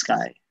had the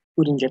sky,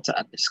 who didn't get to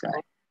add the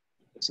sky.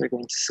 So we're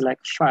going to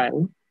select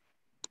File,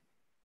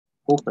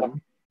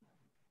 Open,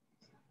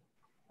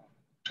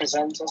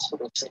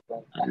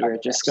 and we're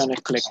just going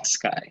to click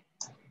Sky.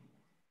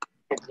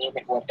 Name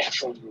it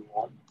whatever you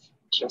want.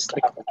 Just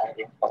click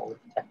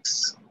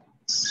text.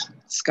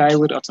 Sky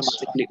would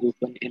automatically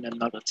open in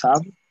another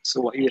tab.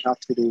 So what you have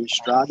to do is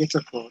drag it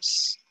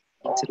across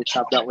into the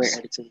tab that we're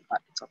editing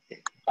at the top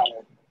here.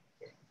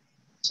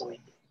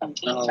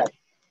 Now,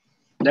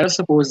 let's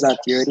suppose that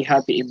you already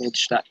have the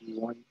image that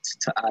you want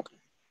to add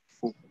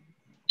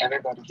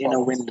in a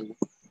window.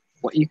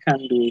 What you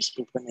can do is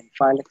open in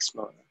File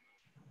Explorer.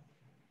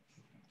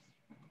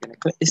 You're going to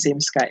click the same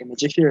sky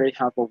image. If you already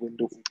have a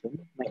window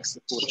open next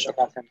to Photoshop,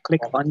 you can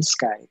click on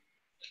Sky.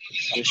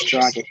 Just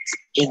drag it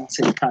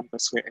into the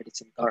canvas we're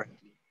editing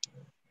currently.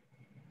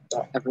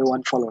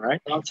 Everyone follow,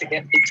 right?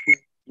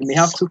 You may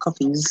have 2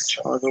 copies,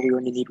 however, we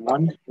only need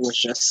 1. It was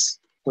just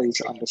for you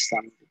to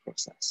understand the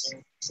process.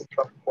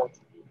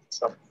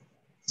 So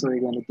we're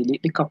going to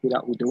delete the copy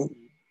that we don't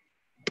need.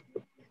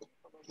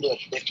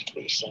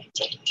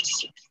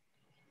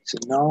 So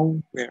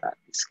now we're at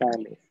the sky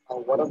layer.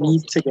 We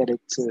need to get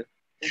it to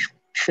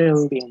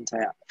fill the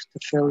entire, to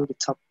fill the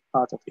top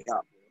part of the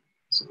artboard.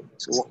 So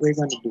what we're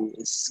going to do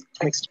is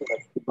click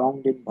the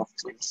bounding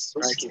boxes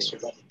right here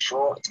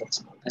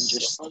and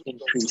just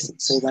increase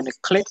it. So you're going to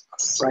click,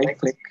 right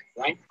click,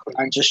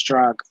 and just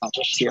drag up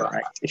to your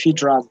right. If you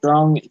drag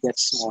down, it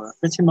gets smaller,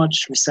 pretty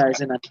much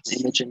resizing an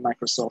image in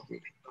Microsoft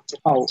Word.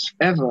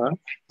 However,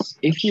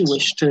 if you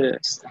wish to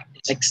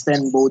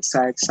extend both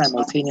sides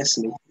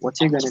simultaneously, what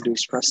you're going to do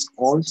is press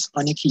Alt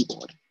on your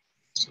keyboard,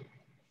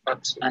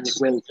 and it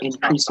will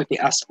increase with the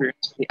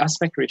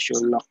aspect ratio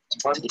locked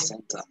to the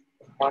center.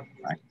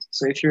 Right.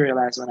 So if you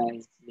realize when I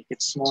make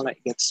it smaller,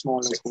 it gets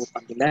smaller both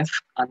on the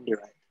left and the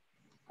right.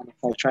 And if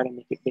I try to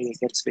make it bigger, it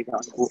gets bigger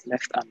on both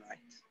left and right.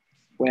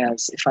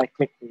 Whereas if I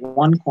click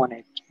one corner,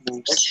 it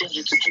moves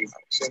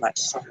like that.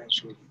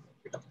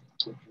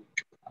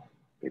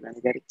 We're going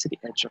to get it to the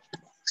edge of the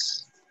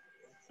box.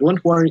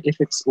 Don't worry if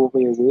it's over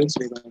your words,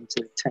 we're going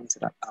to tend to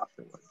that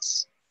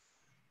afterwards.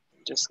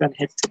 I'm just going to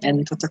hit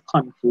Enter to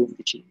confirm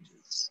the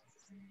changes.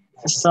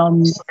 For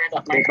some,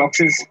 the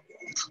boxes,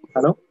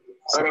 hello?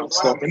 Someone's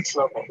talking.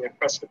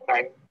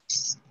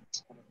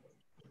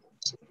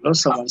 Hello,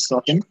 someone's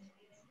talking.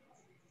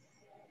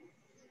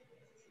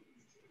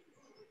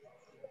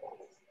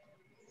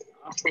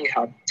 After you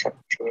have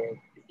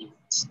temperature,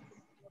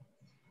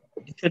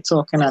 if you're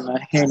talking and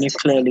I'm hearing you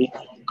clearly,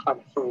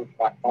 confirm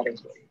that that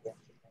is what you want.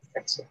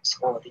 That's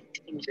all the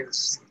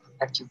changes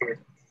activate.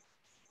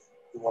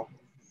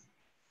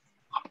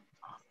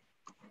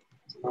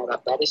 Now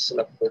that that is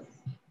selected,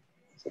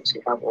 since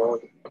you have all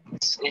the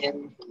things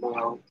in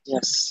now,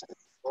 yes,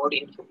 all the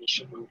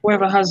information.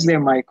 Whoever has their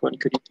mic on,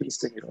 could you please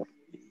turn it off,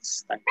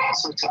 please? Thank you.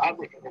 So to add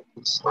the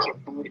elements, you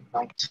can do it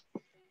right.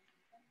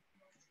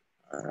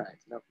 All right,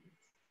 lovely.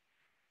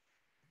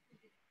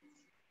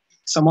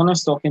 Someone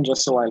was talking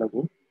just a while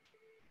ago.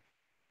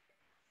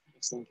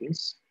 Just in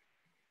case.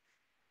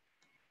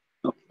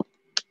 No,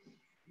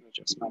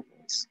 just my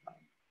voice.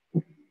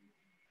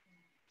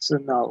 So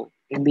now,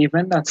 in the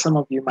event that some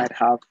of you might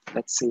have,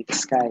 let's say, the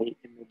sky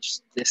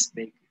image this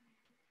big,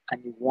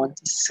 and you want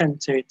to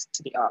center it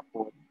to the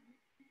artboard,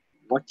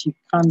 what you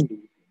can do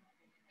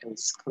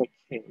is click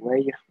here, where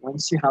you,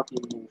 once you have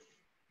your move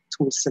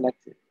tool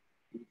selected,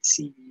 you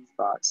see these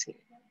bars here.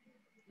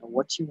 Now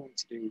what you want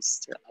to do is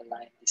to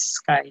align the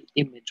sky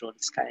image or the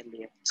sky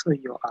layer to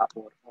your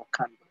artboard or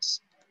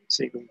canvas.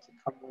 So you're going to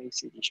come where you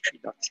see these 3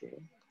 dots here,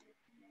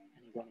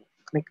 and you're going to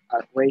click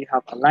where you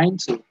have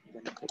aligned to, you're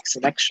going to click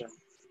selection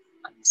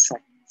and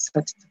set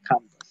it to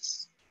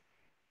canvas.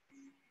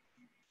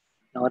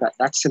 Now that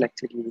that's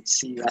selected, you would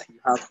see that you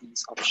have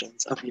these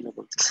options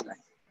available to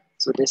select.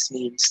 So this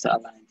means to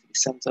align to the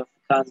center of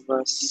the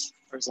canvas,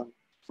 to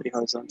the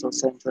horizontal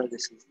center.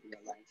 This is the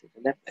align to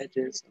the left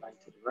edges, align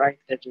to the right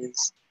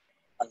edges,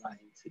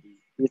 align to the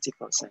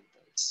vertical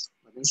centers.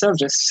 But instead of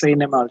just saying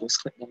them, I'll just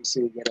click them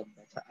so you get a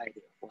better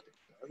idea of what it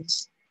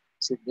does.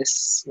 So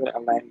this will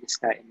align the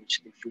sky image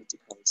to the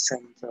vertical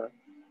center.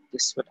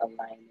 This would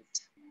align it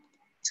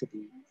to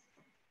the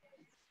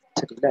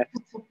left.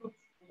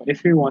 But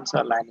if we want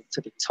to align it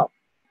to the top,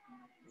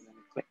 we're going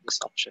to click this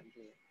option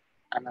here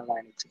and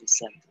align it to the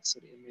center. So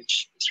the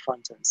image is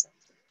front and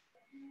center.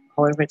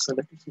 However, it's a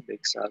little too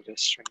big, so I'll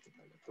just shrink it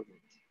a little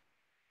bit.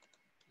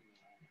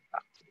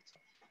 Back to the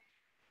top.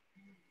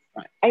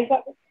 I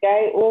got the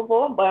sky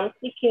over, but I'm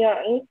clicking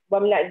on it,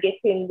 but I'm not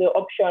getting the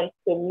option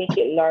to make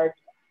it large.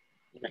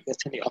 You're not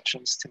getting the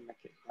options to make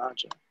it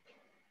larger.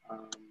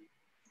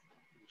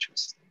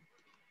 Interesting.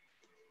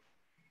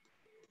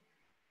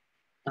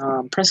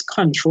 Press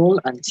Control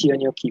and T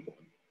on your keyboard.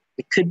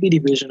 It could be the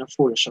version of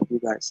Photoshop you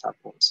guys have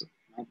also.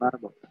 My bad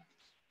about that.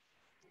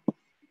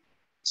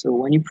 So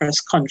when you press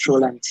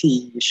Control and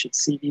T, you should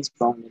see these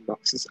bounding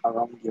boxes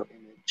around your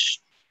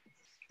image.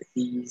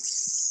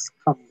 These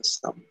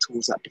cumbersome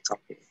tools at the top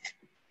here.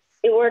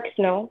 It works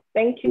now.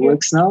 Thank you. It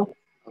works now?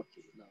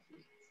 Okay,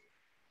 lovely.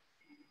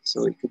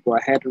 So you could go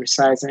ahead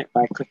resizing it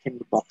by clicking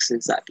the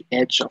boxes at the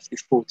edge of the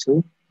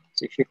photo.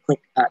 So if you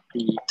click at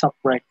the top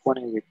right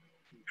corner, you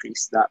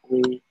increase that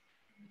way. If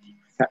you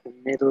click at the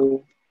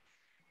middle,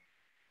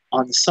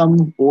 on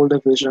some older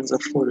versions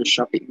of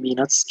Photoshop, it may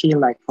not scale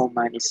like how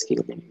mine is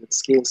scaling. It would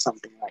scale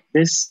something like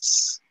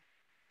this,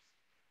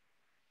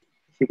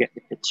 if you get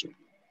the picture.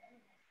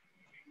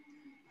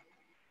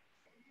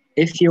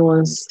 If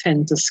yours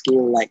tend to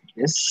scale like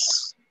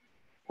this,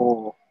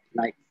 or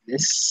like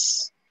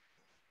this,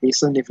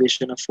 based on the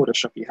version of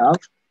Photoshop you have,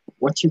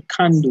 what you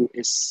can do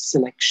is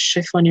select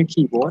Shift on your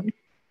keyboard,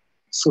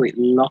 so it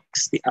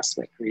locks the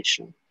aspect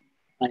ratio,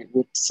 and it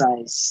would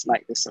size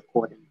like this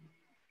accordingly.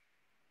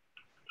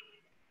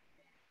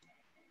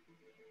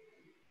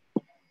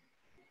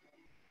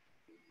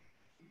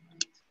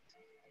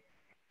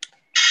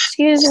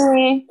 Excuse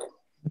me.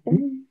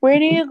 Where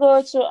do you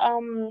go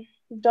to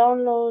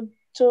download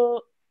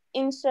to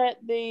insert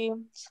the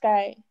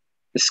sky?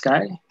 The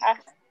sky?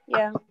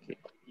 Yeah. Okay.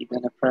 You're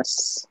gonna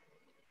press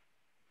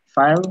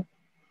File,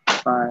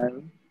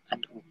 File,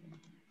 and Open.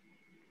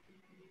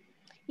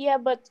 Yeah,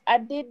 but I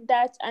did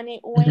that and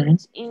it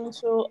went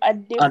into a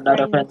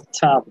Another different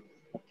tab.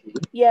 Okay.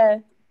 Yeah.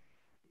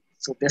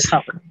 So this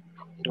happened.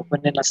 It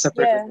opened in a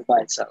separate Yeah. window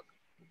by itself.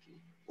 Okay.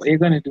 What you're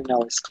gonna do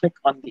now is click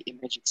on the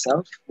image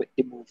itself with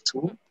the Move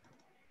tool,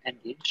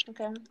 engaged.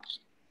 Okay.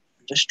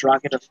 And just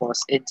drag it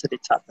across into the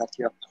tab that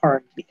you're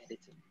currently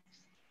editing.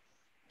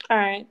 All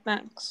right,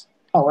 thanks.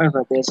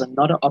 However, there's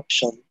another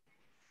option.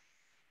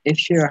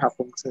 If you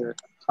happen to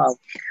have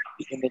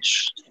the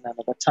image in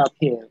another tab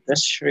here,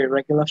 just show a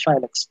regular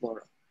file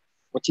explorer.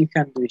 What you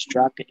can do is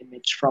drag the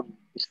image from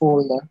the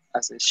folder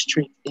as a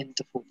straight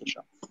into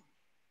Photoshop.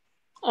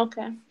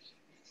 Okay.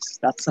 So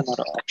that's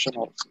another option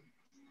also.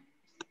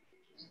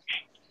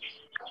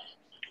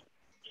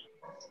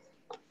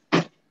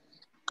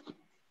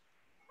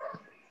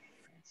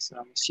 So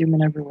I'm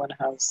assuming everybody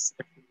has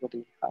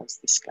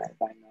the sky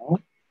by now.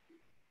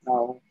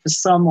 Now, for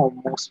some or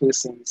most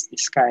persons, the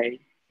sky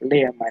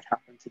layer might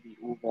happen to be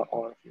over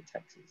all of your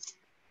texts.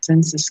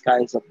 Since the sky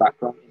is a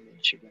background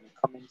image, you're going to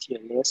come into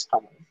your layers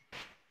panel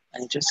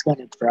and you're just going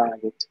to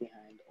drag it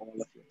behind all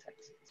of your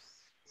texts.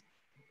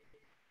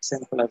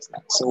 Simple as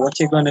that. So what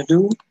you're going to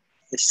do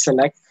is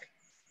select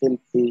the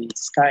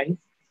sky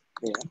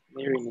layer. Let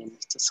me rename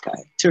it to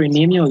sky. To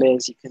rename your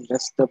layers, you can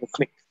just double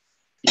click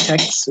the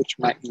text, which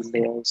might be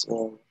layers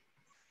or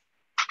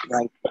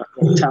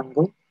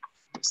rectangle.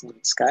 Just name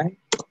it sky.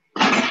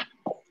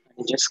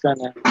 You're just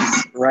gonna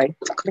right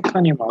click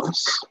on your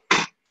mouse,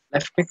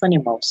 left click on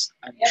your mouse,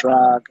 and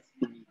drag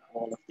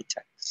all of the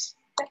text.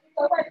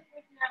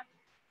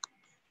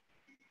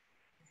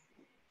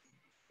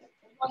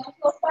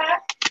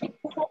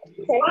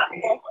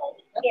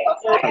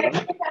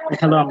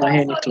 Hello, I'm not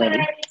hearing you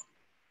clearly.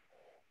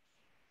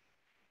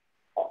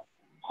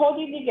 How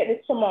did you get the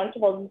summer to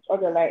hold each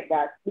other like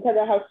that? Because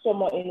I have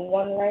summer in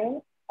one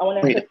line, I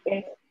want to press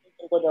enter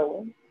to go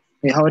down.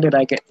 Wait, how did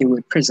I get the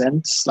word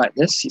presents like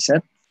this, you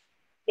said?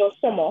 No,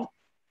 summer.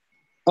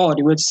 Oh,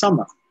 the word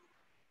summer.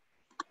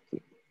 You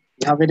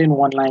have it in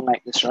one line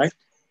like this, right?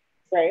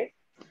 Right.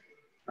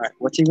 Right.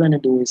 What you're going to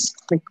do is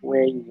click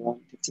where you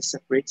want it to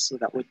separate, so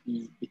that would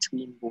be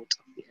between both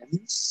of the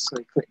ends. So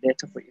you click there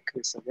to put your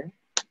cursor there.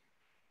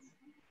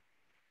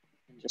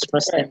 And just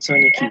press enter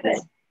on your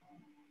keyboard.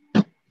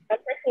 I'm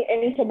pressing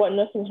enter, but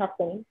nothing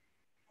happened.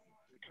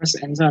 Press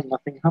enter and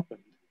nothing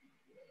happened.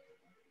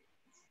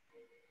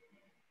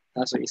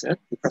 That's what you said?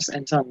 You press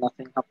enter and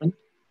nothing happened?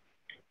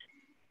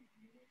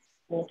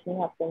 Nothing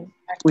happened.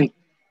 Wait,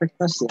 quick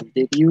question.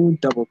 Did you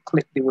double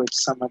click the word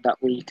summer,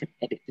 that way you can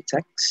edit the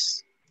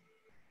text?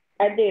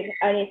 I did,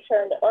 and it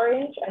turned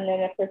orange, and then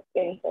I pressed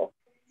enter.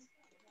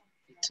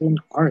 It turned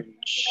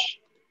orange?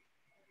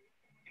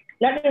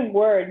 Not the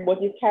word,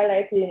 but it's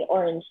highlighted in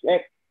orange.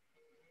 Like.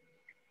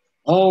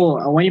 Oh,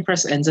 and when you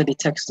press enter, the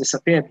text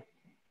disappeared?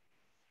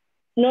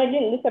 No, it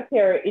didn't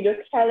disappear. It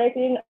just highlighted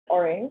in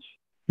orange.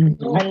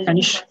 Mm-hmm. And can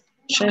you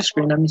share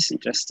screen? Let me see,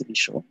 just to be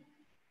sure.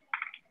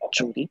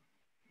 Judy.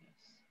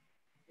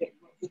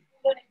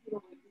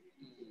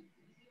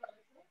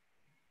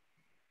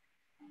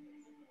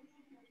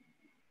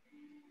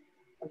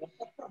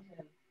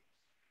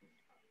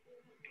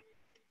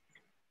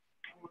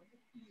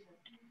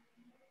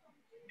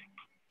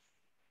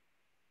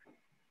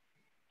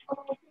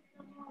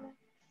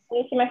 Can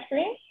you see my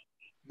screen?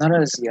 Not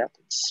as yet.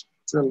 It's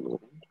still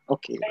loading.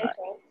 Okay. Right.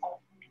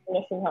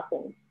 Nothing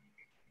happened.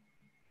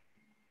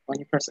 when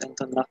you press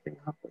enter, nothing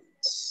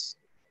happens.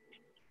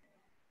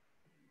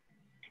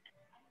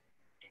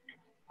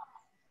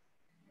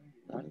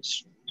 That is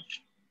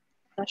strange.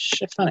 Press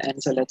shift and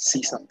enter, let's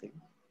see something.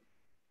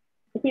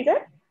 Repeat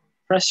that?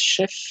 Press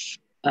shift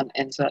and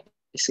enter at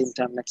the same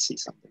time, let's see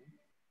something.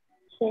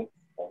 Shift,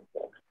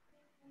 enter.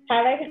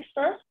 Highlight it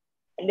first,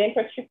 and then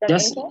press shift and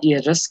Just, enter?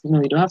 yeah, just,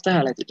 no, you don't have to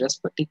highlight it,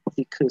 just put the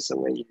cursor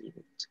where you need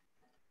it.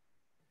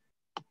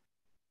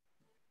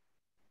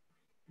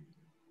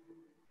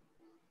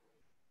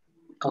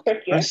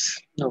 Okay, press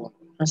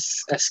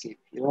escape.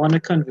 You want to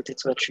convert it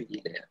to a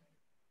 3D layer.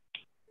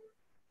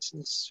 This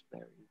is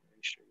very,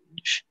 very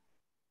strange.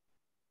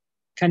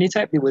 Can you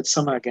type the word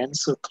summer again?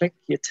 So click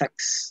your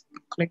text,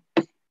 click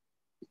the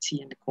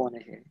T in the corner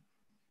here.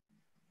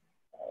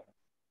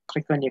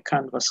 Click on your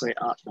canvas or your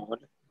art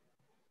mode,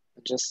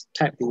 and just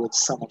type the word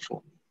summer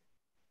for me.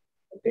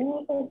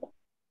 Okay.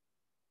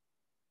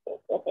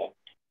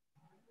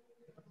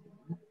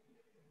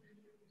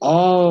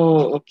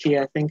 Oh, okay,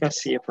 I think I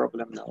see a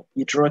problem now.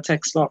 You draw a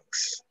text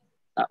box.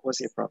 That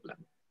was your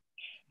problem.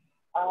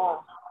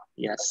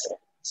 Yes.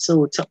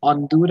 So to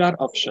undo that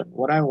option,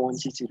 what I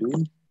want you to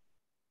do,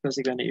 because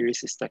you're going to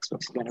erase this text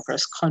box, you're going to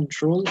press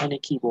Control on your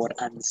keyboard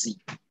and Z.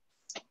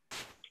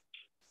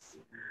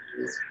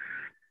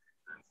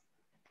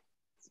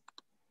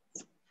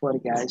 For the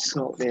guys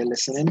so they're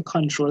listening,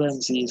 Control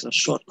and Z is a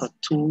shortcut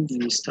tool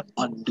used to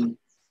undo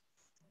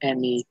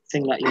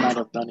anything that you might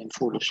have done in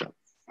Photoshop.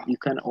 You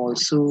can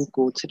also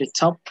go to the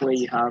top where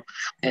you have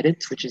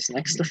Edit, which is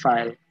next to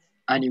File,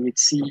 and you would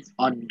see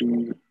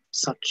Undo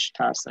such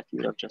tasks that you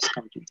would have just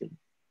completed.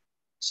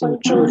 So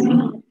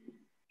Jody,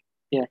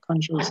 yeah,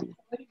 Control Z.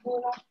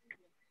 All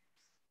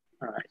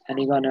right, and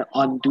you're gonna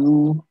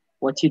undo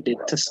what you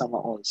did to summer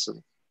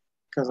also,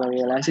 because I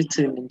realized it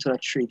turned into a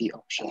 3D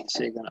option,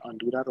 so you're gonna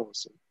undo that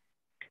also.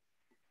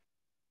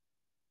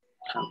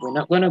 And we're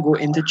not gonna go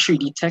into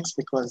 3D text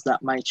because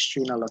that might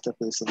strain a lot of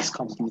person's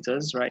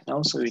computers right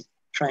now, so we're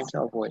trying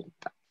to avoid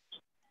that.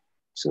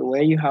 So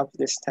where you have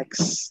this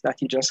text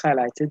that you just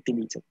highlighted,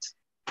 delete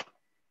it.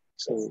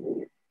 So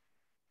you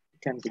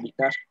can delete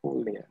that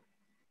whole layer.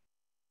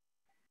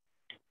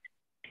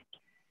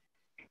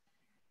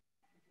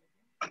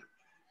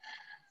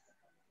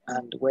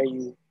 And where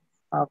you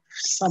have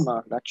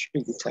summer, that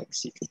 3D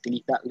text, you can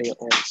delete that layer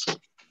also.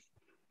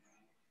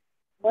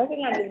 Why is it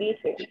not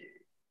deleted?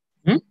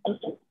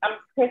 I'm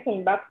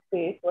pressing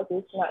backspace, but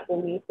it's not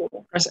deleted.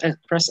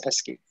 Press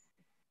escape.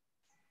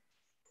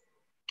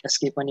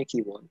 Escape on your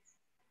keyboard.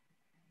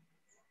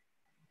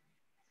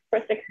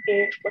 Press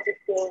escape, but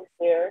it's still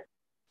there.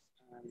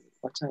 And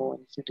what I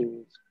want you to do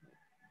is,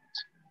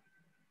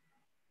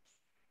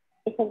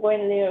 if I go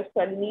in layer, so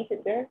I delete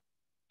it there.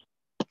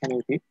 Can you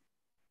repeat?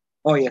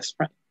 Oh yes,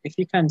 if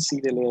you can't see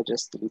the layer,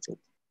 just delete it.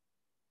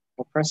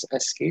 Or press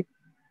escape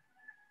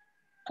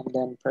and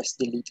then press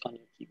delete on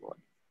your keyboard.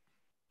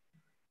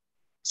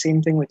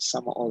 Same thing with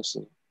summer also.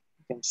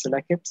 You can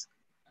select it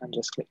and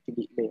just click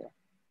delete layer.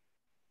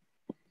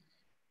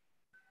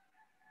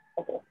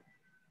 Okay.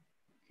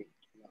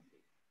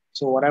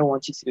 So what I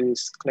want you to do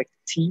is click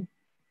T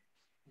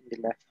in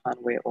the left hand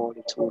where all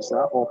the tools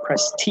are, or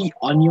press T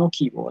on your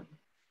keyboard.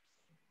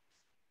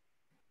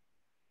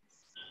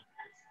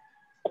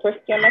 Press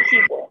T on my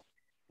keyboard.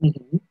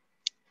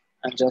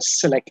 And just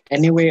select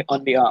anywhere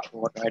on the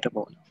artboard right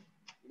about now.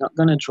 You're not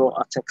gonna draw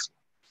a text.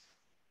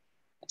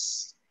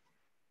 Yes.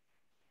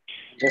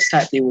 And just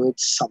type the word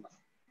summer.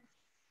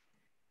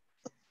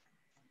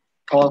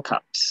 All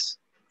caps.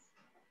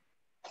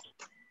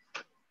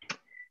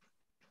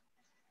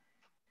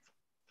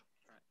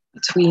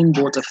 Between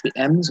both of the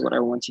M's, what I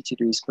want you to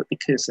do is put the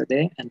cursor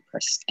there and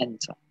press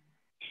enter.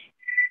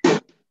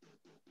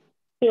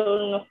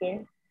 Still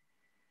nothing.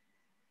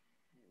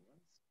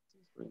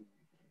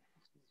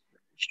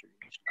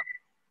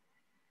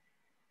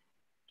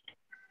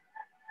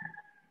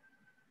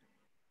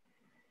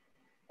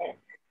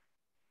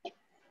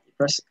 You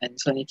press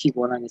enter on your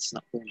keyboard and it's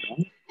not going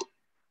on.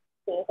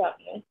 What's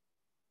happening?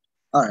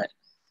 All right.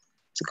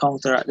 To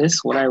counteract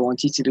this, what I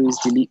want you to do is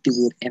delete the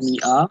word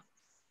MER.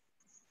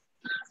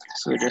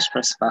 So just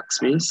press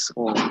backspace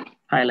or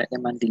highlight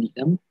them and delete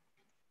them.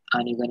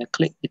 And you're going to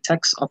click the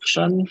text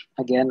option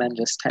again and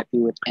just type the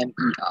word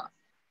MER.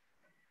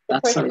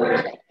 That's a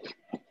lot.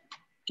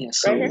 Yeah,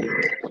 so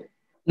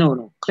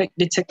no, click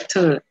the tick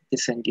to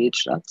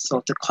disengage that.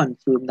 So to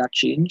confirm that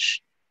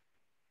change.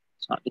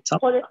 So at the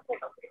top.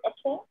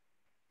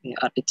 Yeah,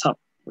 at the top.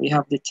 We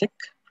have the tick,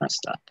 press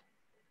that.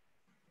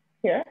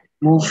 Here.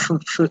 Move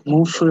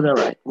further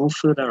right. Move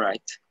further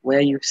right.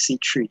 Where you see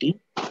 3D.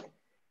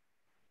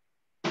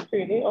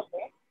 3D,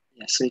 okay.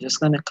 Yeah, so you're just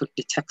gonna click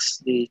the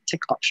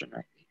tick option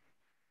right there.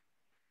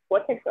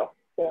 What tick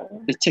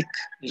option? The tick.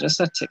 It's just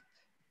a tick.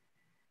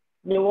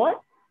 The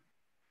what?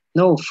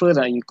 No,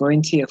 further. You're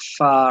going to your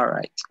far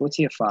right. Go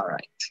to your far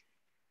right.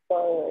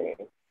 Far right.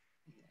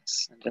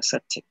 Yes, and just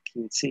a tick.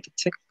 You would see the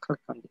tick. Click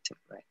on the tick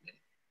right there.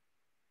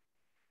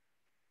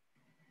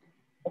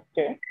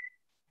 Okay.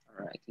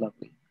 All right,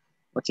 lovely.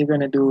 What you're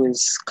gonna do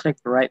is click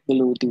right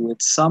below the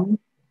word sum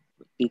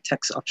with the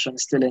text option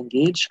still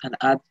engage and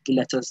add the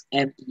letters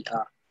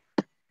MER,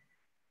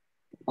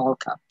 all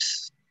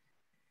caps.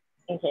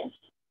 Okay.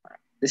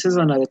 This is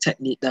another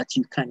technique that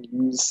you can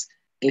use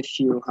if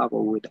you have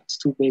a word that's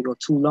too big or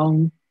too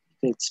long.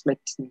 You could split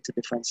it into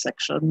different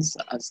sections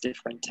as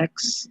different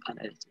texts and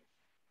edit it.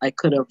 I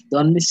could have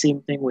done the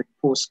same thing with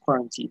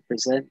post-quarantine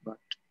present, but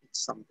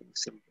it's something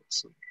simple.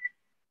 So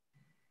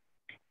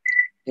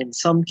in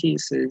some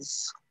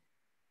cases,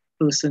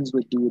 persons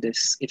would do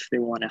this if they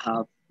want to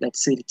have,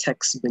 let's say, the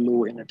text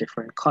below in a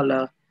different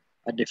color,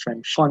 a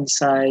different font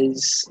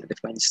size, a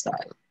different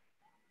style.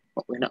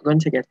 But we're not going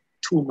to get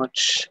too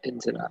much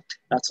into that.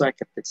 That's why I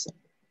kept it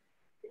simple.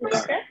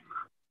 Okay.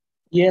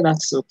 Yeah,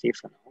 that's okay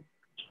for now.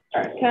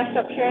 All right. Can I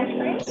stop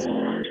sharing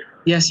screen?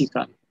 Yes, you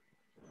can.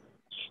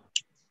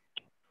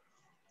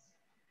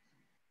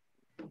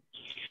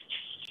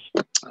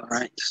 All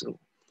right, so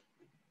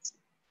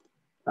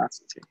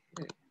that's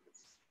it.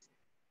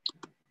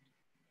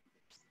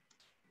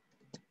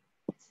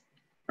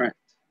 Right.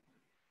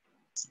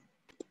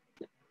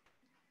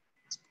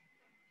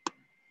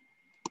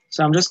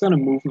 So I'm just going to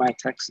move my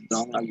text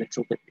down a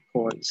little bit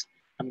because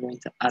I'm going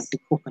to add the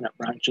coconut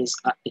branches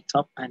at the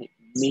top and it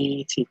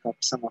may take up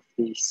some of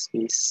the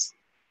space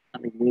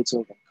and the words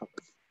will get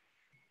covered.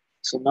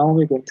 So now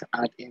we're going to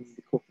add in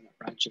the coconut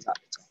branches at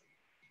the top.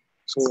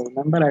 So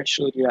remember I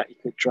showed you that you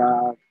could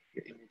drag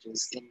your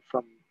images in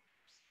from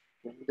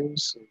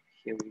Windows. So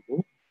here we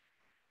go.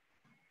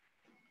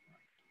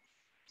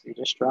 So you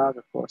just drag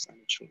across and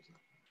it shows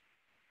up.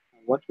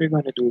 And what we're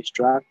going to do is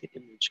drag the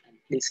image and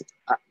place it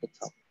at the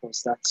top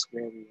because that's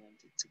where we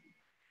want it to be.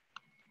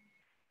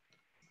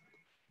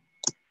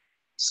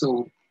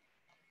 So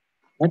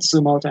let's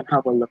zoom out and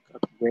have a look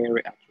at where we're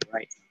at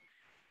right now.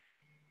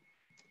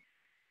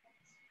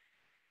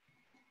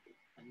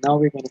 And now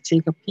we're going to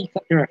take a peek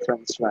at the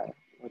reference file,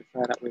 or the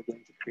file that we're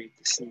going to create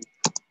to see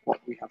what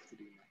we have to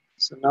do now.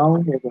 So now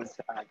we're going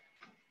to add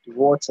the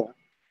water,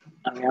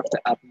 and we have to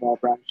add more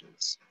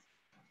branches.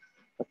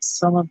 But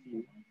some of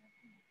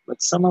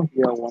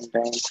you are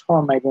wondering, how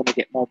am I going to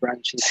get more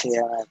branches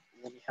here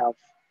when we have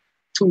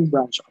 2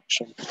 branch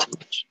options for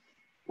each?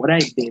 What I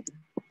did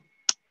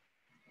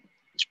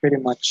is pretty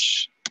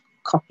much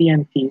copy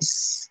and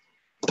paste.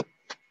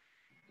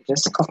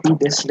 Just copy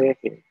this layer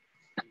here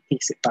and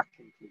paste it back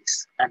in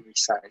place and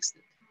resize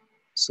it.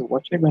 So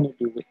what you're going to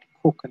do with the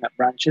coconut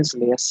branches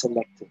layer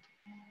selected,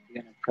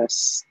 you're going to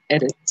press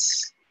edit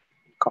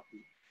and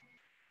copy.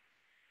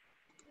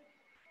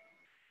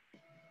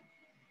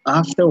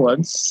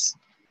 Afterwards,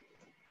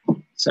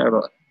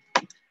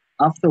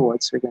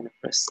 we're going to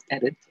press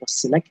edit or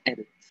select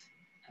edit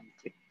and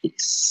click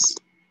paste.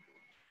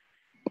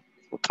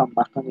 We'll come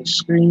back on the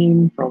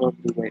screen,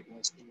 probably where it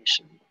was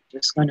initially.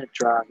 Just going to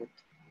drag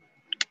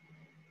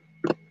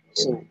it.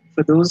 So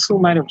for those who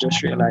might have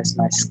just realized,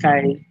 my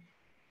sky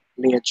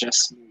layer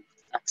just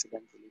moved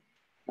accidentally.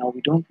 Now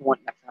we don't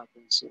want that to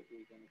happen, so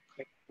we're going to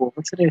click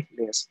over to the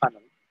layers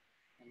panel,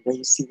 and there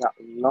you see that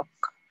lock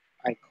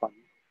icon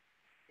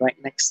right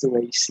next to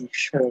where you see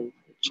show,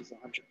 which is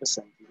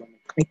 100%. You're going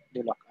to click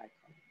the lock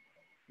icon.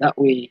 That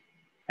way,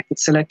 I could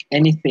select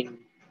anything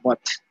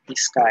but the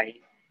sky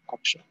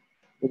option.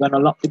 We're going to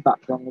lock the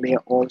background layer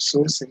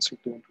also, since we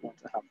don't want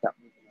to have that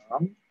moving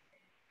around.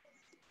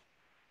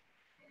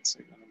 So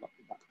we're going to lock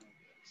the background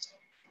layers.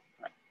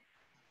 Right.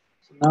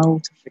 So now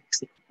to fix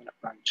the coconut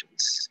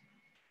branches.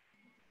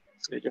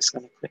 So we're just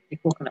going to click the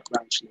coconut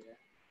branch layer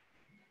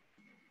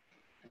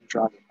and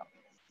drag it out.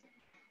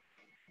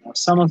 Now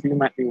some of you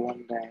might be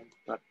wondering,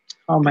 but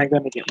how am I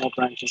going to get more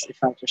branches if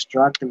I just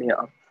drag the layer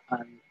up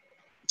and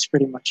it's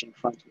pretty much in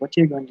front? What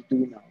you're going to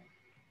do now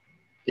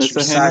is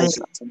Mr. Henry,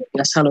 resize it.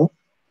 Yes, hello?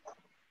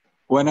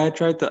 when I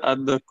tried to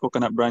add the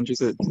coconut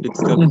branches, it's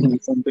telling me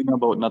something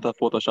about not a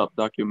Photoshop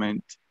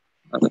document.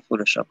 Not a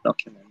Photoshop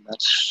document.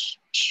 That's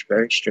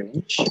very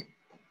strange.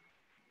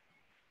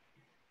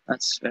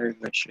 That's very,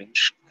 very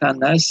strange.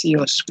 Can I see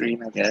your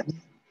screen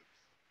again?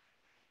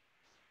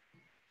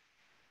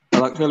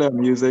 Well, actually,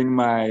 I'm using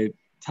my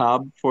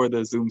tab for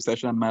the Zoom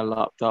session, my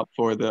laptop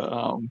for the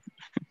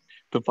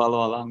to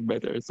follow along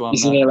better. So I'm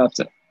Using not. your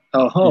laptop.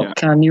 Oh, Yeah.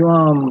 can you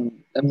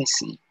let me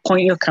see.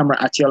 Point your camera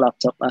at your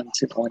laptop and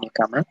turn on your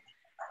camera.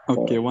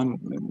 Okay,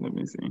 let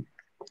me see.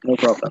 No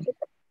problem.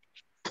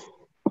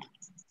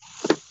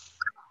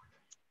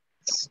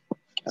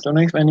 I don't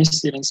know if any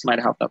students might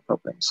have that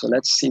problem, so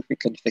let's see if we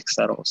can fix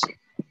that also.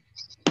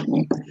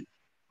 One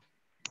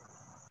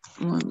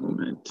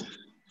moment.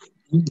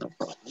 No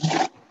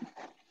problem.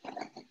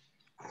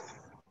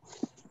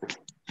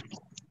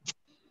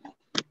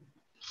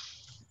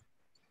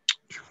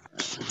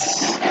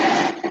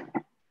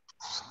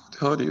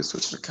 How do you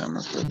switch the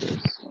camera for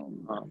this?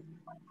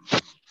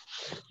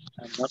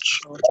 I'm not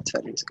sure to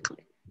tell you to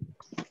click.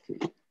 Okay.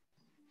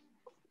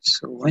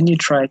 So when you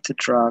try to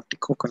drag the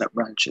coconut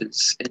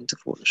branches into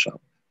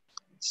Photoshop,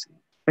 let's see.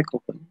 Click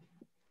open.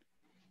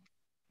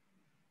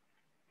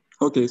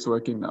 Okay, it's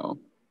working now.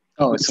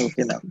 Oh, it's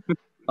okay now.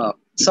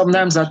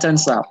 Sometimes that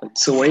tends to happen.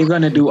 So what you're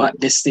going to do at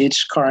this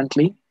stage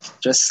currently,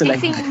 just I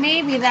select. think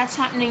maybe that's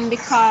happening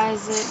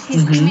because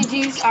his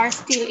images are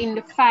still in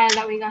the file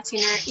that we got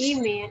in our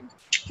email.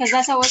 Because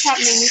that's what was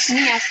happening with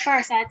me at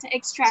first. I had to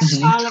extract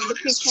all of the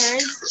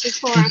pictures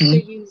before I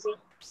could use it.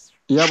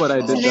 Yeah, but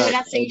I did maybe that.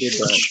 that's the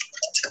issue.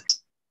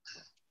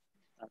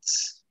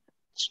 That's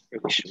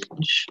very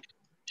strange.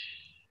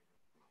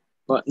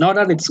 But now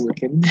that it's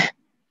working,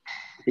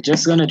 you're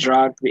just going to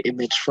drag the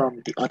image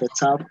from the other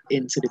tab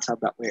into the tab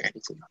that we're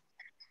editing.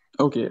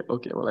 Okay,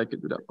 well, I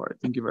could do that part.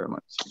 Thank you very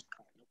much.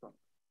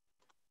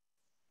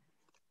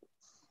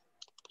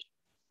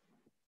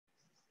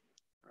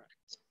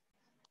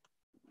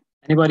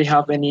 Anybody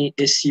have any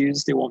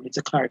issues they want me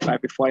to clarify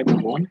before I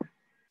move on?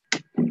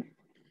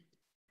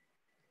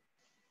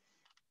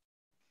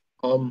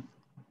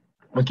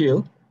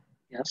 Makil?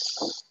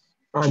 Yes.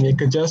 You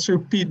could just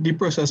repeat the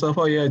process of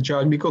how you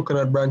drag the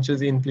coconut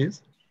branches in,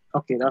 please.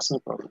 Okay, that's no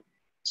problem.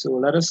 So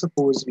let us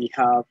suppose we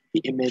have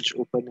the image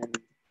open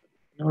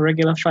in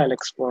regular File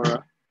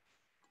Explorer,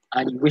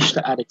 and you wish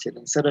to edit it.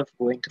 Instead of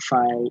going to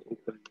File,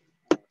 Open,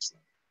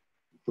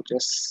 you could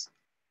just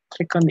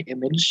click on the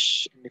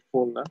image in the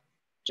folder,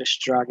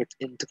 just drag it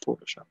into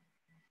Photoshop,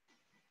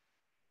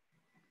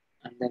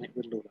 and then it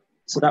will load up.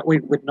 So that way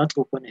it would not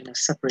open in a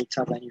separate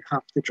tab and you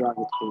have to drag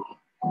it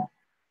over.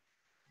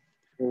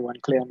 Everyone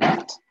clear on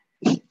that?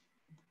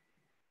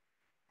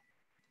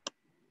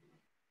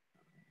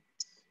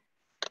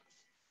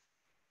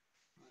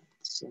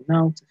 So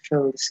now to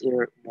fill this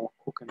area with more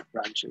coconut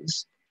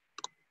branches.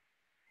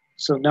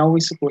 So now we're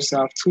supposed to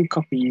have 2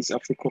 copies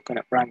of the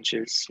coconut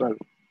branches. Well,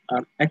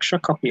 an extra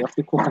copy of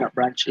the coconut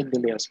branch in the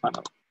layers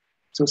panel.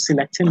 So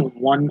selecting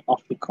one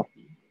of the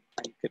copy,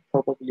 and you could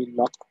probably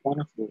lock one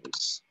of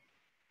those.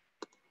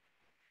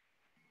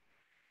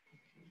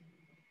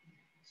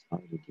 How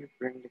did you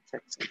bring the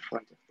text in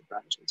front of the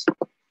branches?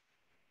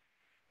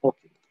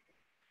 Okay.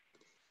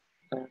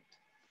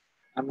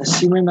 I'm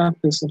assuming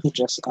that person who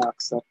just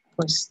asked that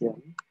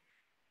question,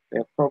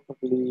 they're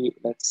probably,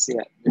 let's say,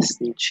 at this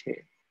stage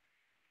here.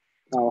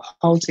 Now,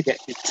 how to get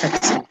the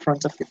text in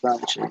front of the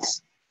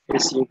branches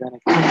is you're going to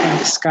click on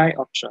the sky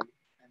option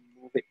and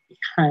move it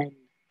behind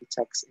the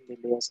text in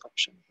the layers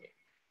option here.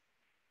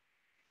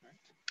 Right.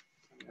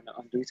 I'm going to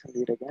undo it and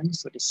do it again.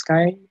 So the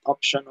sky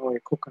option or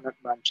your coconut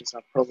branches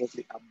are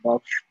probably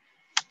above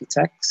the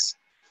text.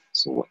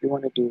 So what you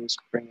want to do is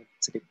bring it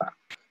to the back.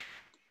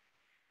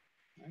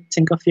 Right.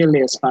 Think of your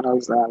layers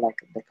panels like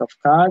a deck of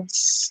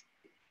cards.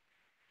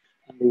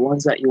 And the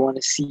ones that you want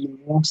to see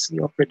mostly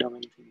or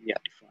predominantly be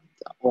at the front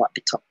or at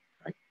the top,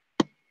 right?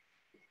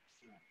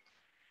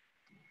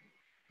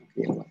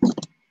 Okay,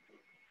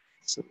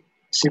 so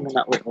assuming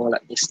that we're all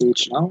at this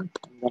stage now,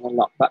 I'm going to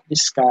lock back the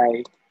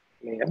sky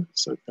layer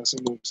so it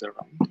doesn't move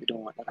around. We don't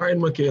want that. All right,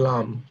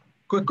 Makil,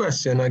 quick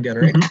question again,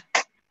 right?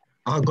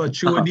 I got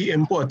through the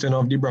importing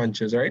of the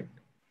branches, right?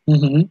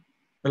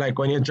 Like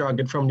when you drag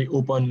it from the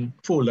open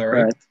folder,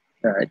 right?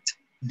 Right.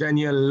 Then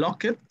you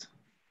lock it.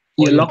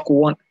 You lock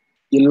one.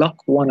 You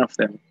lock one of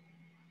them.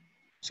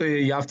 So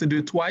you have to do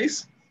it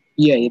twice?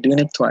 Yeah, you're doing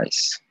it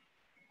twice.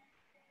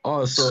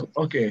 Oh, so,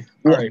 okay.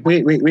 All right.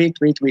 Wait.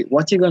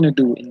 What you're going to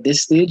do in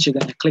this stage, you're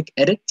going to click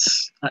Edit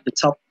at the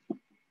top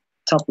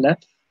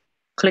left,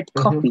 click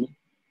Copy,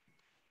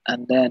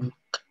 and then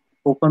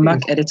open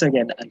back, Edit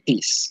again, and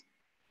paste.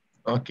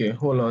 Okay,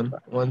 hold on.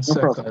 One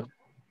second.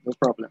 No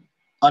problem.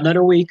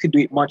 Another way you could do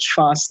it much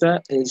faster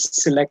is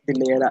select the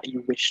layer that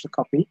you wish to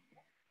copy,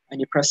 and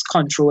you press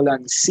Ctrl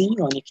and C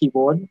on your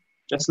keyboard,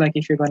 just like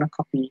if you're going to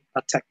copy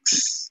a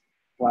text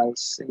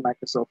whilst in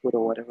Microsoft Word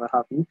or whatever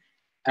have you.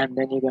 And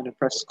then you're going to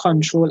press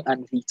Ctrl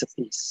and V to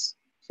paste.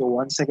 So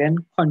once again,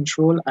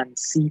 Ctrl and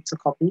C to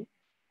copy,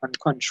 and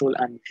Ctrl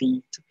and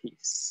V to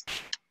paste.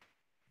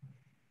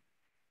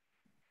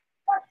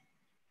 I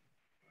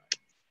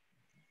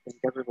think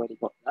everybody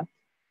got that.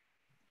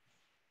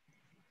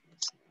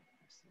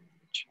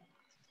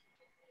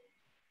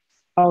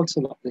 How to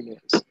lock the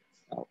layers.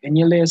 Now, in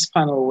your layers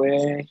panel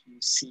where you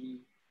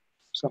see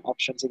some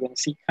options, you're going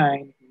to see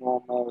kind,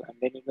 normal, and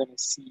then you're going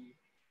to see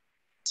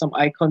some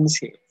icons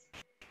here.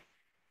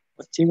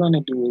 What you're going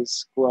to do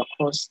is go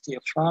across to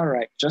your far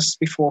right, just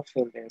before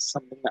fill, there's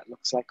something that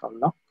looks like a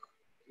lock.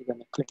 You're going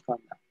to click on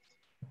that.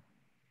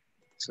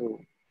 So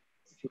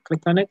if you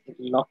click on it, it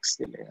locks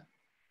the layer.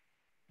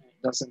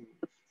 It doesn't move.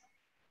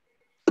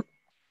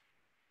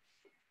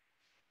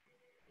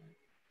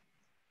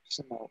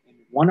 So now, in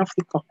one of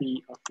the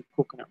copy of the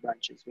coconut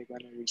branches, we're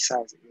going to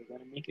resize it. We're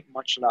going to make it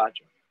much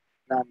larger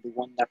than the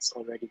one that's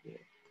already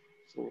there.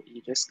 So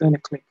you're just going to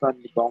click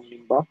on the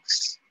bounding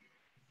box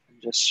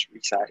and just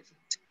resize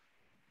it.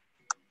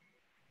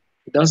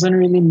 It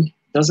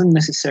doesn't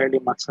necessarily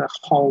matter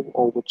how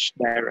or which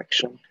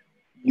direction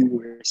you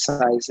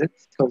resize it,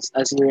 because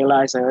as you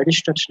realize, I already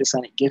stretched this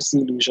and it gives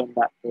the illusion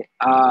that there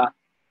are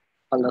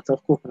a lot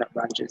of coconut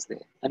branches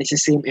there. And it's the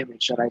same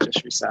image that I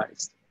just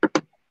resized.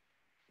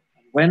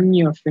 When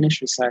you're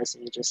finished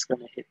resizing, you're just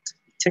going to hit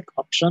the tick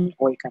option,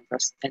 or you can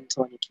press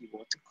Enter on your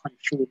keyboard to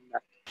confirm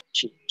that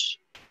change.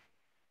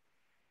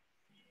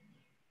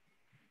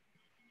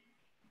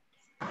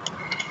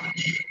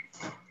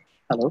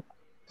 Hello?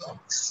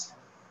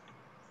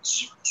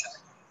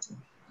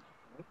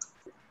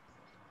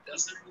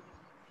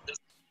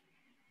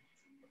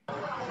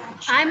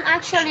 I'm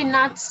actually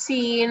not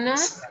seeing like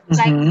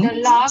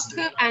the lock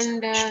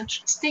and the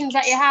things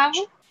that you have.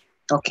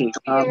 Okay.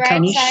 The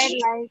right side,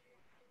 like.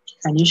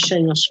 Can you share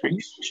your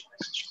screen?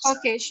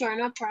 Okay, sure,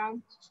 no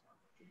problem.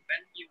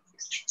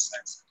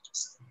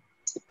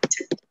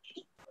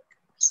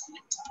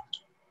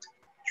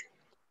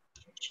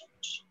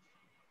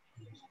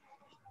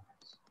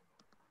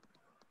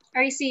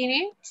 Are you seeing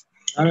it?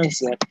 Not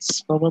as yet. It's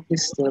probably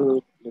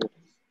still loading.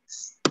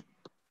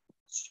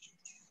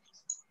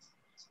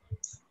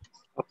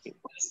 Okay.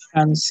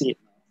 Can see it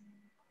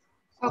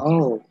now. Okay.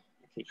 Oh,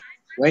 okay.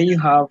 Where you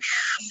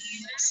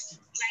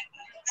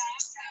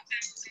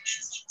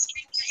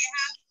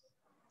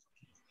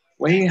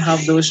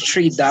have those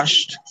three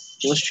dashed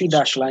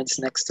lines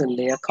next to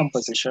layer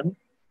composition.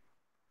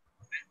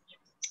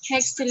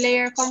 Next to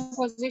layer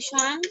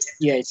composition.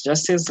 Yeah, it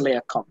just says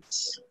layer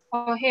comps.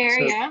 Oh, here,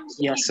 so, yeah.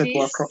 Yeah, so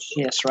go across.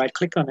 Yes, right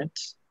click on it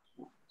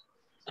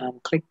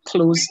and click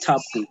close tab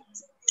group.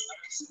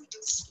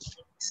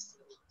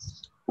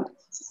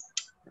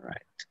 Right.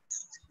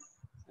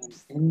 And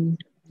in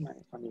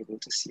I'm unable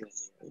to see all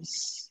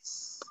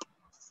layers.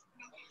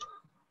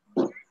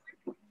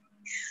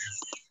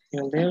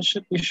 Your layer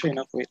should be showing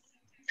up with.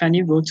 Can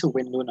you go to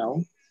window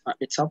now at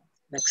the top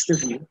next to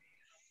view?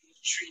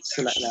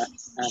 Select that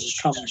and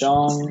come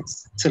down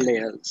to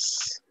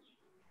layers.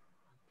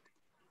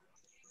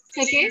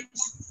 Click it?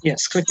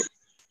 Yes, click it.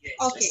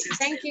 Okay,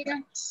 thank you.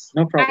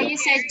 No problem. You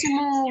said to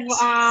move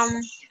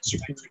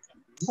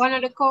one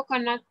of the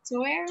coconut to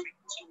where?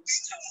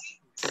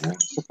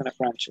 Coconut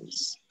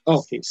branches.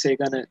 Okay, so you're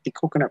gonna the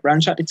coconut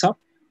branch at the top.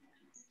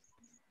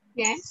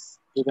 Yes.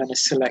 You're gonna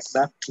select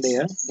that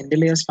layer in the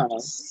layers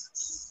panel.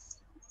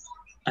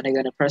 And you're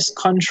gonna press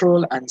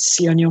Ctrl and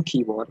C on your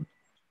keyboard.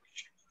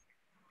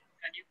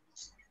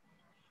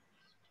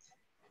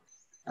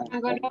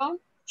 And go down.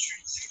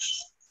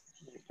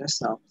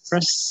 Just now.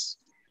 Press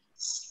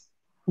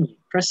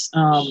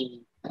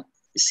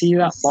see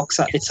that box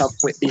at the top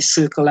with the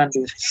circle and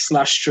the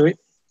slash through it?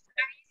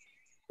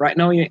 Right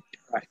now you're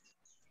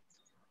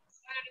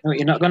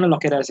not gonna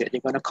lock it as yet.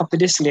 You're gonna copy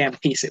this layer and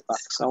paste it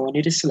back. So I want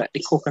you to select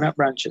the coconut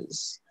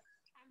branches.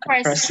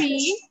 And press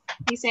C,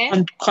 you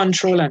said?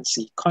 Control and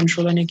C.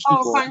 Control on your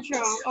keyboard. Oh,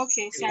 control.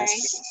 Okay, sorry.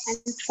 Yes.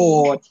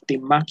 For the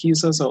Mac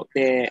users out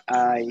there,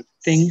 I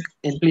think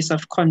in place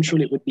of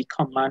control, it would be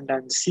Command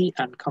and C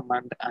and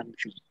Command and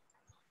V.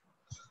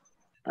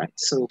 Right,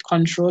 so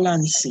Control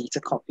and C to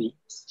copy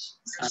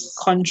and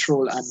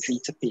Control and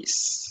V to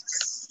paste.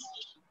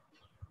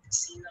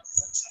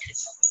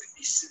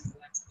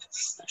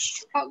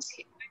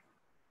 Okay.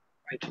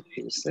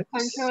 Paste it.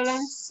 Control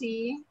and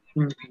C.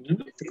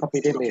 To copy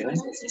the layer.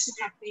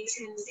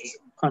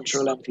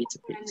 Control and V to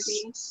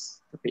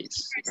paste.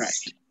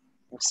 Right.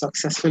 You've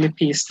successfully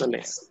pasted the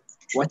layer.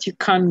 What you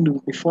can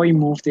do before you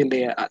move the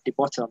layer at the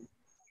bottom,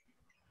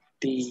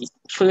 the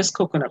first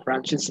coconut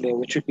branches layer,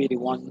 which would be the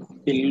one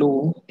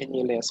below in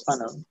your layers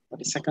panel, or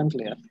the second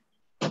layer,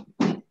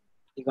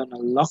 you're gonna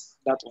lock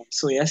that one.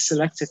 So yes,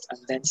 select it and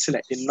then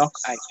select the lock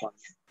icon.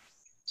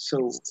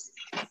 So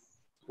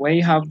where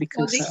you have the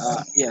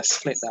cursor, yes,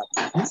 click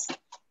that.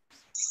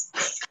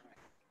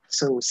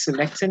 So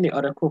selecting the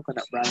other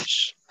coconut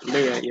branch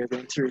layer, you're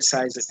going to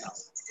resize it now.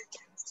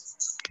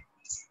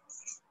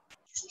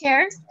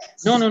 Here?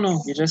 No.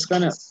 You're just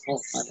gonna.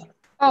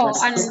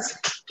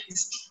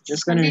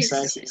 Just gonna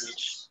resize the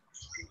image.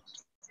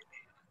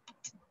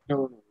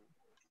 No.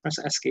 Press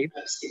escape.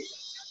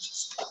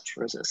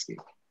 Press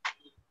escape.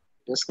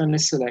 Just gonna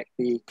select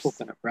the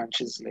coconut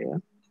branches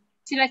layer.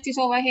 Select it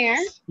over here?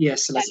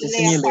 Yes, select it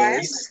in your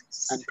layers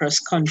and press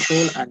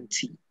Control and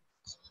T.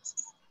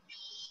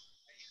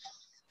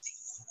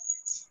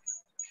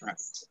 Right.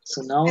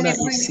 So now that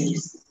you see,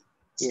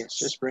 yes,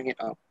 just bring it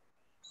up.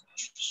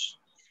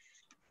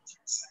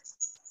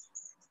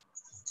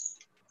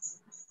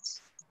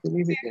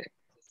 Leave it there.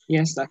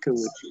 Yes, that could.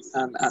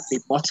 And at the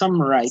bottom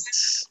right,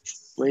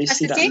 where you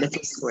see that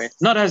little square,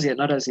 not as yet.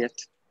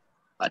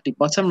 At the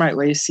bottom right,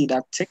 where you see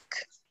that tick,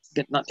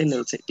 not the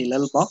little tick, the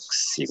little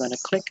box, you're gonna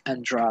click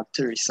and drag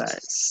to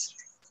resize,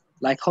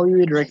 like how you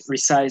would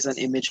resize an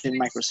image in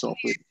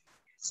Microsoft Word.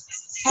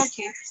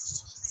 Okay.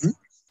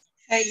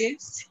 Like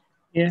this.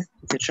 Yeah,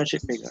 you could stretch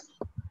it bigger,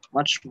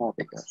 much more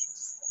bigger,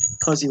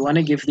 because you want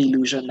to give the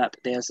illusion that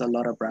there's a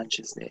lot of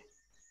branches there.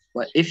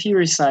 But if you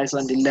resize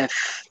on the left,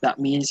 that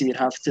means you'd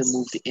have to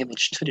move the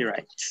image to the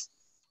right.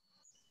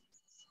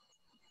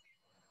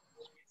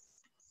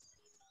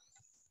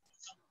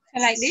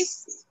 Like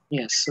this?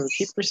 Yes, so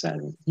keep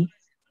resizing.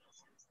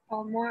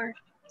 Or more.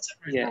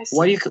 Yeah,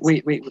 what you could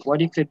what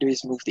you could do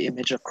is move the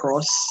image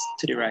across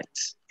to the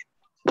right.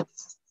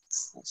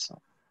 That's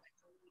all.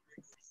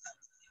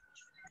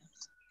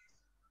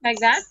 Like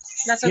that?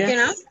 That's okay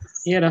now?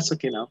 Yeah, that's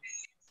okay now.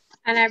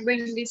 And I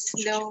bring this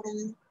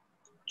down.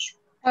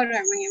 How do I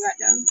bring it back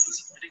down?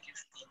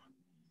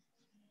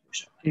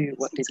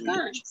 What did you do?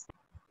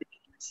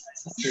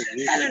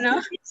 I don't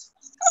know.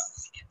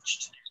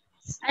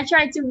 I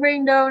tried to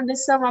bring down the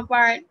summer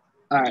part.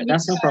 All right,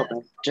 that's no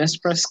problem.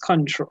 Just press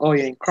Control. Oh,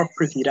 you're in crop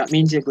preview. That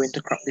means you're going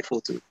to crop the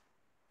photo.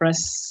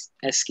 Press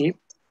Escape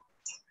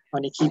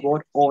on your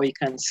keyboard, or you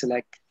can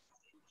select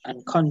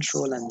and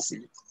Control and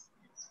Z.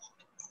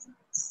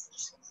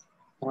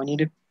 I want you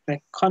to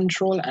press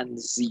Control and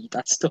Z.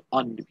 That's to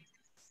undo.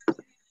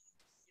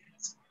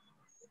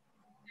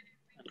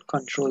 And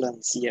Control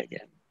and Z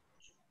again.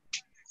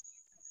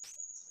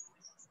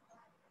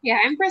 Yeah,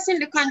 I'm pressing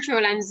the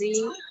Control and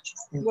Z,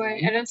 but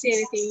I don't see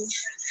anything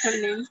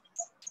happening.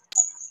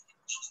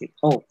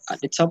 Oh,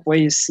 at the top where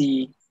you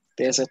see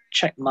there's a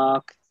check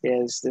mark,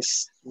 there's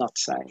this not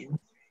sign.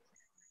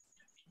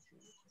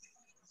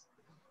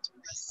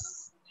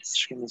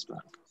 Screen is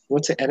blank. Go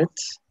to Edit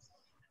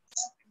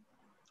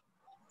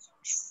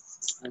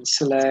and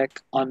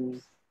select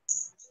on.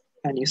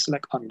 Can you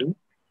select Undo?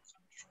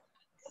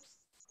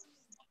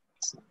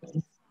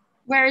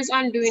 Where is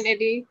undoing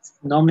edit?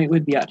 Normally it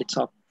would be at the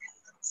top.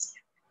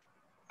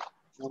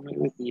 Normally it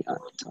would be at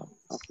the top.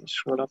 Okay,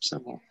 scroll up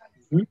some more.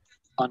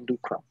 Undo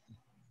crop.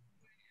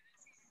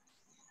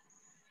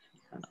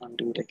 And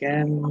undo it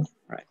again.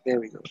 Right, there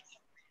we go.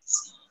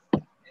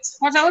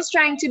 What I was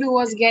trying to do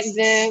was get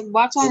the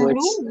bottom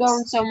blue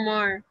down some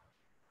more.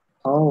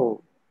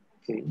 Oh,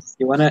 okay.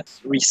 You want to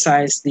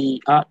resize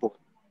the artboard?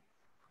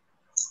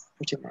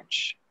 Pretty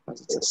much,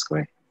 because it's a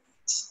square.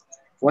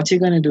 What you're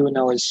going to do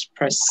now is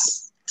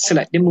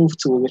select the Move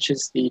tool, which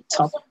is the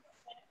top,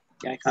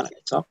 the icon at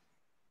the top,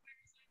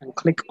 and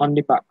click on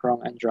the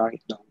background and drag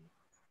it down.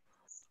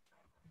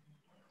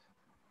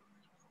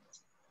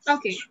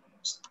 Okay.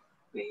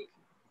 Wait.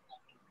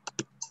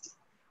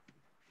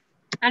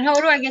 And how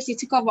do I get it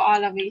to cover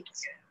all of it?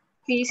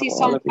 Can you see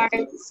some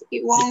parts?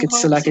 It won't. You could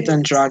select it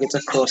and drag it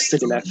across to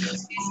the left.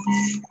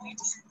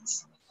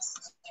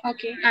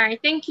 Okay, all right,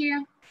 thank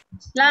you.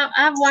 Now,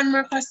 I have one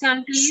more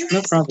question, please.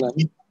 No problem.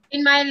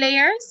 In my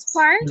layers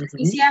part,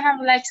 you see I have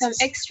like some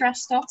extra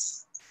stuff.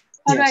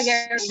 How do I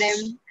get rid of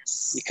them?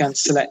 You can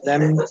select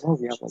them. Oh,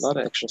 we have a lot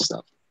of extra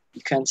stuff.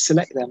 You can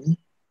select them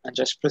and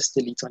just press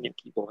delete on your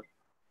keyboard.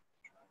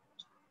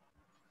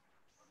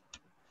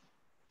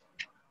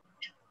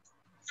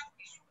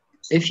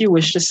 If you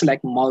wish to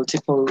select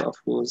multiple of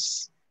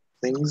those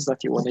things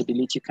that you want to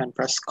delete, you can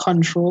press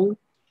Control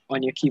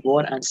on your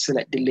keyboard and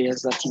select the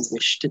layers that you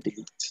wish to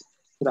delete.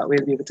 So that way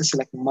you'll be able to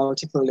select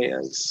multiple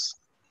layers.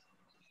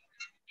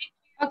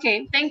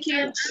 Okay, thank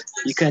you.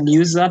 You can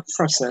use that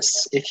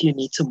process if you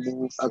need to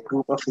move a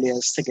group of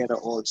layers together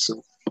also.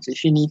 So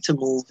if you need to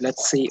move,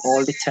 let's say,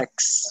 all the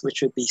text,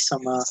 which would be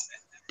summer,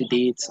 the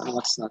dates, and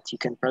what's not, you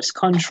can press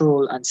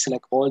Control and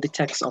select all the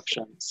text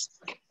options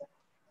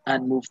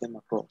and move them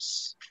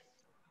across.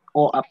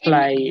 Or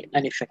apply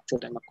an effect to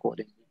them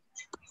accordingly.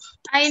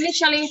 I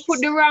initially put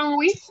the wrong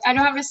width. I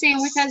don't have the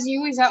same width as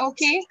you. Is that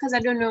okay? Because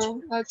I don't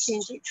know how to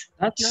change it.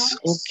 That's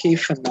okay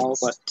for now,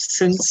 but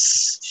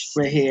since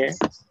we're here,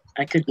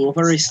 I could go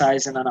over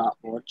resizing an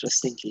artboard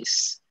just in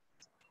case.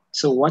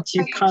 So what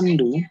you can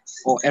do,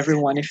 or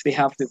everyone, if they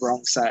have the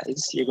wrong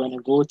size, you're going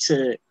to go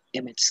to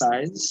image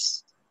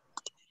size.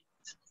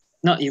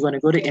 No, you're going to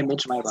go to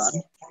image, my bad.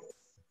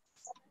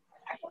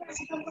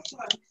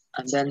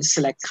 And then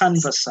select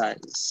canvas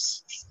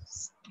size.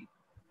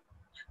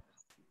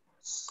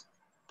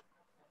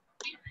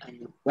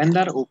 And when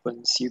that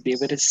opens, you'll be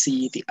able to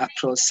see the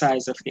actual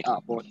size of the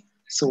artboard.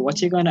 So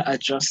what you're going to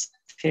adjust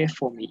here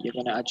for me, you're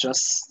going to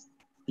adjust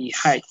the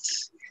height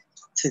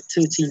to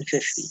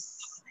 1350.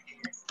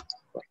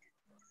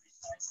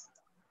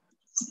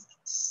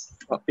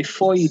 But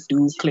before you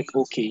do click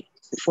OK,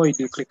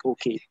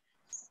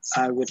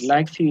 I would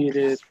like for you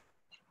to,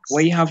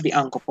 where you have the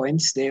anchor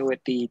points there with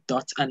the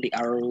dot and the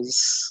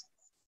arrows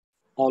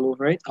all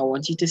over it, I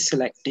want you to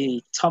select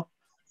the top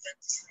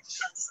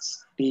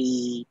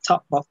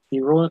box,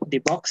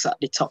 the box at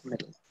the top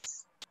middle.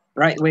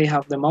 Right where you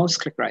have the mouse,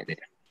 click right there.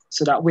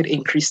 So that would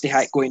increase the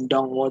height going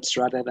downwards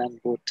rather than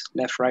both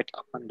left, right,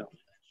 up, and down.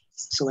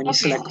 So when you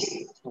select,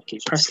 okay,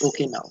 press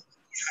OK now.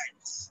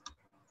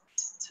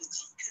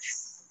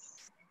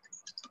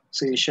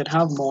 So you should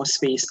have more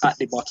space at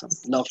the bottom.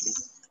 Lovely.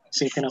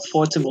 So you can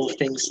afford to move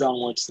things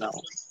downwards now.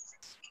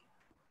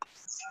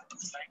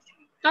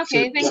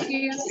 Okay, so, thank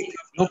you.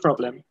 No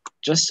problem.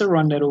 Just to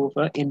run that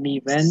over, in the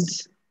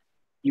event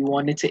you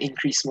wanted to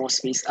increase more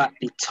space at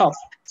the top,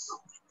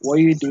 what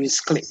you do is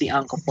click the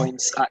anchor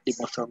points at the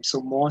bottom.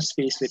 So more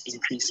space will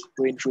increase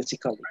going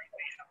vertically.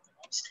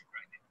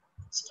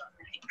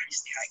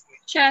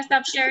 Should I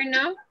stop sharing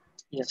now?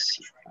 Yes.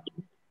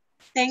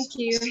 Thank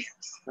you.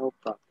 No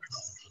problem.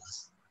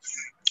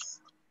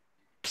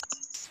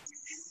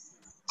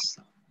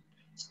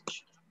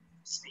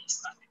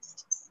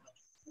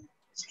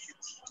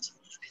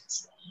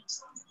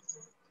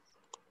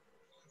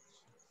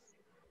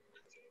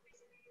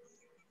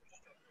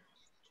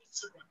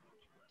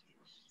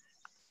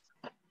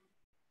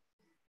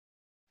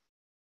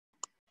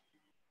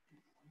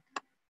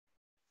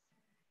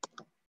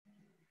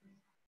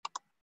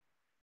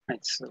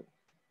 Right, so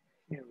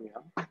here we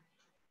are.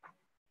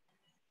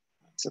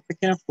 So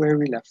picking up where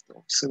we left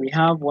off. So we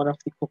have one of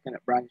the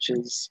coconut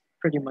branches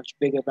pretty much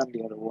bigger than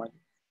the other one.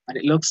 And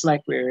it looks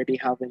like we're already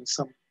having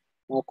some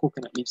more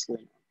coconut leaves going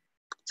on.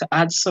 To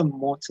add some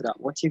more to that,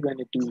 what you're going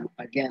to do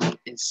again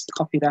is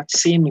copy that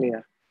same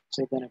layer.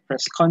 So you're going to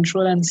press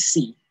Ctrl and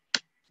C,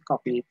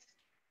 copy it,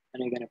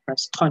 and you're going to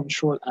press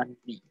Ctrl and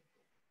V.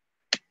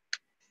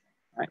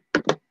 Right.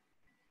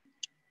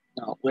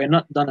 Now, we're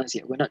not done as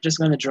yet. We're not just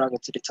going to drag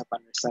it to the top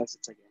and resize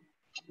it again.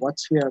 What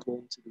we are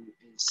going to do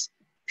is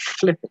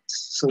flip it.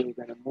 So you're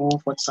going to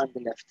move what's on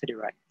the left to the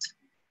right.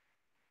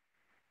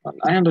 Well,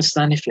 I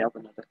understand if you have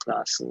another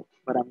class,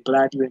 but I'm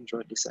glad you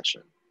enjoyed the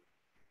session.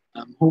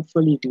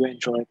 Hopefully you do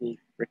enjoy the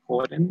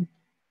recording.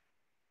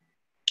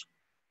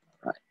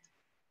 All right.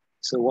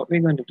 So what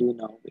we're going to do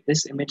now, with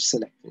this image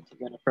selected, you're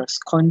going to press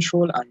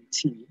Ctrl and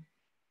T,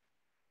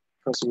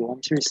 because we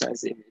want to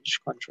resize the image,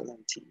 Ctrl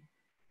and T.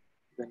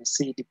 You're going to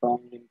see the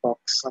bounding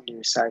box on the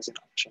resizing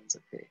options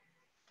appear.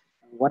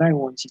 And what I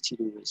want you to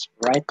do is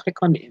right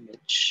click on the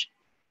image,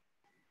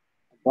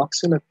 a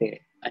box will appear,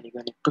 and you're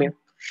going to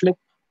flip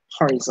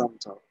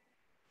horizontal.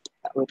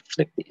 That would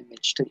flip the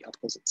image to the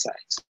opposite side.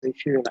 So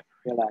if you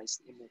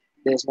realize the image,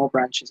 there's more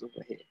branches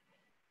over here.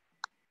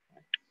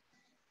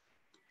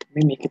 Let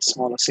me make it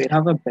smaller so you'd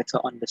have a better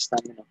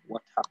understanding of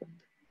what happened.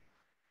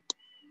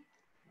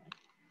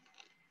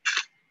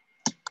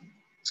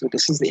 So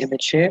this is the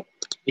image here.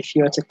 If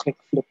you are to click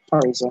flip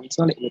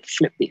horizontal, it would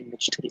flip the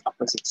image to the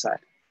opposite side.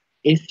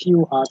 If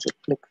you are to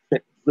click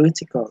flip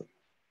vertical,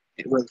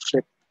 it will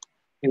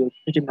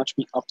pretty much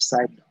be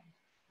upside down.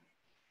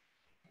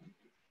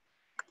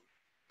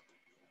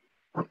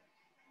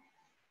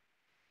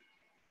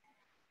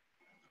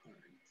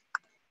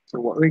 So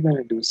what we're going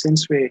to do,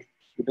 since we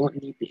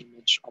don't need the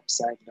image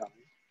upside down,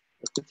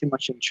 we're pretty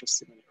much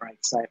interested in the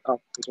right side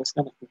up. We're just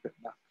going to flip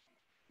it back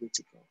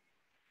vertical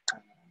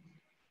and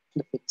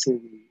flip it to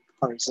the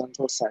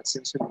horizontal side,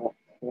 since we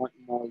want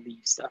more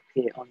leaves to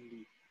appear on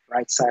the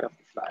right side of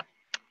the flag.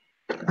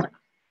 Right.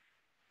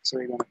 So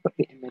we're going to put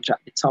the image at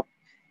the top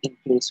in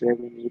place where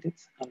we need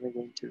it, and we're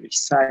going to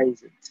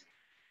resize it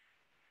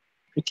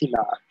pretty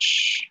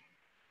large.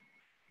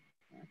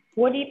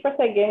 Would you press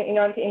again in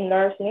order to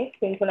enlarge it?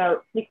 Since when I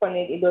click on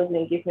it, it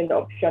doesn't give me the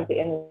option to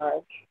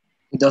enlarge.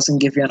 It doesn't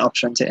give you an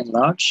option to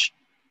enlarge.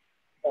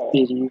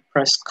 Did you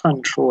press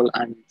Ctrl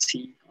and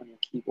T on your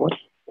keyboard?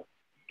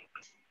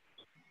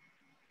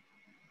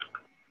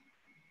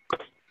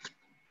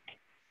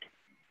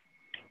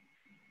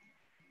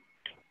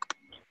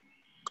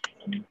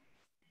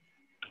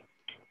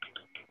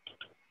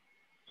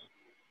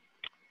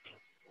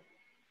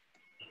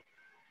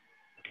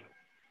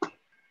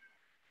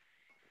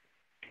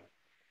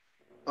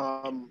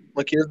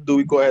 Michael, do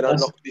we go ahead and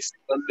lock this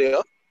second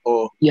layer?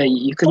 Or yeah,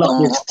 you could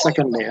lock the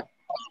second layer.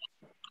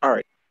 All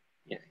right.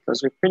 Yeah,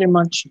 because we're pretty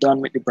much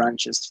done with the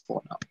branches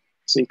for now.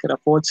 So you could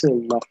afford to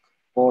lock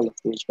all of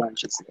those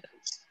branches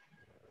layers.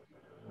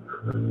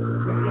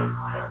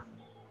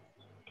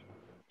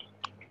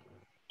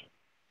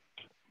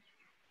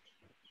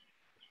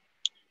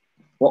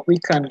 What we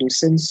can do,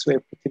 since we're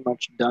pretty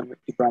much done with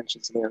the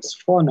branches layers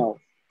for now,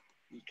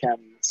 we can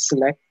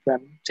select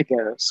them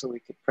together. So we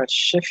can press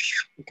Shift.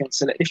 You can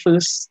select the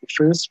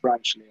first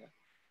branch layer,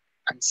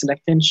 and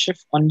selecting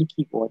Shift on the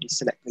keyboard, you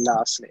select the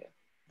last layer.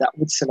 That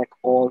would select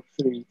all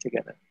three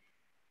together.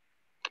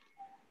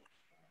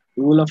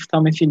 Rule of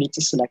thumb: if you need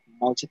to select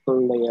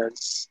multiple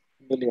layers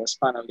in the layers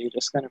panel, you're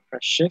just going to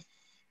press Shift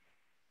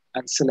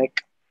and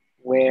select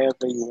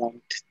wherever you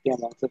want the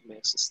amount of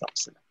layers to stop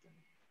selecting.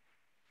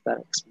 That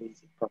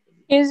explains it properly.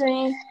 Excuse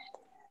me.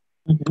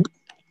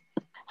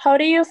 How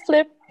do you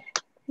flip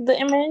the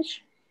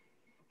image?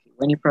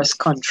 When you press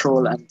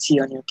Ctrl and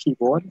T on your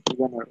keyboard,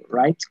 you're going to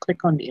right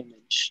click on the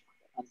image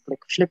and click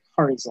flip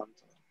horizontal.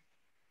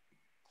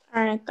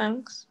 All right,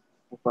 thanks.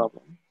 No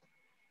problem.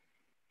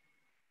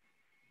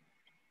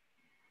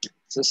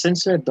 So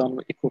since we're done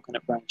with the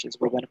coconut branches,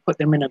 we're going to put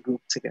them in a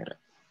group together.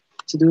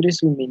 To do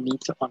this, we may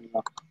need to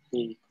unlock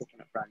the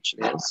coconut branch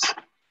layers.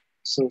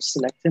 So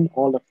selecting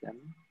all of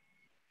them.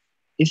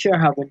 If you're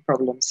having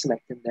problems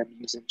selecting them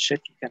using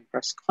Shift, you can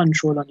press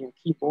Ctrl on your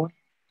keyboard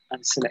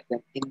and select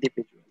them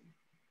individually.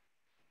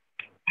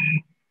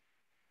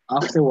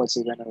 Afterwards,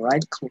 you're going to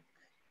right click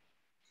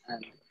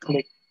and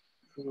click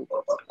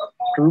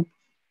group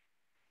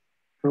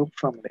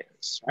from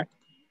layers, right?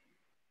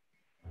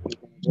 You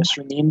can just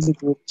rename the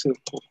group to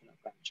coconut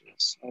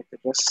branches, or you could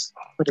just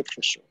put it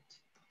for short,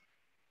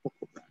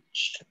 cocoa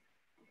branch.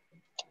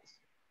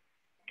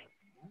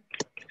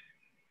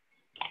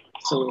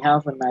 So we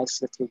have a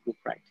nice little group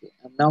right here,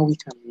 and now we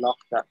can lock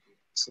that group,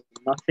 so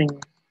nothing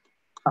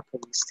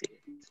happens to it.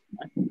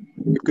 Right?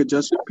 You could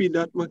just repeat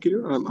that,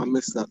 Makil. I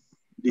missed that.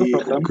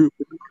 The group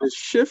is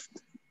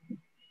Shift.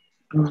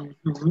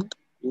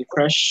 You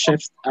press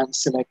Shift and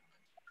select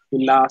the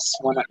last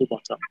one at the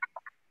bottom.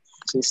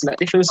 So you select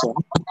the first one.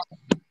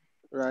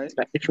 Right.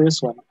 Select the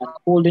first one and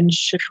holding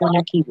Shift on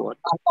your keyboard.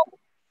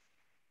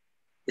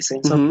 You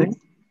saying something?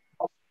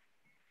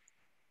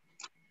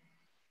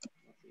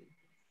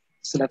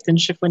 Selecting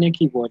Shift on your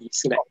keyboard, you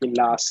select the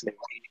last layer.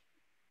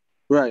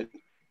 Right.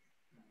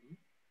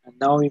 And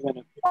now we're going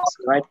to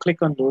right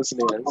click on those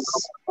layers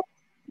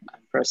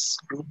and press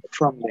group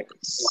from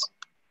layers.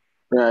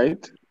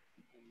 Right.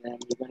 And then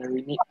you're going to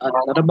rename,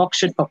 another box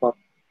should pop up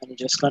and you're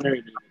just going to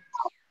rename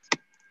it.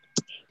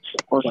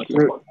 Okay.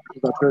 You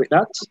got through with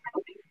that?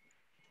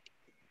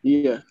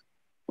 Yeah.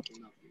 Okay,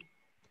 now.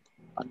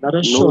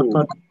 Another No.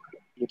 shortcut.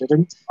 You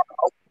didn't?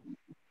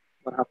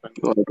 What happened?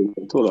 No, I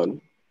didn't. Hold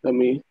on. Let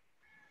me.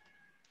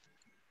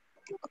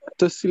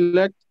 To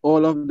select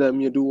all of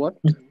them, you do what?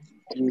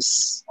 You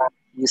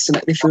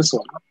select the first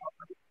one.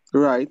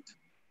 Right.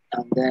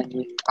 And then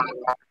you're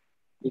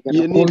going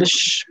You to name hold it.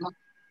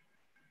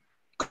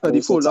 the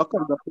The folder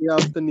comes up, you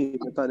have to name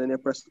it, and then you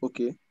press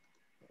OK.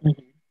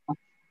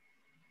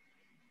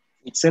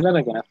 You'd say that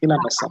again. I feel I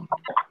messed up.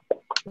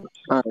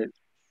 All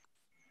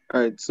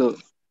right. So,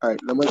 all right.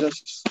 Let me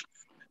just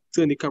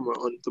turn the camera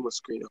onto my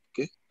screen,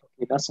 okay?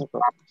 Okay, that's no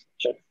problem.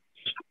 Sure.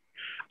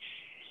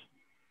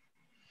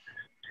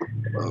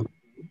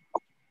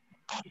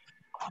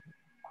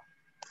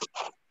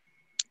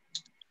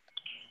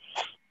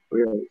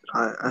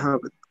 I have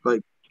it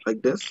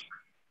like this.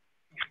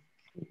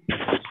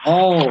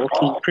 Oh,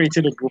 okay. You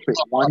created a group with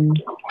one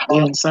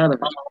layer inside of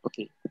it.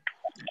 Okay.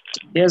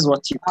 Here's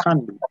what you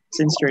can do.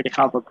 Since you already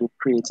have a group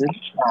created,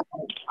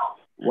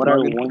 what I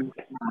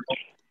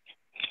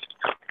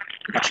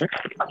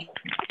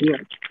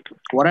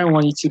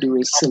want you to do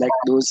is select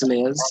those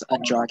layers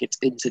and drag it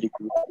into the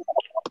group.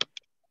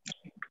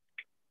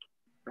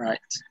 Right.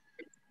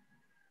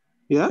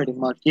 Yeah? Pretty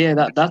much.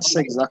 Yeah, that's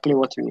exactly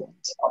what we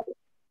want.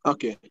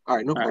 Okay. All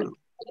right, no problem.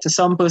 To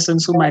some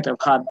persons who might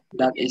have had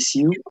that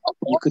issue,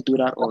 you could do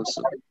that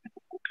also.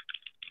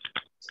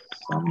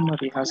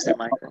 Somebody has their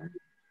mic on.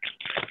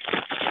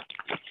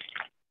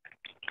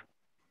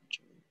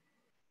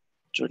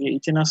 Jody, you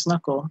eating a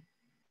snack or?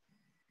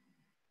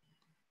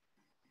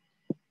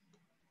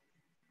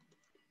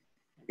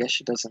 I guess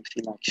she doesn't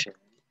feel like sharing.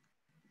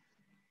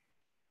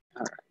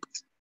 All right.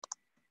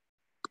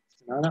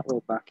 So now that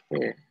we're back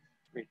here,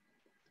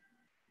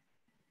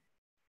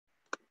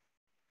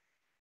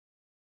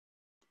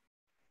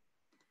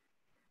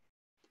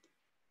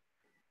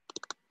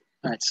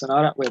 all right, so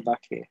now that we're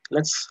back here,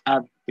 let's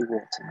add the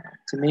water now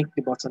to make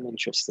the bottom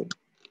interesting.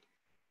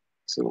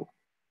 So,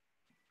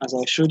 as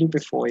I showed you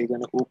before, you're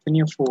going to open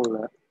your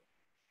folder,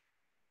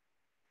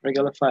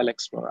 regular file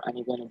explorer, and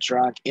you're going to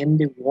drag in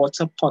the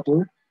water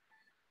puddle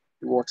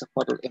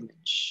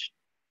image.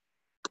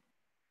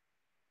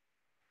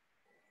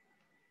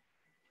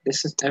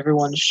 This is,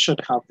 everyone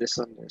should have this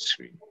on their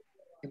screen.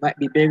 It might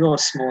be bigger or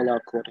smaller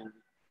accordingly.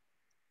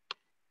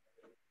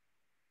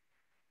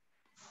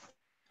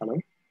 Hello?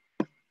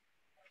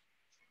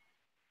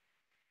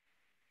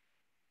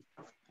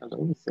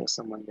 Hello, is there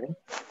someone there?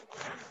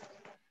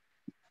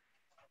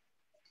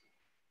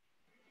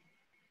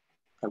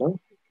 Hello?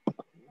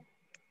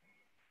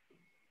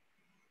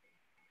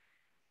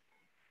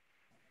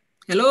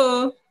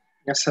 Hello?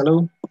 Yes,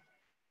 hello?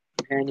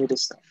 I'm hearing you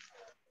this time.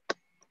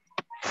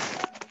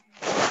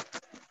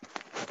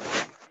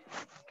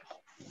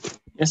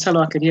 Yes,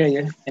 hello, I could hear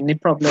you. Any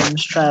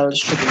problems, trials,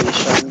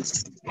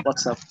 tribulations?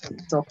 What's up?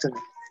 Talk to me.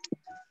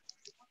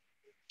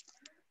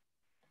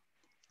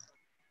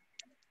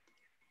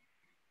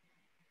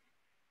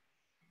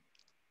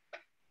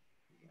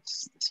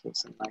 Yes, this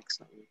person likes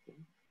not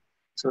working.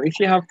 So if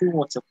you have the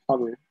water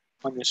puddle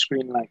on your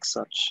screen like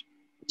such,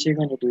 what you're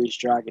going to do is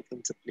drag it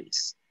into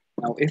place.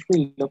 Now, if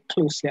we look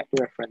closely at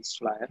the reference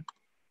flyer,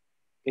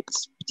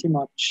 it's pretty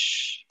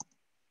much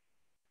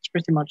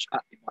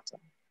at the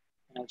bottom.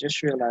 And I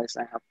just realized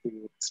I have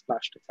the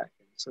splash to type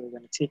in. So we're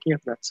going to take care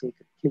of that so we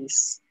can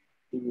place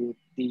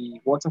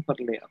the water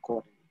puddle layer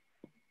accordingly.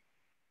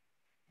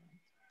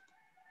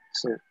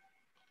 So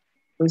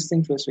first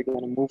thing first, we're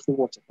going to move the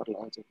water puddle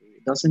out of the way.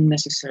 It doesn't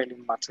necessarily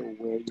matter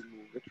where you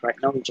move it. Right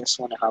now, we just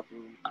want to have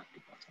room at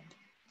the bottom.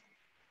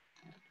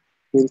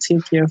 We'll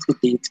take care of the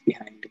date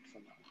behind it for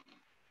now.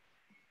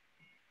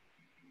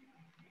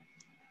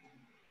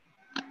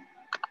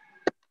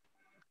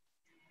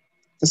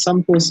 For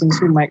some persons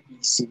who might be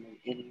zooming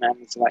in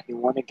and it's like you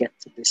want to get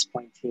to this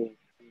point here,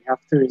 you have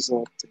to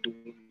resort to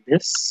doing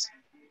this.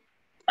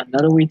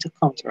 Another way to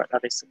counteract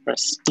that is to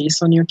press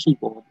space on your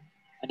keyboard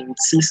and you would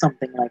see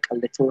something like a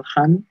little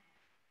hand.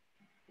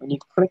 When you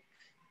click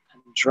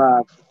and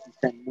drag, you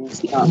can move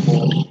the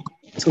artboard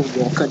to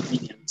your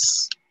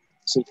convenience.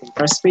 So you can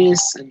press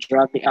space and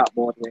drag the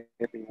artboard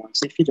wherever you want.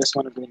 So if you just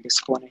want to go in this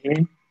corner here,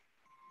 you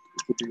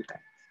could do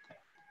that.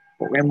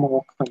 But we're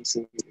more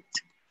concerned with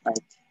it right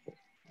here.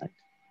 Right?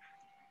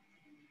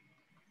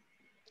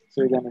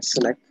 So we're going to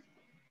select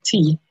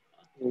T.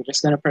 We're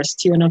just going to press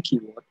T on our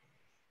keyboard.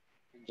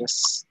 And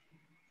just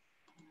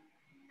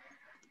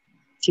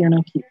T on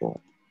our keyboard.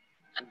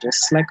 And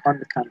just select on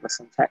the canvas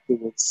and type the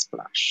word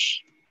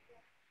splash.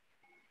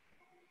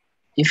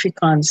 If you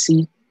can't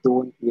see,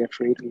 don't be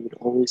afraid. We would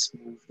always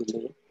move the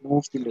layer.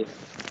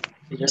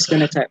 You're just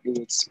going to type the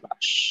word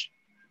splash.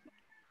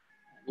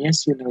 And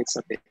yes, we know it's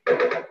a bit.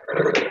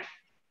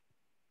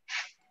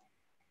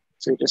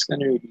 So you're just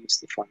going to reduce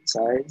the font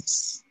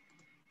size.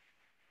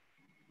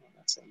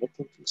 That's a little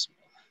too small.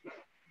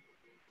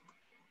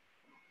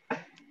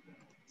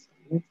 It's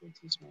a little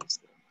too small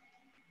still.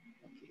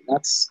 Okay,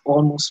 that's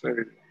almost where we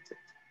want it.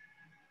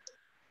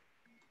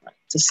 Right.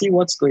 To see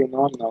what's going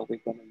on now, we're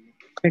going to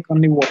click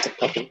on the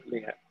watercolor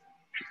layer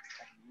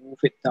and move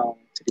it down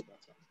to the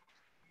bottom,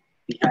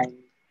 behind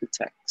the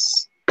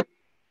text.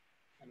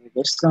 And we're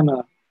just going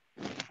to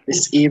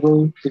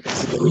disable the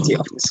visibility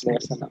of this layer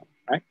for now,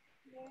 right?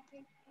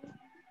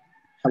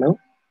 Hello?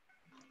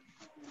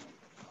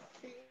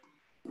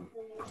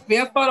 We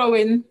are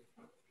following.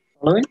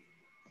 Following?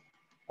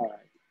 All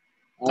right.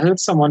 I heard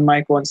someone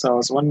mic once, so I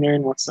was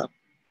wondering what's up.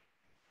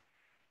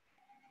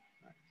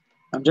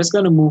 I'm just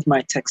going to move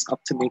my text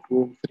up to make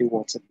room for the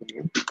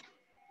watercolor.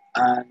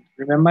 And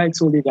remember I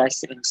told you guys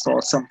to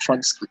install some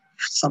fonts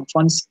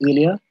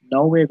earlier.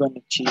 Now we're going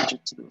to change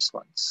it to those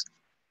fonts.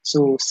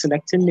 So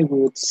selecting the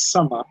word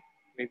summer,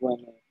 we're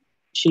going to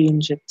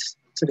change it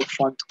to the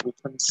font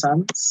Open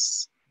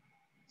Sans.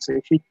 So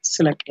if you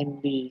select in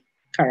the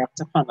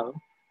character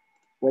panel,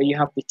 where you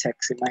have the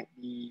text, it might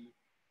be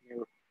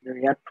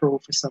Myriad Pro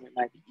for some, it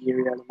might be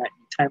Arial, it might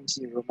be Times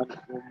New Roman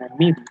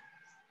maybe.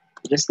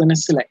 You're just going to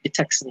select the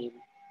text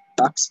name,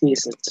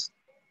 backspace it,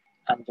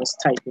 and just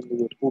type in the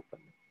word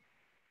open.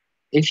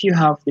 If you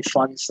have the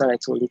fonts that I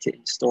told you to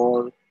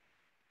install,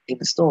 you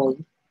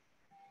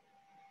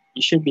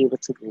should be able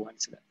to go and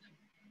select them.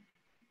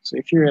 So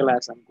if you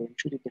realize I'm going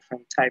through the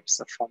different types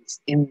of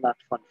fonts in that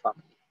font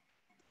family.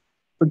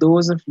 For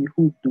those of you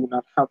who do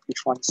not have the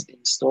fonts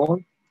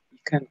installed, you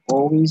can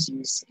always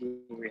use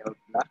Arial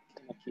Black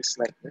in a case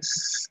like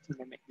this to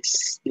mimic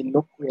the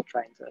look we're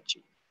trying to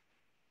achieve.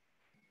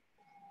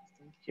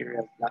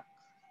 Arial Black.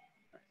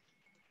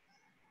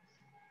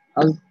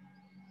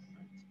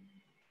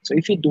 So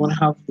if you don't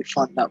have the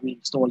font that we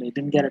installed, you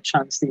didn't get a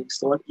chance to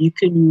install it, you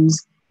can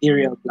use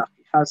Arial Black.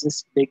 It has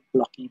this big,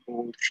 blocky,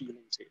 bold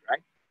feeling to it,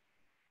 right?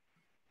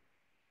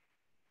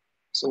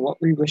 So what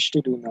we wish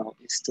to do now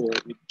is to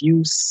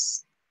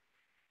reduce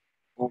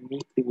or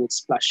make the word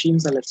splash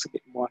seems a little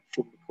bit more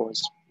thin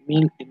because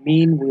the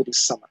main word is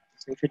summer.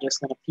 So if you're just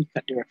going to peek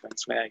at the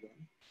reference layer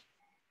again.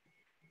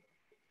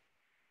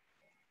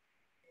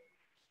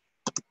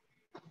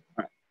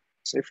 Right.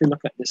 So if you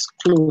look at this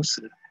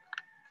closely,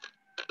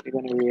 you're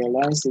going to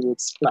realize the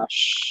word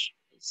splash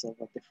is of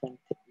a different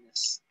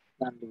thickness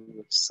than the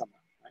word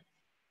summer. Right?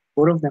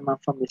 Both of them are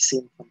from the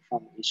same font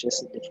family, it's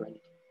just a different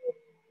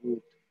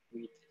word.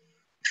 If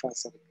I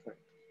said it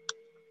correctly.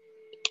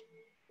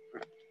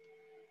 Right.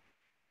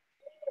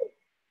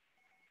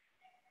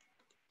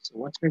 So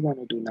what we're going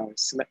to do now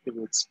is select the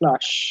word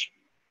splash.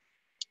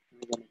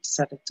 We're going to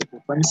set it to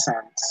Open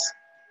Sans,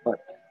 but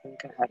I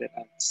think I had it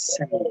at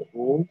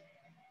semi-bold.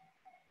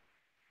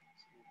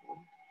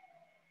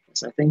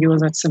 So I think it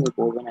was at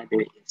semi-bold when I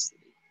did it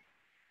yesterday.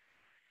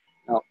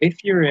 Now,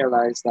 if you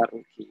realize that,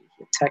 okay,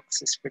 your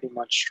text is pretty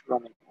much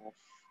running off,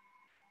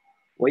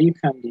 what you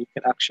can do, you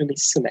can actually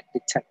select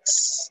the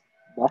text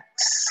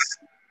box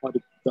or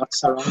the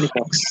dots around the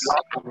box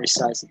and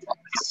resize the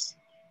text.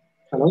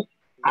 Hello? Is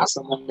there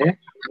someone there?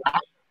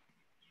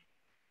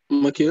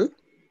 Makil?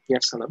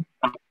 Yes, hello.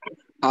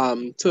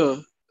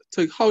 To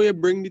how you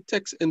bring the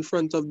text in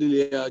front of the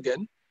layer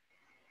again?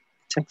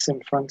 Text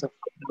in front of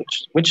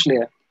which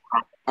layer?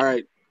 All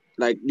right,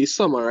 like the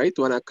summer, right?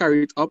 When I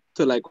carry it up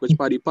to like which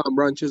part the palm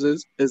branches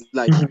is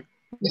like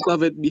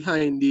of it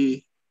behind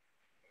the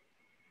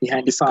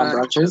palm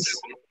branches?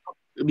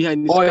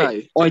 Behind the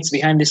sky. Oh, it's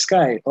behind the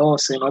sky. Oh,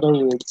 so in other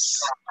words,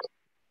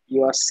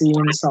 you are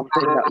seeing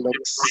something that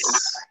looks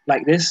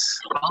like this?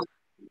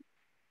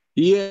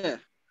 Yeah.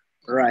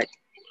 Right.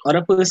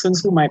 Other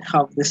persons who might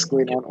have this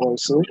going on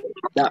also,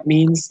 that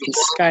means the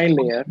sky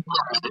layer,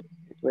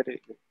 where did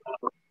it go?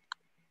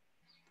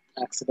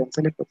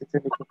 Accidentally put it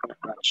in the coconut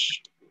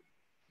branch.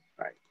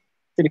 Right.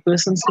 So the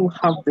persons who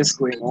have this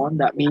going on,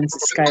 that means the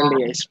sky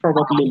layer is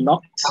probably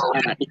locked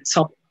and at the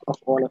top of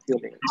all of your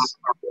layers.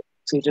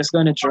 So you're just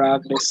going to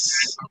drag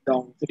this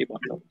down to the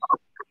bottom.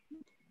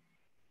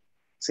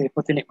 So you're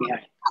putting it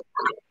behind.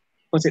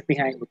 Put it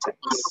behind the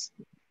text.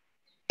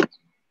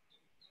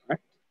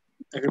 Right?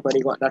 Everybody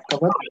got that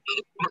covered?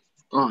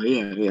 Oh,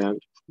 yeah.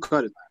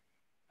 Got it.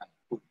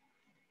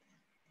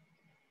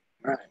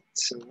 Right.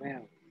 So where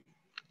are we?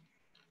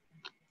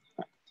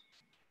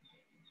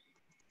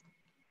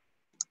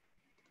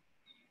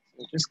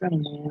 We're just going to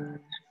move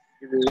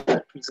the way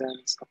that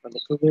presents up a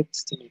little bit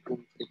to make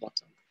room for the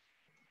bottom.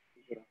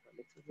 Move it up a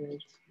little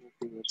bit, move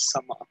the word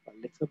summer up a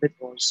little bit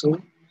also.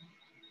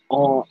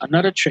 Or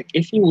another trick,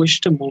 if you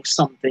wish to move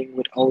something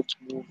without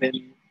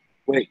moving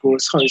where it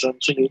goes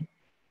horizontally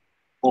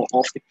or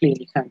off the plane,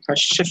 you can press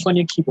shift on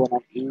your keyboard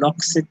and it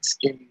locks it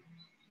in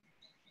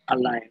a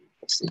line.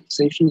 So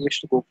if you wish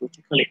to go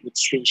vertical, it would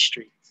stay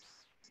straight,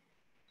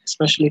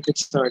 especially if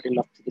it's already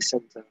locked to the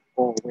center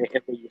or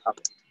wherever you have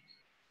it.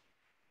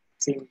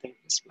 Same thing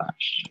for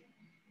splash.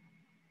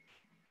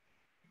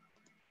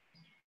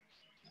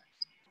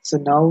 So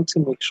now to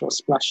make sure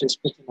splash is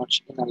pretty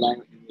much in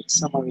alignment with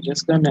summer, we're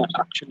just going to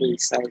actually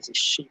resize the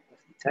shape of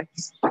the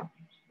text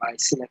by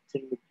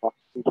selecting the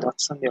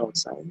dots on the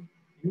outside.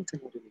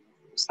 Anything with the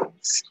those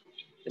things.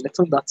 The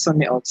little dots on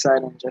the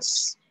outside, and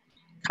just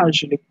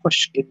casually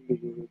push in the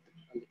word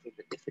a little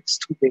bit. If it's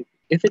too big,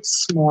 if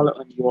it's smaller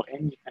on your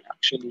end, you can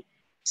actually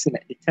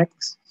select the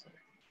text.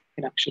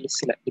 You can actually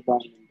select the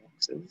bounding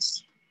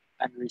boxes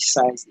and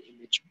resize the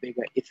image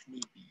bigger if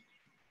need be.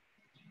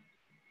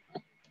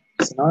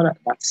 So now that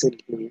that's in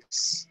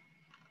place,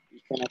 you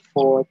can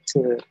afford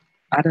to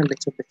add a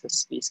little bit of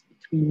space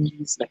between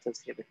these letters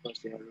here because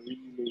they are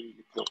really,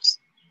 really close.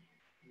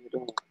 You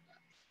don't want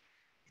that.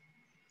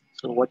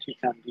 So what you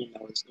can do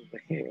now is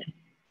over here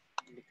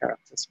in the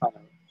characters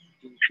panel,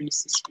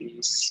 increase the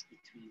space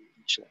between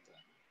each letter.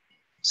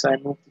 So I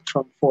moved it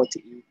from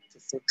 48 to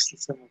 60.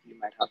 Some of you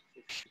might have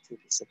 50,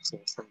 36, or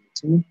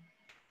 72.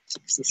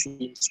 60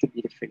 seems to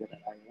be the figure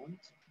that I want.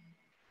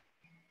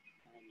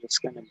 I'm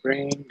just going to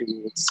bring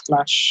the word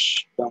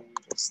splash down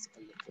just a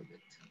little bit.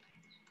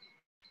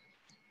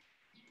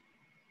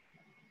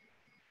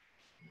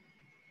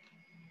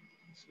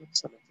 This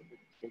looks a little bit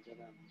bigger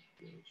than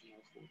the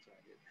original photo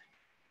I did.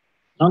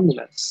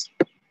 Nonetheless,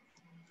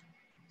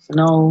 so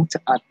now to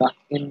add back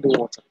in the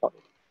water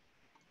puddle.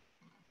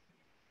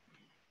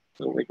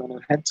 So we're going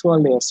to head to our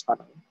layers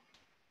panel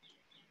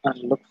and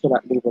look for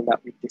that label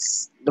that we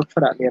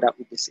layer that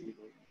we disabled.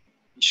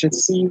 You should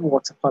see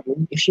water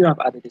puddle. If you have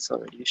added this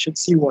already, you should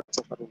see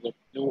water puddle with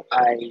no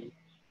eye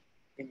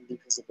in the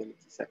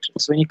visibility section.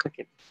 So when you click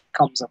it, it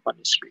comes up on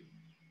the screen,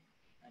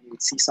 and you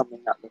would see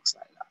something that looks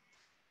like that.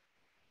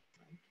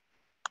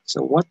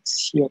 So what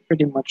you're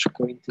pretty much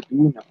going to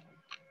do now,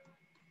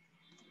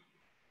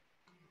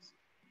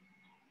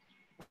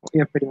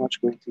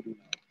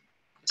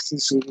 is to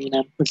zoom in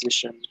and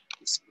position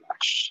the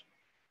splash.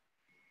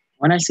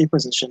 When I say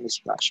position the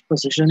splash,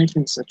 position it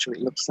in such a way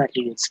it looks like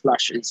the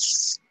splash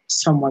is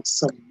somewhat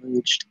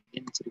submerged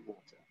into the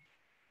water.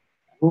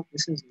 I hope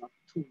this is not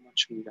too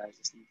much for you guys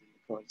this evening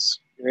because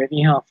we're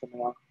already half an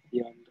hour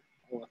beyond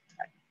our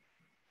time.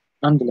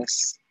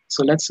 Nonetheless,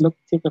 so let's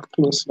take a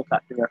close look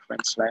at the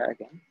reference layer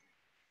again.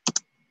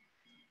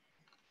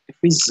 If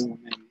we zoom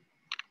in,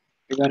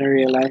 we're going to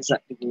realize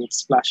that the word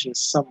splash is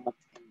somewhat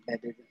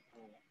embedded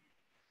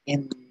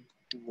in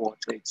the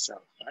water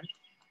itself, right?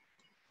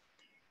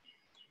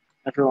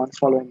 Everyone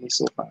following me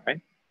so far,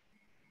 right?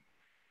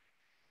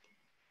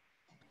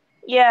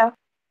 Yeah.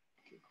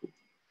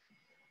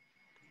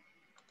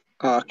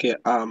 Okay.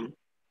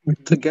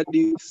 To get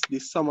the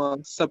summer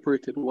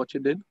separated, what you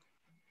did?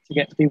 To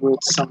get the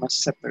word summer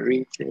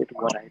separated,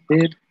 what I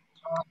did?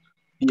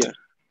 Yeah.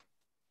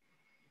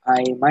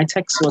 My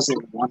text was in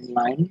one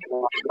line.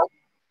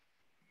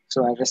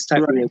 So I just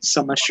typed the word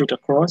summer straight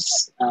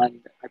across, and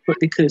I put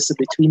the cursor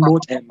between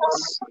both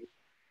ends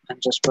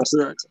and just press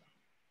enter.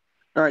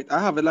 All right, I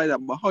have it like that,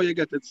 but how you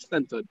get it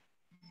centered?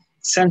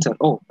 Centered.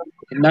 Oh,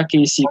 in that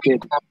case, you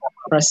could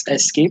press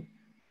escape.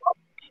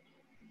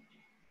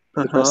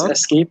 You press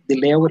escape, the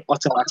layer would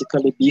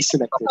automatically be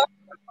selected.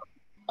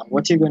 And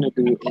what you're going to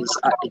do is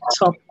at the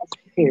top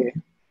here,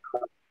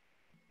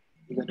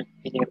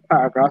 in your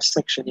paragraph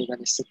section, you're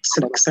going to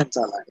select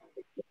center line.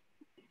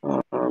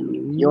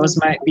 Yours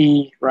might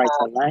be right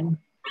align.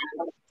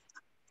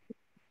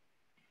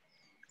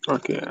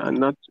 Okay, I'm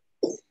not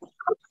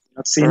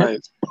seeing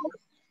it?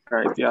 All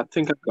right, yeah, I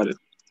think I got it.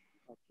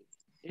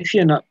 If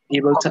you're not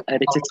able to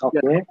edit it up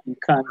there, you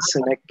can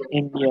select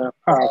in your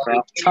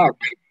paragraph tab.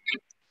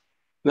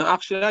 No,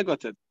 actually, I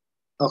got it.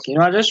 Okay,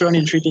 now I'll just run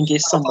through it in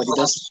case somebody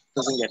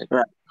doesn't get it.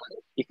 Right.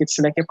 You could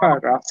select a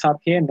paragraph tab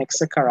here next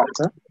to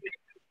character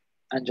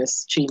and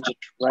just change it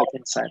right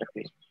inside of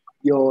it.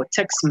 Your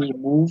text may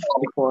move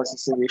because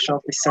it's the ratio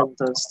of the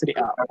centers to the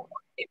artboard.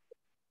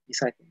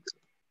 Yes, I think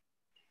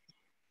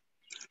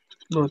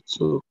so. Not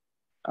so.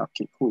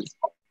 Okay, cool.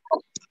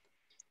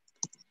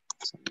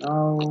 So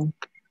now,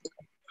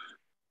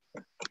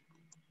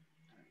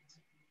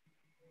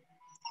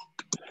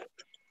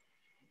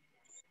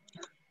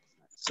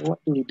 so what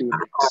do we do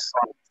next?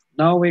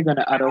 Now we're going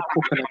to add our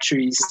coconut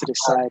trees to the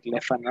side,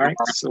 left and right.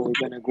 So we're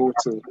going to go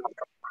to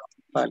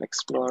File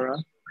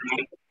Explorer.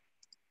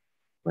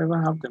 Wherever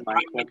I have the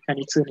mic on, can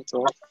you turn it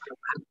off?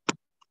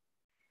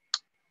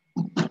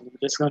 And we're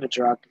just going to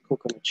drag the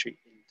coconut tree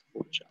into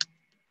Photoshop.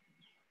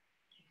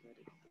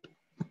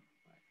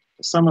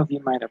 For some of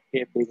you might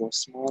appear big or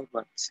small,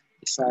 but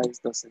the size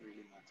doesn't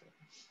really matter.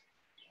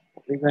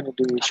 What we're going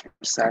to do is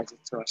resize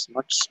it to a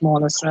much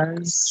smaller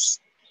size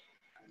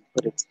and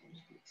put it in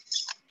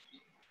place.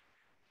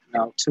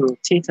 Now to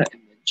rotate an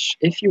image,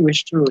 if you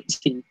wish to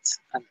rotate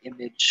an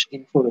image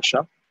in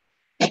Photoshop,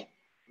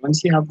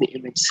 once you have the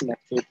image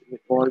selected with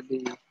all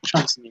the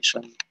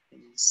transformation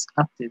things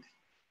active,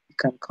 you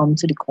can come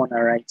to the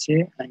corner right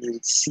here and you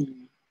would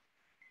see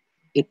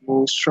it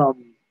moves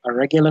from a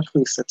regular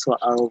cursor to an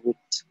arrow with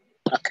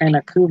a kind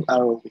of curved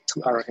arrow with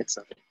two arrowheads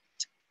of it.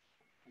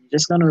 I'm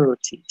just going to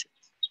rotate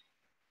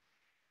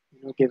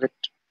it. Give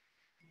it,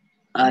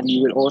 and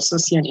you will also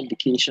see an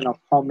indication of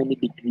how many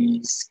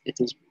degrees it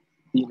is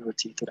being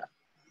rotated at.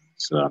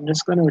 So I'm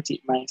just going to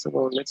rotate mine to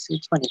about, let's say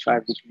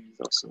 25 degrees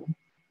or so.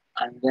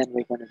 And then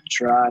we're going to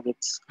drag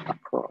it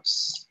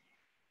across.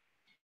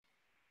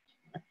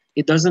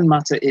 it doesn't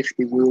matter if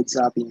the words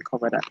are being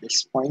covered at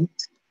this point.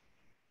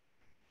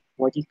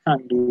 What you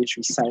can do is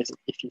resize it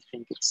if you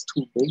think it's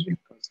too big,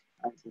 because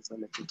it's a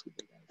little too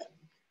big, I think.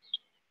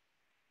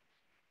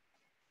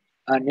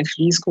 And if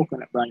these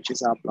coconut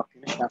branches are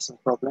blocking it, that's no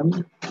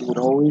problem. You would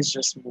always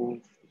just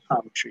move the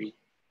palm tree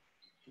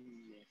in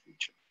the near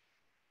future.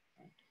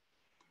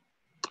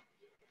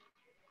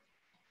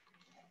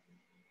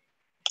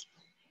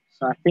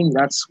 So I think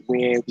that's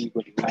where we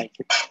would like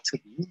it to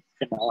be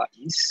for now, at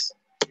least.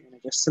 You're going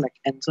to just select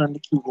Enter on the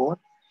keyboard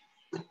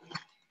to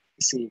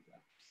save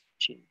that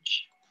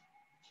change.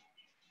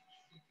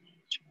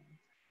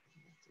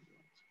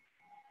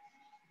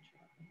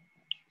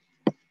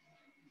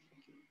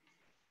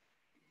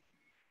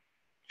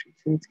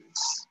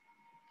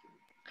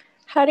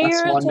 How do you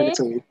That's 1 minute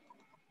rotate? away.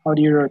 How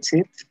do you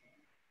rotate?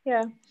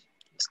 Yeah.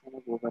 Just gonna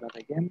go over that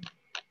again.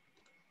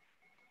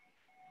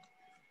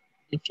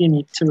 If you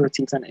need to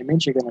rotate an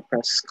image, you're gonna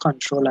press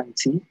Ctrl and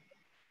T,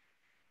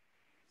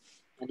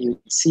 and you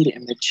would see the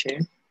image here.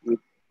 You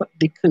put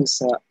the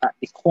cursor at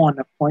the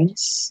corner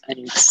points, and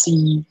you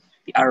see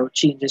the arrow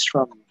changes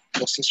from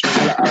just this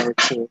regular arrow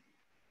to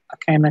a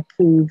kind of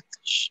curved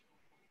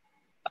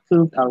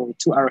arrow with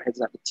 2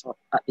 arrowheads at the top,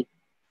 at the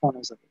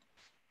corners of it.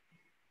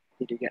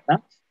 Did you get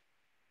that?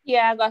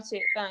 Yeah, I got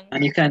it. Thanks.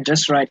 And you can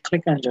just right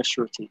click and just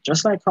rotate,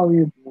 just like how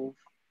you move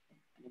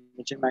an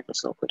image in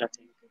Microsoft Word, I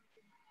think.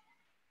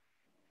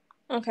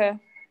 Okay. Right.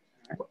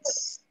 I'm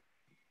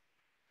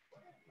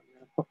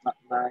gonna put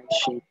my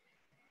shape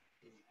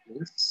in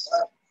place.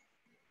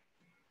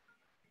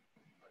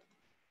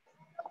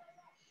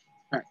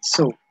 Alright,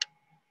 so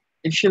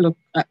if you look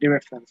at the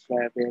reference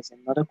flyer, there's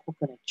another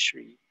coconut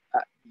tree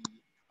at the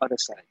other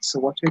side. So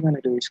what we're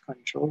gonna do is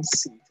Control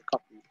C to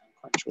copy it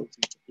and Control V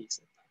to paste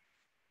it.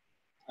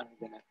 And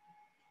we're gonna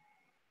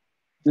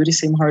do the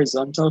same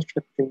horizontal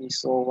flip thing you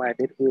saw where I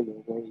did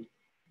earlier, where you're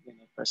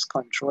gonna press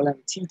Control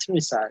and T to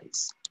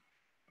resize.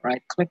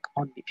 Right click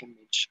on the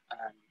image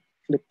and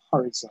flip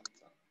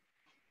horizontal.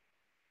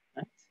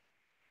 Right.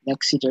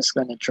 Next, you're just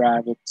going to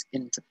drag it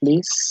into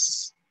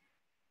place.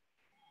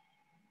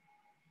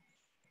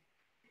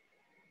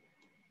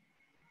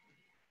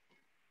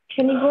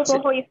 Can you go over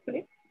how you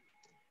flip?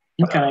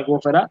 Can I go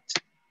for that?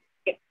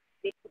 Yeah.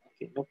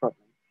 Okay, no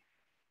problem.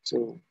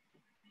 So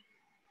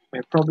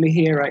we're probably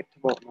here right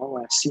about now.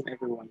 I assume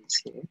everyone is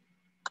here.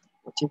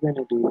 What you're going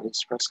to do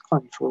is press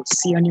Ctrl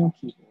C on your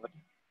keyboard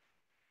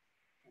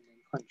and then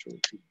Ctrl V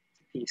to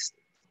paste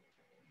it.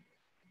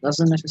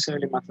 Doesn't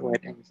necessarily matter where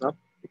it ends up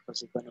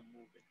because you're going to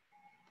move it.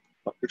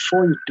 But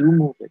before you do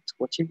move it,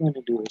 what you're going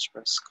to do is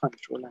press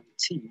Ctrl and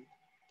T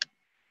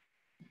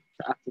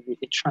to activate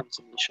the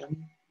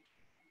transformation.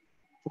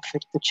 To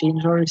click to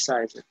change or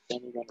resize it,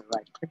 then you're going to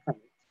right click on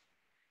it.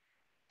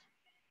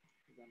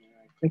 You're going to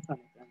right click on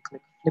it and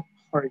click flip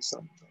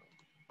horizontal.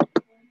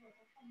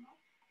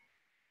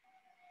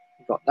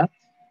 You got that?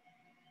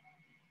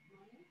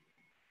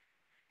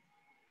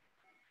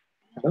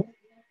 Hello?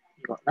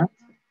 You got that?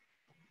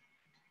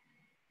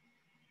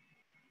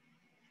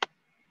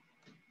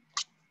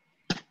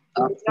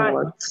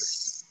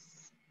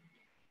 Afterwards,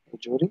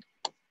 Jody?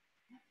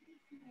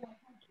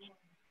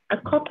 I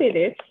copied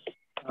it,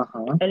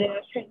 and then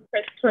I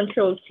press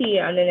Control T,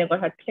 and then I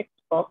got a text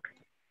box.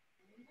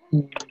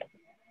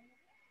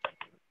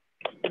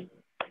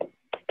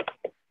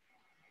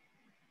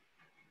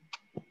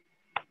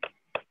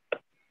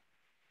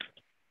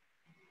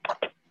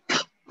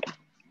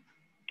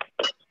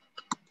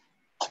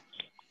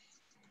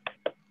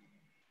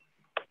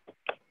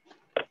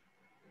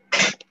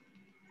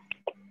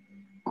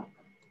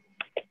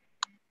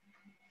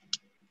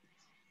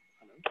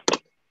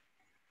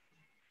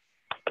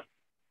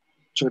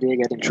 Jody, you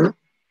getting through?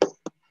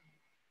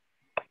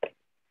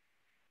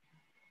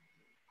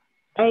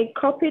 I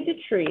copied the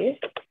tree,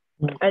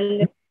 and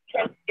then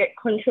try to get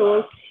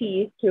Control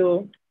T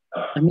to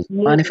Let me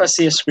manifest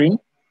your screen,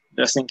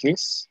 just in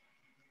case.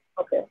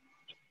 Okay.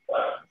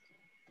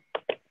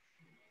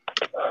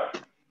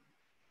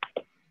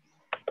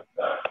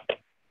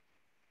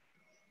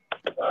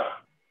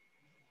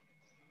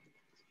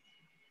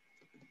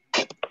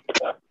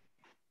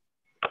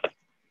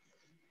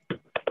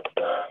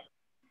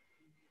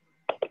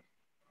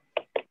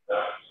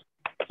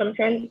 So I'm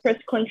trying to press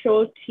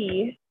Control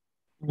T.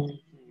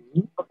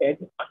 Okay.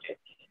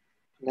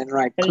 And then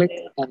right click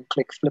and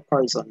click flip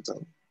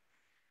horizontal.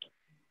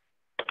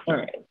 All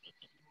right.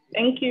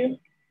 Thank you.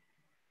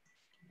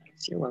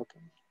 You're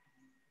welcome.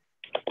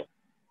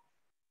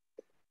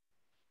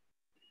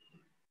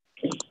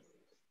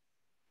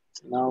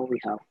 So now we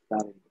have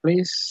that in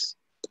place.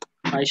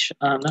 Not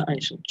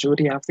Aisha,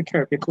 Jody, I have to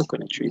carry up your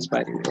coconut trees,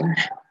 by the way.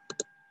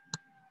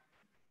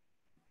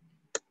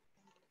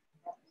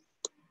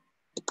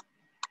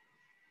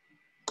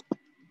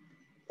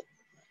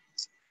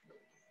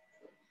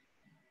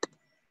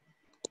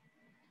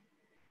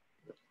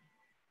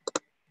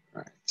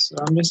 Alright, so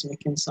I'm just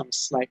making some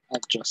slight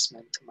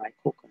adjustment to my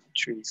coconut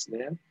trees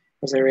there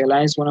because I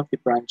realized one of the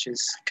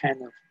branches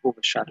kind of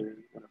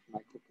overshadowing one of my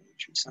coconut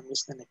trees. So I'm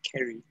just going to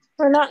carry.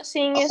 We're not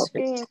seeing your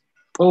screen.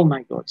 Oh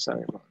my God,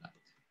 sorry about that.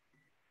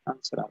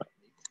 Thanks for that update.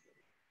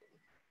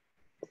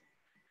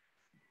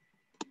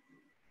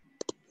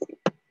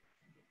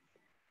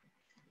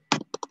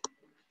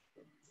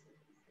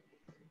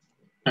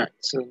 All right,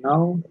 so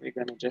now we're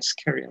gonna just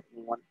carry up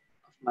one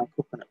of my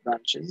coconut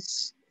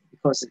branches,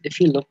 because if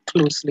you look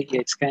closely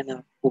here, it's kind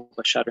of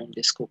overshadowing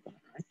this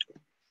coconut, right? So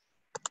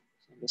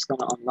I'm just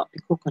gonna unlock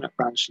the coconut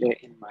branch layer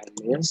in my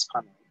layers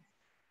panel.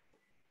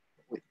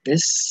 With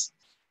this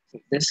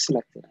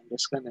selected, I'm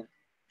just gonna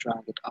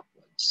drag it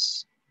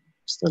upwards,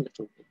 just a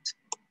little bit,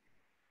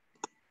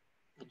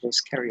 and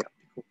just carry up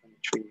the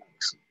coconut tree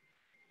like so.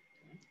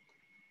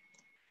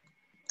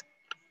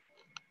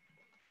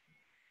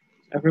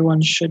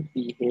 Everyone should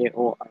be here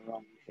or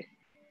around here.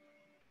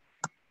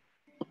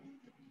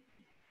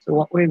 So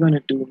what we're going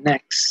to do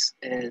next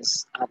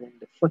is add in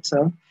the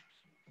footer.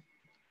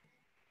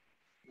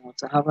 Now,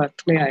 to have a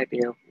clear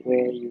idea of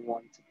where you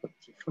want to put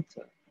your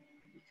footer,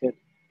 you could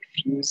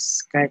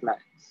use guidelines.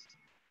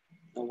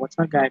 Now, what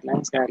are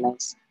guidelines?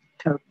 Guidelines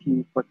help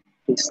you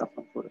place stuff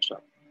on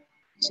Photoshop.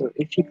 So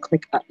if you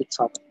click at the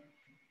top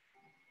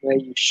where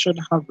you should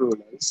have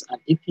rulers,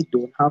 and if you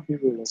don't have the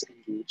rulers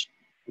engaged,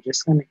 you're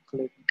just going to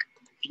click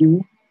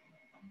View.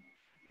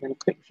 You're going to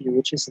click View,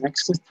 which is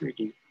next to 3D,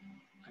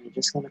 and you're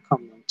just going to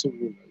come down to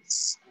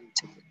rulers and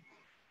take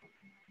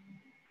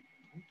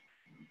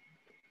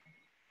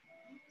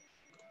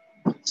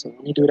it. So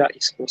when you do that,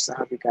 you're supposed to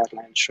have the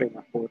guidelines showing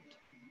up both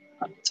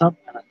at the top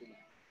and at the end.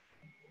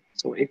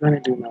 So what you're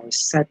going to do now is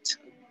set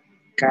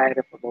a guide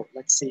of about,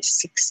 let's say,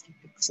 60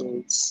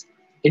 pixels.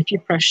 If you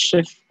press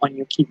Shift on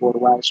your keyboard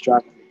while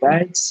dragging the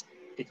guides,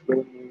 it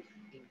will move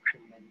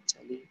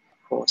incrementally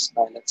across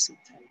by, let's say,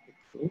 10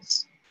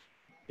 pixels.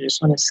 You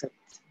just want to set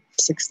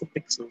 60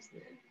 pixels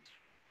there.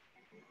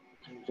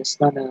 I'm just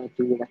going to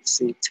do, let's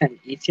say,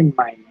 1080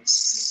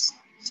 minus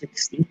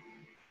 60,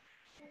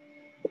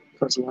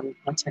 because you want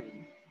not 10.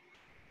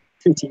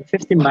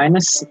 1350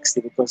 minus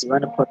 60, because we're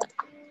going to put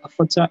a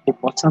footer at the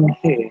bottom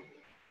here.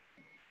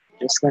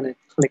 Just going to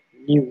click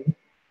New,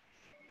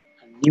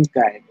 and New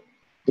Guide.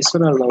 This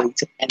will allow you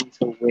to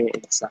enter where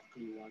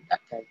exactly you want that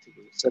guide to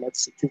go. So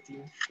let's see,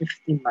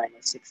 1350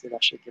 minus 60,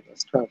 that should give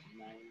us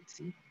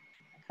 1290.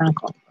 I can't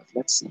count, but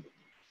let's see.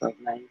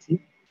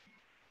 1290.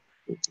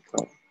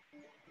 Vertical.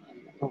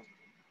 Oh,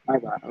 my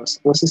bad. I was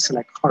supposed to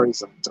select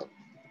horizontal.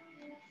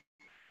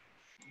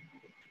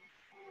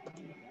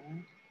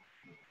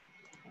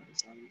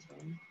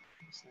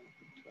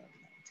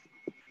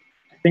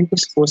 I think we're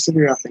supposed to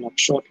be wrapping up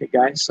shortly,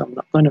 guys, so I'm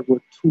not going to go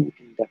too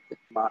in-depth with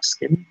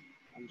masking.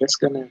 I'm just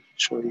going to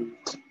show you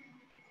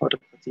how to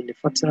put in the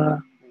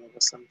footer, over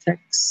some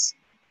text,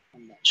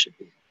 and that should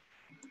be it.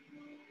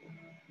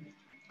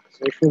 So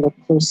if you look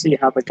closely, you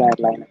have a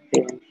guideline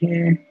appearing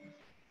here.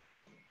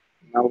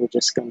 Now we're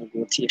just going to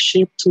go to your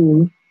shape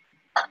tool,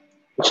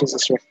 which is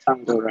this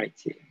rectangle right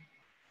here.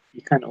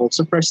 You can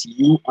also press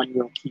U on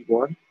your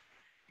keyboard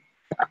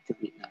to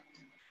activate that.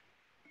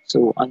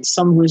 So on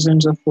some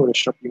versions of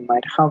Photoshop, you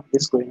might have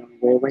this going on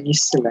where when you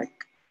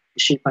select the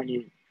shape and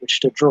you wish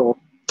to draw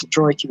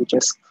it, you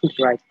just click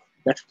right,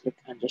 left click,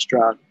 and just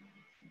drag.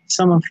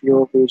 Some of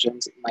your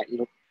versions, it might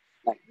look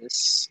like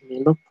this. It may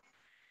look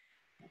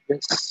like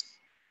this.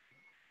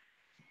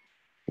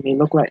 It may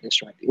look like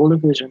this, right? The older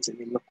versions, it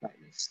may look like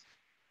this.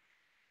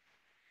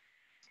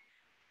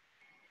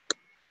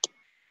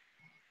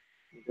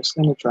 You're just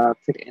going to drag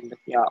to the end of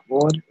the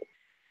artboard,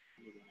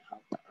 and you're going to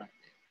have that right there.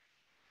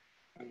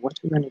 And what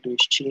we're going to do is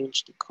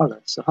change the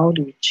color. So how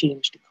do we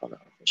change the color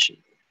of the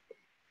shape?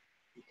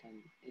 You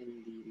can,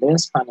 in the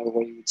layers panel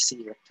where you would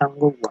see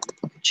rectangle 1,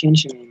 you can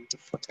change the name to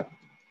footer,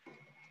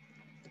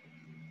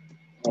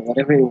 or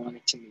whatever you want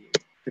it to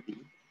be.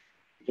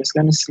 You're just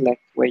going to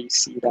select where you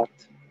see that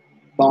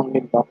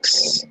bounding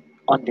box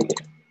on the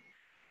layer.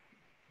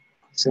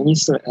 So when you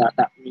select that,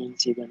 that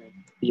means you're going to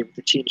be able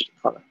to change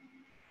the color.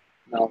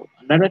 Now,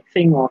 another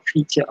thing or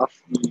feature of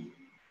the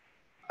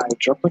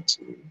eyedropper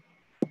tool,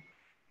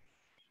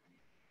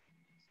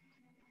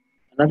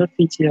 another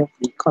feature of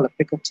the color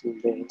picker tool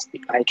there is the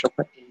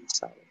eyedropper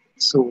inside.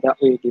 So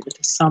that way you'll be able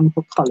to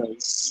sample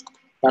colors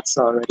that's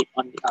already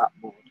on the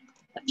artboard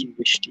that you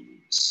wish to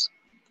use.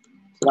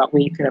 So that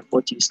way you can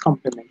afford to use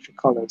complementary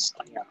colors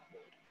on your artboard.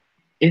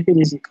 If it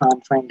is you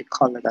can't find the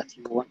color that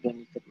you want, then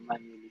you could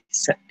manually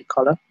set the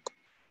color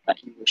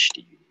that you wish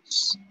to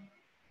use.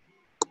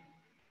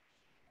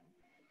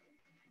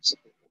 So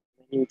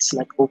then you'd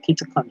select OK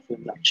to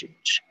confirm that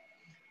change.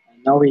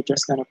 And now we're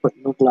just going to put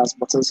no glass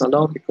bottles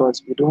allowed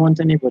because we don't want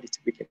anybody to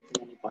be getting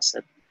any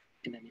busted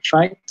in any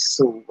fight.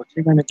 So what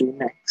we're going to do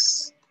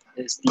next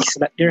is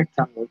deselect the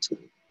rectangle tool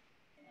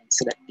and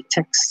select the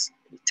text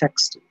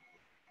tool.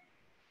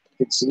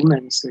 You could zoom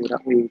in so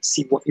that we would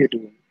see what you're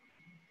doing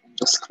and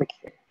just click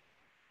here.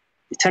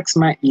 The text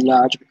might be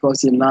large because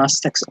the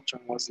last text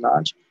option was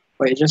large,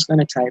 but you're just going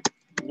to type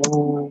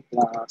no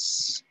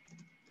glass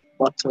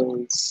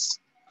bottles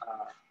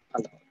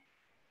allowed.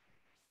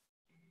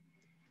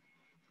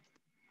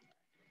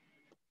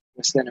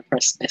 Just going to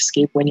press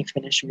escape when you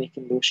finish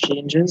making those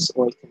changes,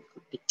 or you can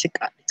click the tick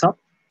at the top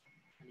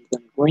and you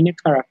can go in your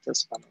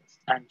characters panel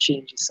and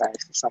change the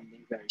size to something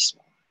very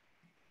small.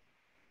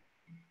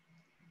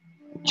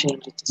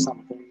 Change it to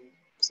something,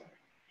 sorry,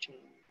 change.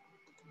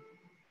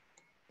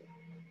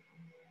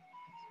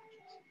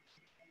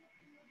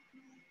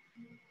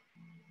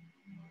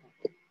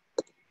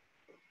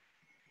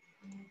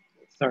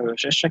 Sorry, I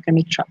was just checking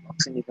the chat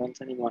box in the event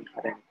anyone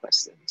had any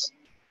questions.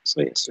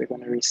 So yes, we're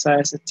going to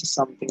resize it to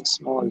something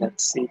small,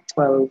 let's say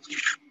 12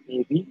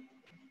 maybe.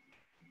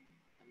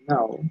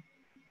 Now,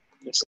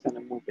 just going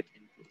to move it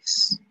in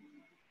place.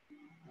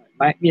 It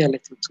might be a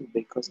little too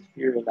big because if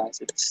you realize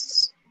it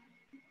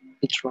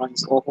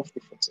runs off of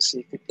the footer, so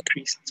you could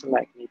decrease it to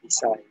like maybe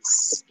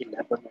size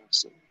 11 or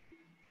so.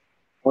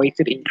 Or you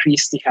could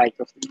increase the height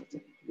of the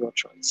footer, your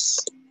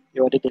choice.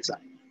 You're the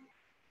designer.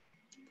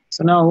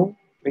 So now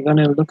we're going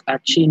to look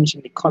at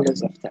changing the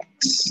colors of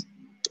text.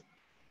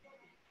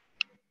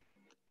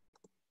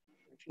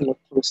 If you look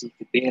closely,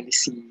 you can barely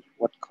see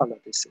what color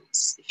this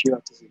is if you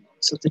have to zoom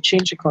out. So to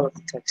change the color of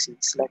the text, you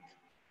select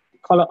the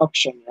color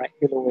option right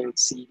below where you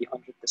see the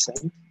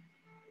 100%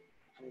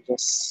 and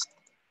just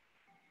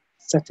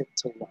set it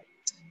to white.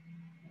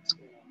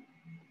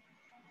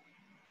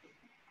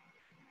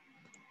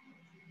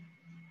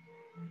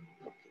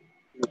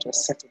 You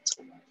just set it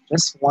to white.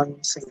 Just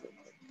one single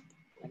click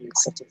and you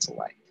set it to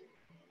white.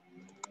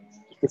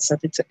 You could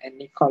set it to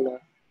any color.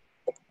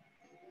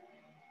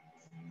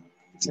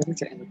 Set it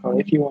to any color.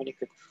 If you want, you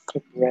could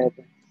click red,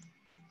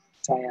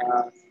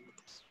 cyan,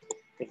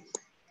 pink.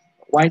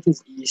 White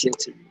is easier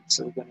to read,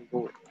 so we're going to go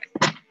with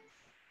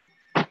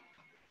white.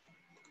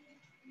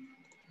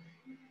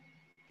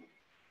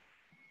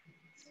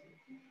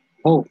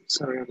 Oh,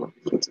 sorry about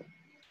the filter.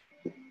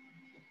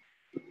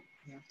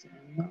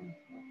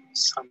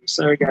 I'm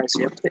sorry, guys,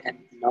 you have to end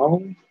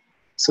now.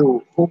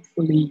 So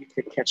hopefully you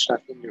can catch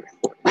that in your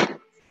recording.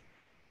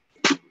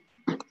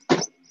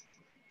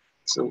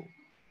 So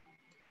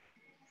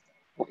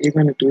what you're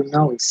going to do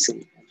now is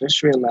save. I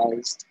just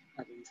realized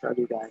I didn't tell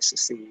you guys to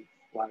save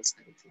whilst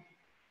editing.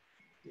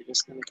 You're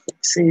just going to click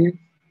save.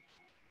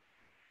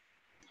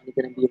 And you're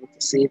going to be able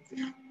to save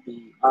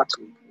the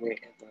artwork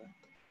wherever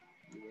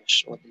you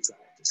wish or desire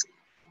to save.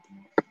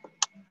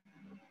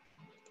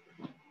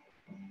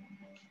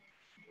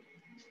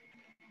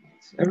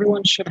 So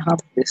everyone should have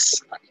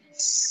this at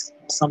least.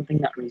 Something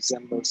that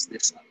resembles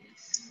this at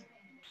least.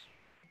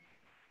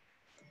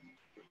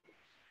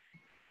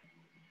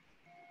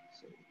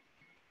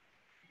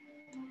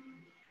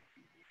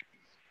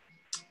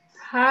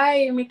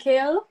 Hi,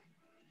 Mikhail.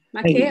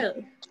 Hey.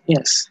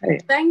 Yes, hey.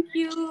 Thank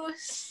you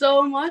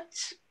so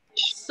much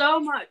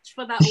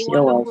for that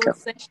You're wonderful welcome.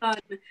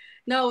 session.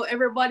 Now,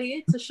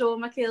 everybody, to show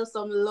Mikhail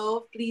some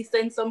love, please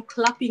send some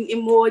clapping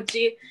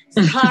emoji,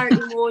 star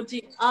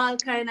emoji, all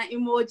kind of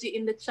emoji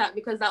in the chat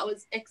because that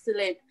was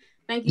excellent.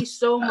 Thank you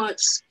so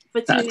much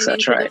for tuning into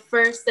the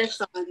first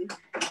session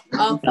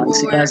of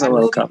our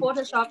Adobe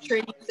Photoshop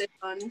training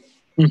session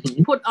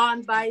put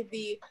on by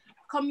the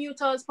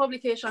Commuters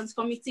Publications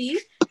Committee.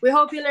 We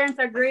hope you learned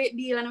a great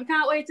deal and we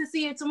can't wait to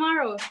see you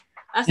tomorrow.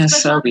 A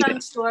special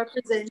thanks to our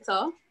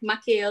presenter,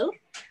 Mikhail,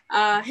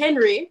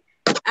 Henry,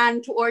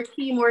 and to our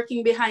team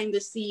working behind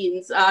the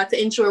scenes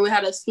to ensure we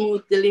had a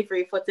smooth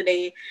delivery for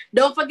today.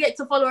 Don't forget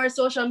to follow our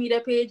social media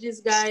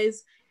pages,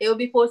 guys. It will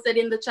be posted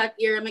in the chat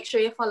area. Make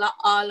sure you follow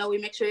all, and we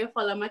make sure you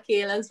follow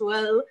Mikhail as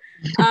well.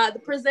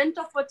 The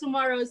presenter for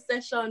tomorrow's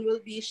session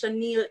will be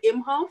Shaniel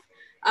Imhoff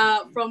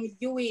from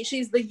UE.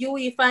 She's the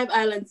UE Five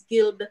Islands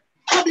Guild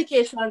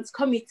Publications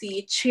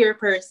Committee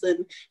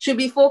chairperson. She'll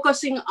be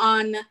focusing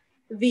on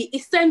the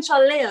essential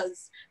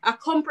layers, a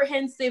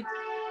comprehensive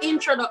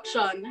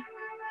introduction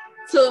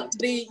to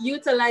the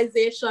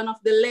utilization of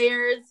the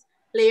layers,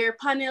 layer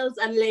panels,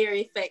 and layer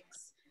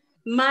effects.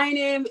 My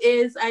name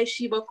is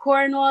Aishiba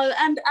Cornwall,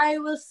 and I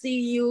will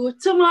see you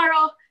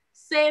tomorrow,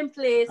 same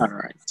place,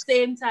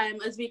 same time,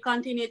 as we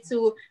continue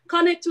to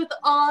connect with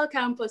all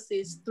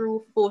campuses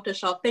through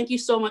Photoshop. Thank you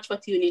so much for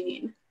tuning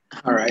in.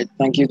 All right.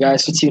 Thank you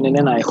guys for tuning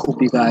in. I hope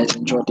you guys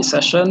enjoyed the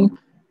session.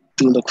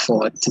 Do look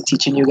forward to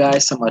teaching you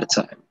guys some other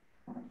time.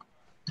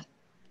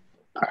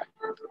 All right.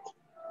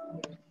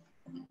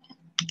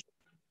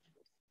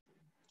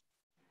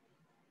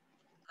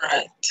 All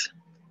right.